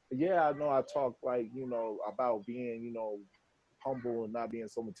course, yeah, I know I talk like about being humble and not being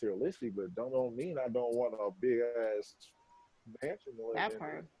so materialistic, but don't mean I don't want a big ass mansion to live That in.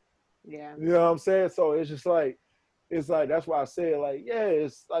 part. Yeah. You know what I'm saying? So it's just like, that's why I say like, yeah,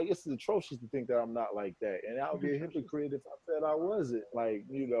 it's like it's atrocious to think that I'm not like that, and I would be a hypocrite if I said I wasn't like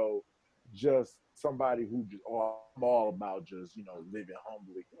just somebody who just I'm all about just living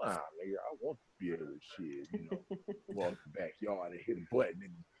humbly. Nah, nigga, I want to be able to shit, walk the backyard and hit a button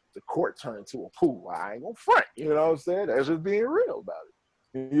and the court turn into a pool. I ain't gonna front, you know what I'm saying? That's just being real about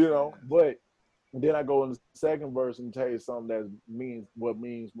it, But then I go in the second verse and tell you something that means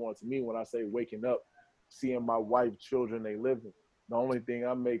more to me when I say waking up, seeing my wife, children, they living. The only thing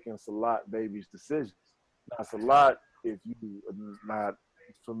I'm making is Salat baby's decisions. Now, Salat, if you are not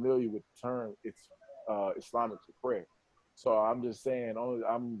familiar with the term, it's Islamic for prayer. So I'm just saying,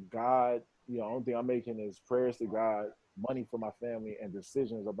 I'm God. Only thing I'm making is prayers to God, money for my family, and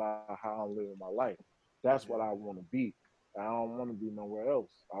decisions about how I'm living my life. That's what I want to be. I don't want to be nowhere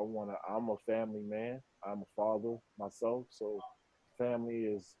else. I'm a family man. I'm a father myself. So family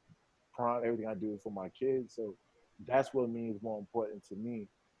is prime. Everything I do is for my kids. So that's what means more important to me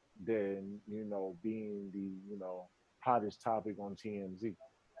than, being the, hottest topic on TMZ.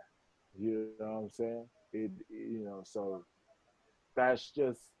 You know what I'm saying? So that's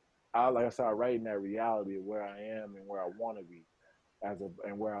just, like I said, I write in that reality of where I am and where I want to be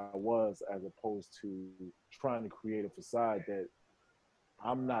and where I was, as opposed to trying to create a facade that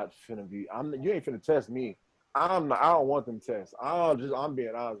I'm not finna be. You ain't finna test me. I'm not. I don't want them tests. I'm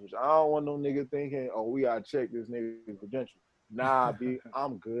being honest with you. I don't want no nigga thinking, oh, we gotta check this nigga's credentials. Nah, B,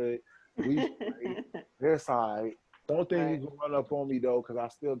 I'm good. We straight. It's all right. Don't think you can run up on me though, because I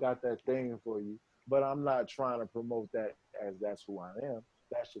still got that thing for you. But I'm not trying to promote that as that's who I am.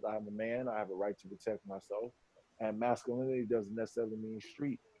 That's just, I'm a man. I have a right to protect myself. And masculinity doesn't necessarily mean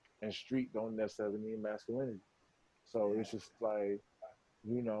street, and street don't necessarily mean masculinity. So it's just like,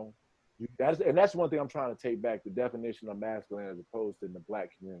 you know, that's one thing I'm trying to take back, the definition of masculine as opposed to in the black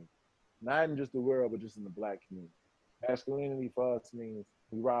community. Not in just the world, but just in the black community. Masculinity for us means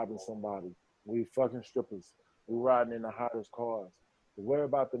we robbing somebody, we fucking strippers, we riding in the hottest cars. But what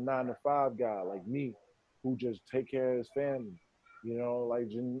about the 9 to 5 guy like me, who just take care of his family? Like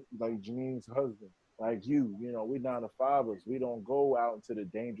Janine's husband, like we 9 to 5ers. We don't go out into the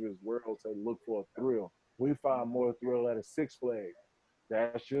dangerous world to look for a thrill. We find more thrill at a Six Flags.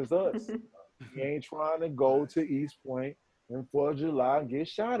 That's just us. We ain't trying to go to East Point and 4th of July and get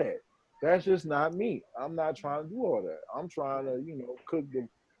shot at. That's just not me. I'm not trying to do all that. I'm trying to, cook them,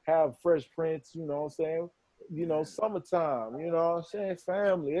 have Fresh Prince, you know what I'm saying? Summertime, you know what I'm saying?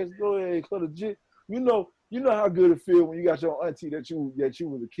 Family. Let's go ahead, cut a jit. You know how good it feel when you got your auntie that you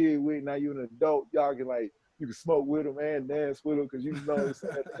was a kid with, now you're an adult. Y'all can you can smoke with them and dance with them because they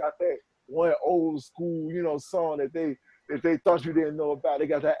got that one old school, song that they thought you didn't know about. They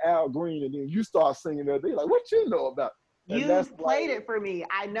got that Al Green, and then you start singing that. They like, what you know about? And you played it for me.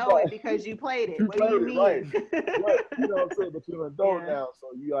 I know it because you played it. What do you mean? Right. But you know what I'm saying? But you're an adult now, so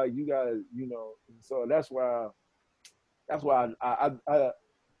you gotta, so that's why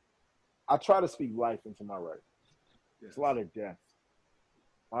I try to speak life into my writing. It's a lot of death.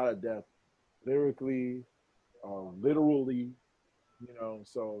 Lyrically, literally,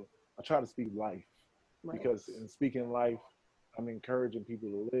 so I try to speak life. Because in speaking life, I'm encouraging people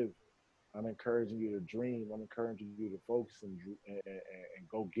to live. I'm encouraging you to dream. I'm encouraging you to focus and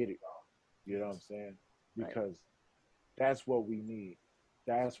go get it. You know what I'm saying? Because that's what we need.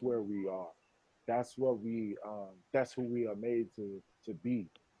 That's where we are. That's that's who we are made to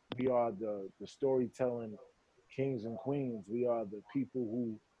be. We are the storytelling kings and queens. We are the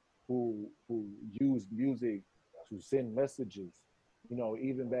people who use music to send messages.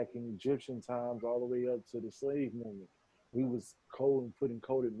 Even back in Egyptian times, all the way up to the slave movement, we was putting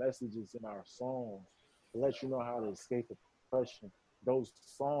coded messages in our songs to let you know how to escape oppression. Those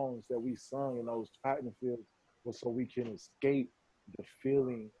songs that we sung in those cotton fields was so we can escape the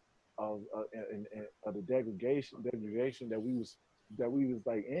feeling of the degradation that we was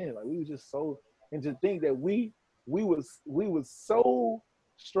like in. Like we was just so, and to think that we was so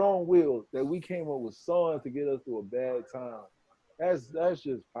strong willed that we came up with songs to get us through a bad time. That's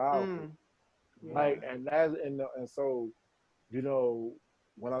just powerful. Yeah. Like, and so, you know,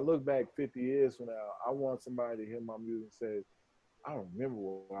 when I look back 50 years from now, I want somebody to hear my music and say, I don't remember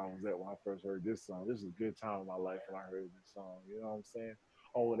where I was at when I first heard this song. This is a good time in my life when I heard this song. You know what I'm saying?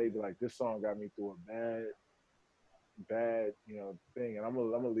 Or they be like, this song got me through a bad, thing. And I'm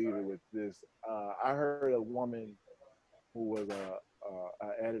gonna leave it with this. I heard a woman who was a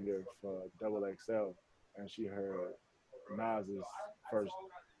editor for Double XL, and she heard Nas's first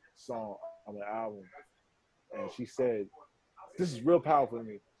song on the album, and she said, "This is real powerful to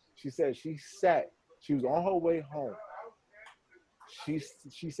me." She said she was on her way home. She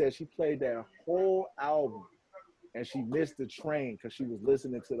said she played that whole album, and she missed the train because she was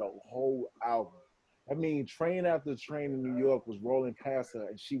listening to the whole album. I mean, train after train in New York was rolling past her,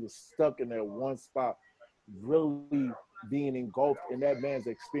 and she was stuck in that one spot, really being engulfed in that man's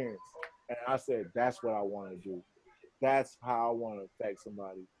experience. And I said, that's what I want to do. That's how I want to affect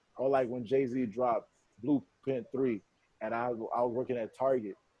somebody. Or like when Jay-Z dropped Blueprint 3, and I was working at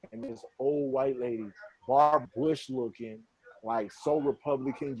Target, and this old white lady, Barb Bush looking, like so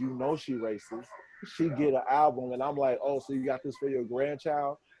Republican, you know she racist. She get an album, and I'm like, oh, so you got this for your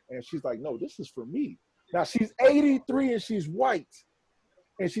grandchild? And she's like, no, this is for me. Now she's 83 and she's white,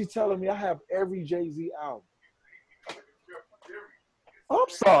 and she's telling me I have every Jay-Z album. I'm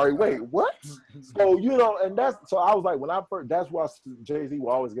sorry, wait, what? So, and so I was like, when I first, that's why Jay-Z will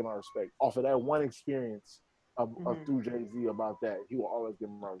always get my respect off of that one experience of through Jay-Z about that. He will always give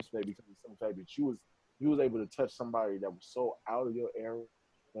my respect because of some fact that he was able to touch somebody that was so out of your era,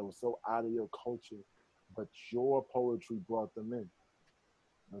 that was so out of your culture, but your poetry brought them in.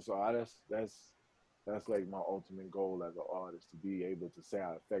 And so that's like my ultimate goal as an artist, to be able to say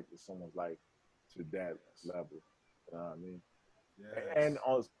I affected someone's life to that level. You know what I mean? Yes. And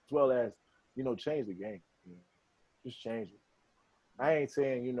as well as, change the game. Just change it. I ain't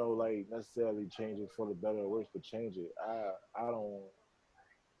saying, like necessarily change it for the better or worse, but change it. I don't.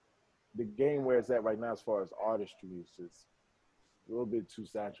 The game where it's at right now, as far as artistry, is just a little bit too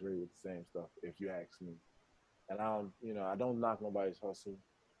saturated with the same stuff, if you ask me. And I don't knock nobody's hustle.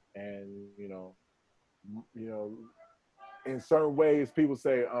 And in certain ways, people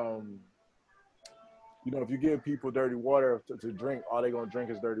say, if you give people dirty water to drink, all they're gonna drink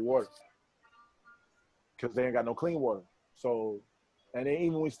is dirty water because they ain't got no clean water. So, and then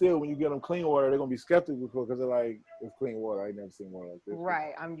even when you give them clean water, they're gonna be skeptical because they're like, "It's clean water. I ain't never seen water like this."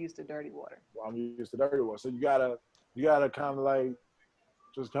 Right. I'm used to dirty water. Well, I'm used to dirty water. So you gotta kind of like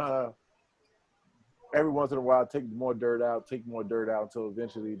just kind of every once in a while take more dirt out until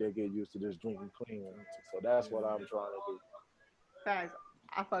eventually they get used to just drinking clean water. So that's what I'm trying to do. Guys,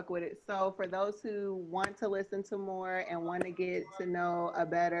 I fuck with it. So for those who want to listen to more and want to get to know a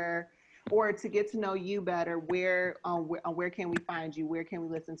better, or to get to know you better, where can we find you? Where can we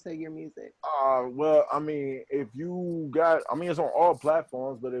listen to your music? Well, I mean, it's on all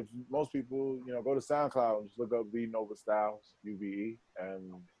platforms, but if most people, go to SoundCloud and just look up The Nova Styles, UVE,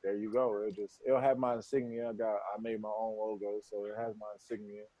 and there you go. It'll have my insignia. I made my own logo, so it has my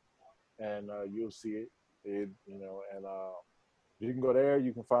insignia, and you'll see it. You can go there.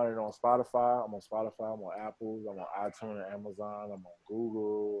 You can find it on Spotify. I'm on Spotify. I'm on Apple. I'm on iTunes and Amazon. I'm on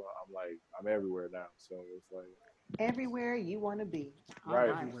Google. I'm everywhere now. So it's like everywhere you want to be.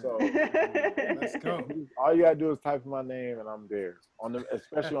 Right. So let's go. All you gotta do is type in my name, and I'm there.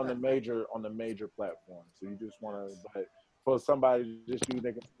 Especially on the major platforms. So you just want to. But for somebody to just use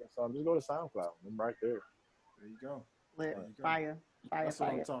their song, just go to SoundCloud. I'm right there. There you go. Lit. Fire. That's what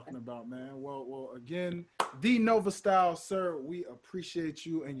I'm talking about, man. Well, again, The Nova Style, sir, we appreciate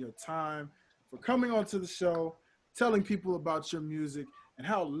you and your time for coming onto the show, telling people about your music and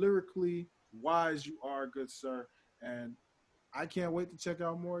how lyrically wise you are, good sir. And I can't wait to check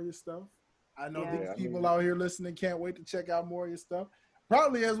out more of your stuff. I know these people out here listening can't wait to check out more of your stuff.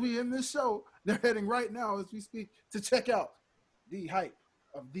 Probably as we end this show, they're heading right now as we speak to check out the hype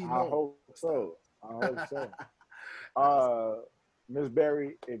of The Nova. I hope so. Ms.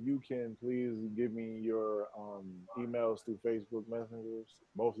 Berry, if you can please give me your emails through Facebook Messengers,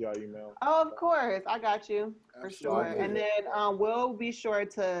 both y'all emails. Oh, of course, I got you for sure. And then we'll be sure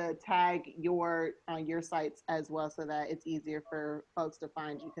to tag your sites as well, so that it's easier for folks to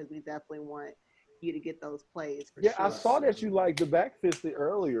find you, because we definitely want you to get those plays. For sure. I saw that you liked the Backfisted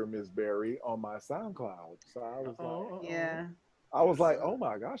earlier, Ms. Berry, on my SoundCloud. So I was I was like, oh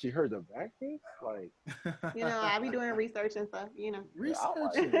my gosh, you heard the Backfist? Like, I be doing research and stuff,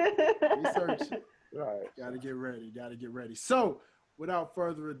 Research. Right. Gotta get ready. So, without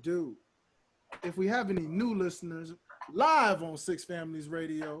further ado, if we have any new listeners live on Six Families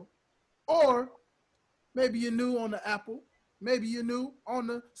Radio, or maybe you're new on the Apple, Maybe you're new on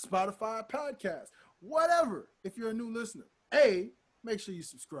the Spotify podcast. Whatever. If you're a new listener, A, make sure you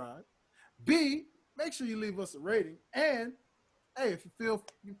subscribe. B, make sure you leave us a rating. And hey, if you're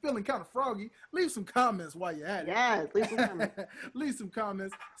feeling kind of froggy, leave some comments while you're at it. Yes, leave some comments. Leave some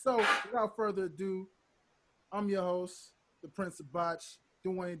comments. So without further ado, I'm your host, the Prince of Botch,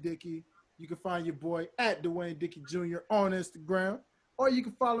 Dwayne Dickey. You can find your boy at Dwayne Dickey Jr. on Instagram, or you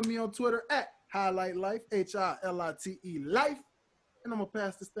can follow me on Twitter at Highlight Life, HILITE Life. And I'm going to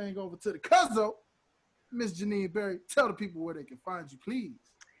pass this thing over to the cuzzo, Miss Janine Berry. Tell the people where they can find you, please.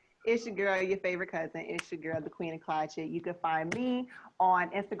 It's your girl, your favorite cousin. It's your girl, the Queen of Clyde Chick. You can find me on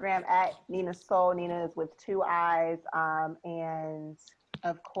Instagram at Nina Soul. Nina is with 2 I's. And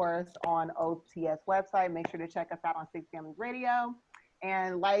of course on OTS website. Make sure to check us out on Six Families Radio.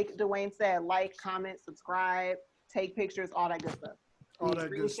 And like Dwayne said, like, comment, subscribe, take pictures, all that good stuff. All that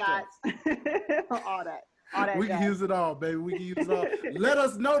good stuff. all that. We can use it all, baby. We can use it all. Let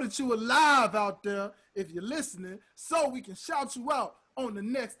us know that you are live out there if you're listening, so we can shout you out on the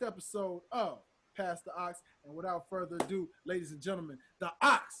next episode of Pass the Ox. And without further ado, ladies and gentlemen, the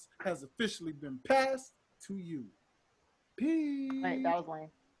ox has officially been passed to you. Peace. Right, that was lame.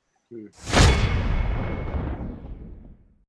 Peace.